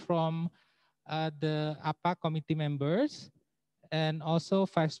 mostly from the APAC committee members, and also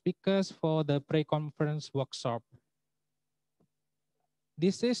 5 speakers for the pre-conference workshop.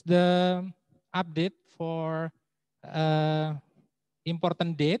 This is the update for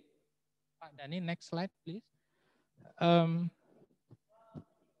important date. Pak Dhani, next slide, please.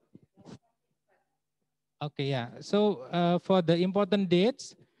 Okay, yeah. So for the important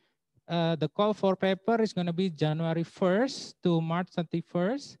dates, the call for paper is going to be January 1st to March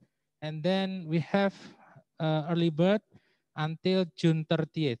 31st. And then we have early bird until June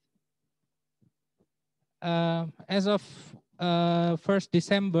 30th. As of 1st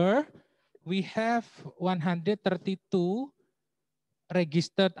December, we have 132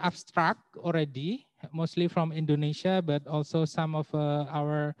 registered abstract already, mostly from Indonesia, but also some of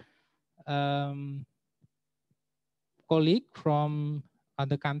our colleague from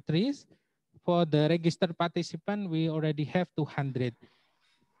other countries. For the registered participant, we already have 200.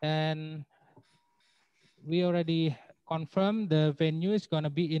 And we already confirmed the venue is going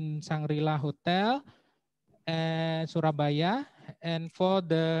to be in Shangri-La Hotel and Surabaya. And for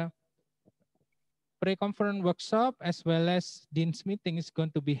the pre-conference workshop as well as Dean's meeting is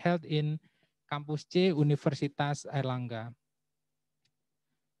going to be held in Campus C, Universitas Airlangga.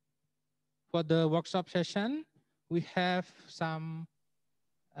 For the workshop session, we have some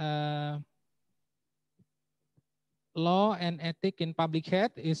law and ethic in public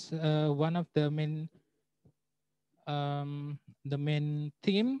health is one of the main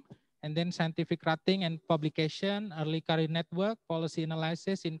theme, and then scientific writing and publication, early career network, policy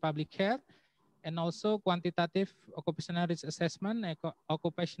analysis in public health, and also quantitative occupational risk assessment,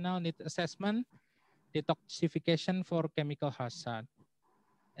 occupational need assessment, detoxification for chemical hazard.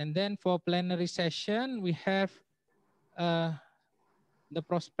 And then for plenary session, we have the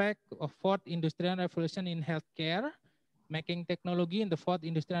prospect of fourth industrial revolution in healthcare, making technology in the fourth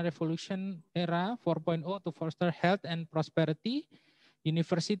industrial revolution era 4.0 to foster health and prosperity,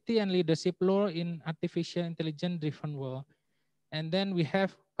 university and leadership role in artificial intelligence driven world. And then we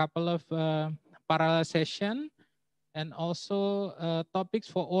have a couple of parallel session and also topics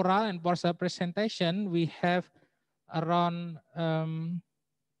for oral and partial presentation. We have around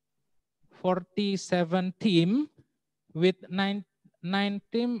 47 team with nine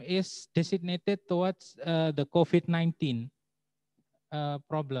team is designated towards the COVID-19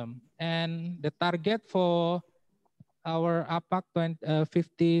 problem. And the target for our APAC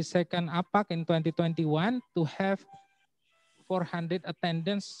 52nd APAC in 2021 to have 400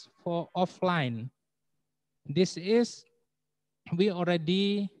 attendance for offline. This is, we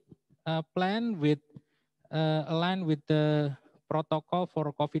already planned with, aligned with the protocol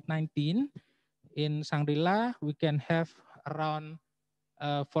for COVID-19. In Shangri-La, we can have around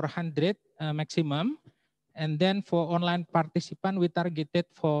 400 maximum. And then for online participant, we targeted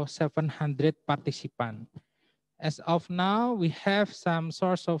for 700 participants. As of now, we have some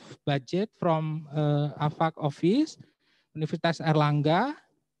source of budget from AFAC office, Universitas Airlangga.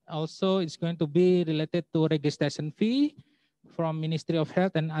 Also, it's going to be related to registration fee from Ministry of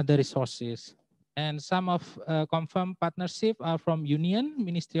Health and other resources. And some of confirmed partnership are from Union,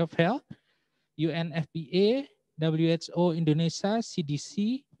 Ministry of Health, UNFPA, WHO Indonesia,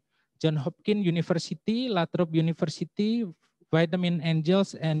 CDC, Johns Hopkins University, Lathrop University, Vitamin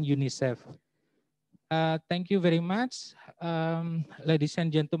Angels, and UNICEF. Thank you very much, ladies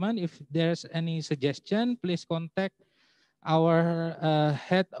and gentlemen. If there's any suggestion, please contact our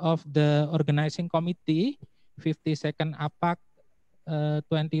head of the organizing committee, 52nd APAC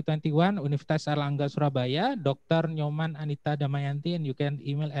 2021, Universitas Airlangga Surabaya, Dr. Nyoman Anita Damayanti, and you can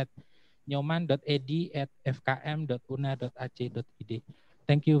email at nyoman.edi@fkm.una.ac.id.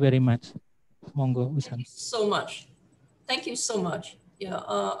 Thank you very much. Monggo, Usan. So much. Thank you so much. Yeah.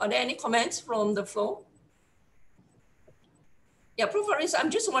 Are there any comments from the floor? Yeah, Prof. Faris, I'm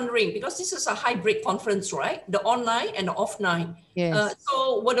just wondering, because this is a hybrid conference, right? The online and the offline. Yes.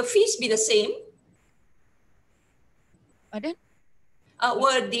 So will the fees be the same? Pardon?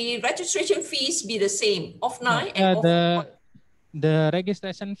 Will the registration fees be the same, offline and offline? The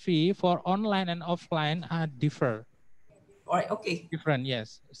registration fee for online and offline are differ. All right, okay. Different,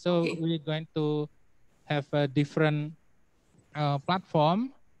 yes. So we're going to have a different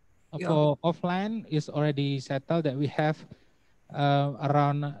platform. For offline is already settled that we have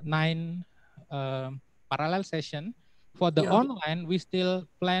around 9 parallel session. For the online, we still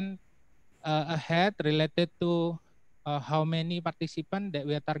plan ahead related to how many participants that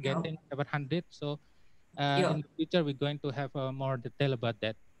we are targeting, 700. So in the future, we're going to have more detail about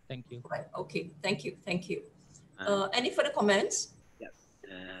that. Thank you. Right. Okay. Thank you. Thank you. Any further comments? Yeah.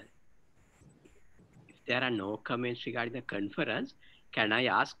 If there are no comments regarding the conference, can I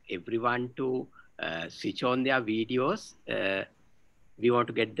ask everyone to switch on their videos? We want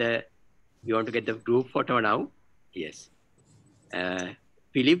to get the group photo now. Yes.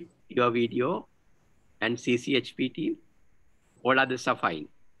 Philip, your video, and CCHP team, all others are fine.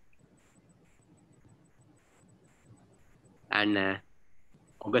 And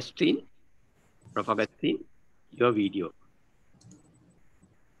Augustine, Prof. Augustine, your video.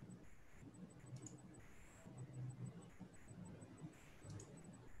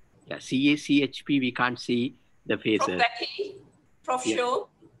 Yeah, CHP, we can't see the faces. Prof. Becky, Prof. Show.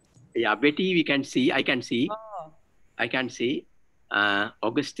 Yeah, Betty, we can see. I can see. Oh. I can see.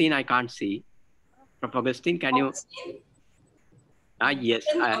 Augustine, I can't see. Prof. Augustine, can you? Yes.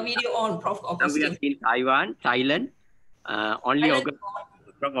 Turn video on, Prof. Augustine. We are in Taiwan, Thailand. Only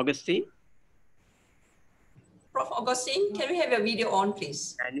Prof. Augustine. Prof. Augustine, can we have your video on,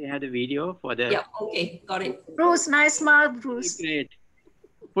 please? Can we have the video for the? Yeah. Okay. Got it. Bruce, nice smile, Bruce. Great.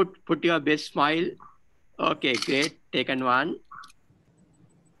 Put your best smile. Okay. Great. Taken one.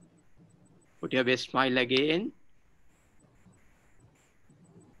 Put your best smile again.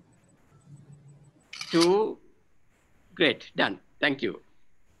 2. Great. Done. Thank you.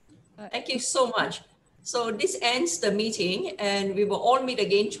 Thank you so much. So this ends the meeting, and we will all meet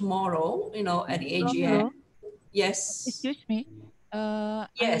again tomorrow, you know, at the AGM. Yes. Excuse me.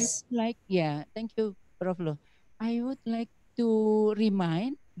 Yes. Thank you, Prof. Lo. I would like to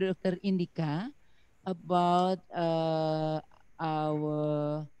remind Dr. Indika about our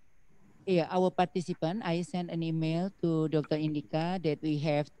participant. I sent an email to Dr. Indika that we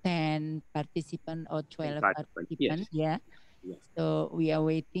have 10 participants or 12 participants. Yes. Yeah. Yes. So we are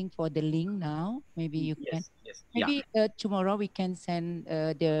waiting for the link now. Maybe you can. Yes. Maybe tomorrow we can send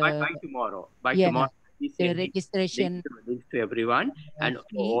by tomorrow. By tomorrow. The registration links to everyone, and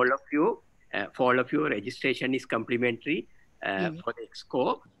for all of you, registration is complimentary for the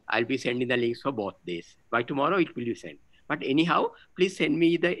exco. I'll be sending the links for both days. By tomorrow, it will be sent. But anyhow, please send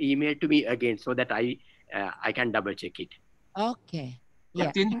me the email to me again so that I can double check it. Okay.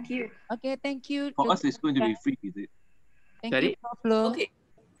 Yeah. Thank you. Okay. Thank you. For us, it's going to be free, is it? Thank you, Prof. Lo. Okay.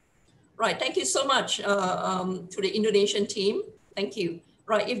 Right. Thank you so much to the Indonesian team. Thank you.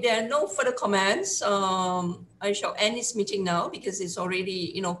 Right. If there are no further comments, I shall end this meeting now because it's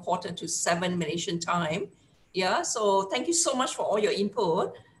already 6:45 Malaysian time. Yeah. So thank you so much for all your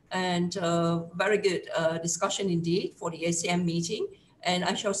input and very good discussion indeed for the ACM meeting. And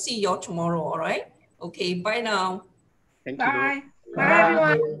I shall see you all tomorrow. All right. Okay. Bye now. Thank you. Bye,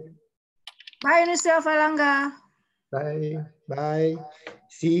 everyone. Bye, Nusel Falanga. Bye. Bye.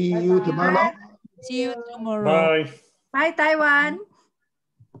 See you tomorrow. See you tomorrow. Bye, Taiwan.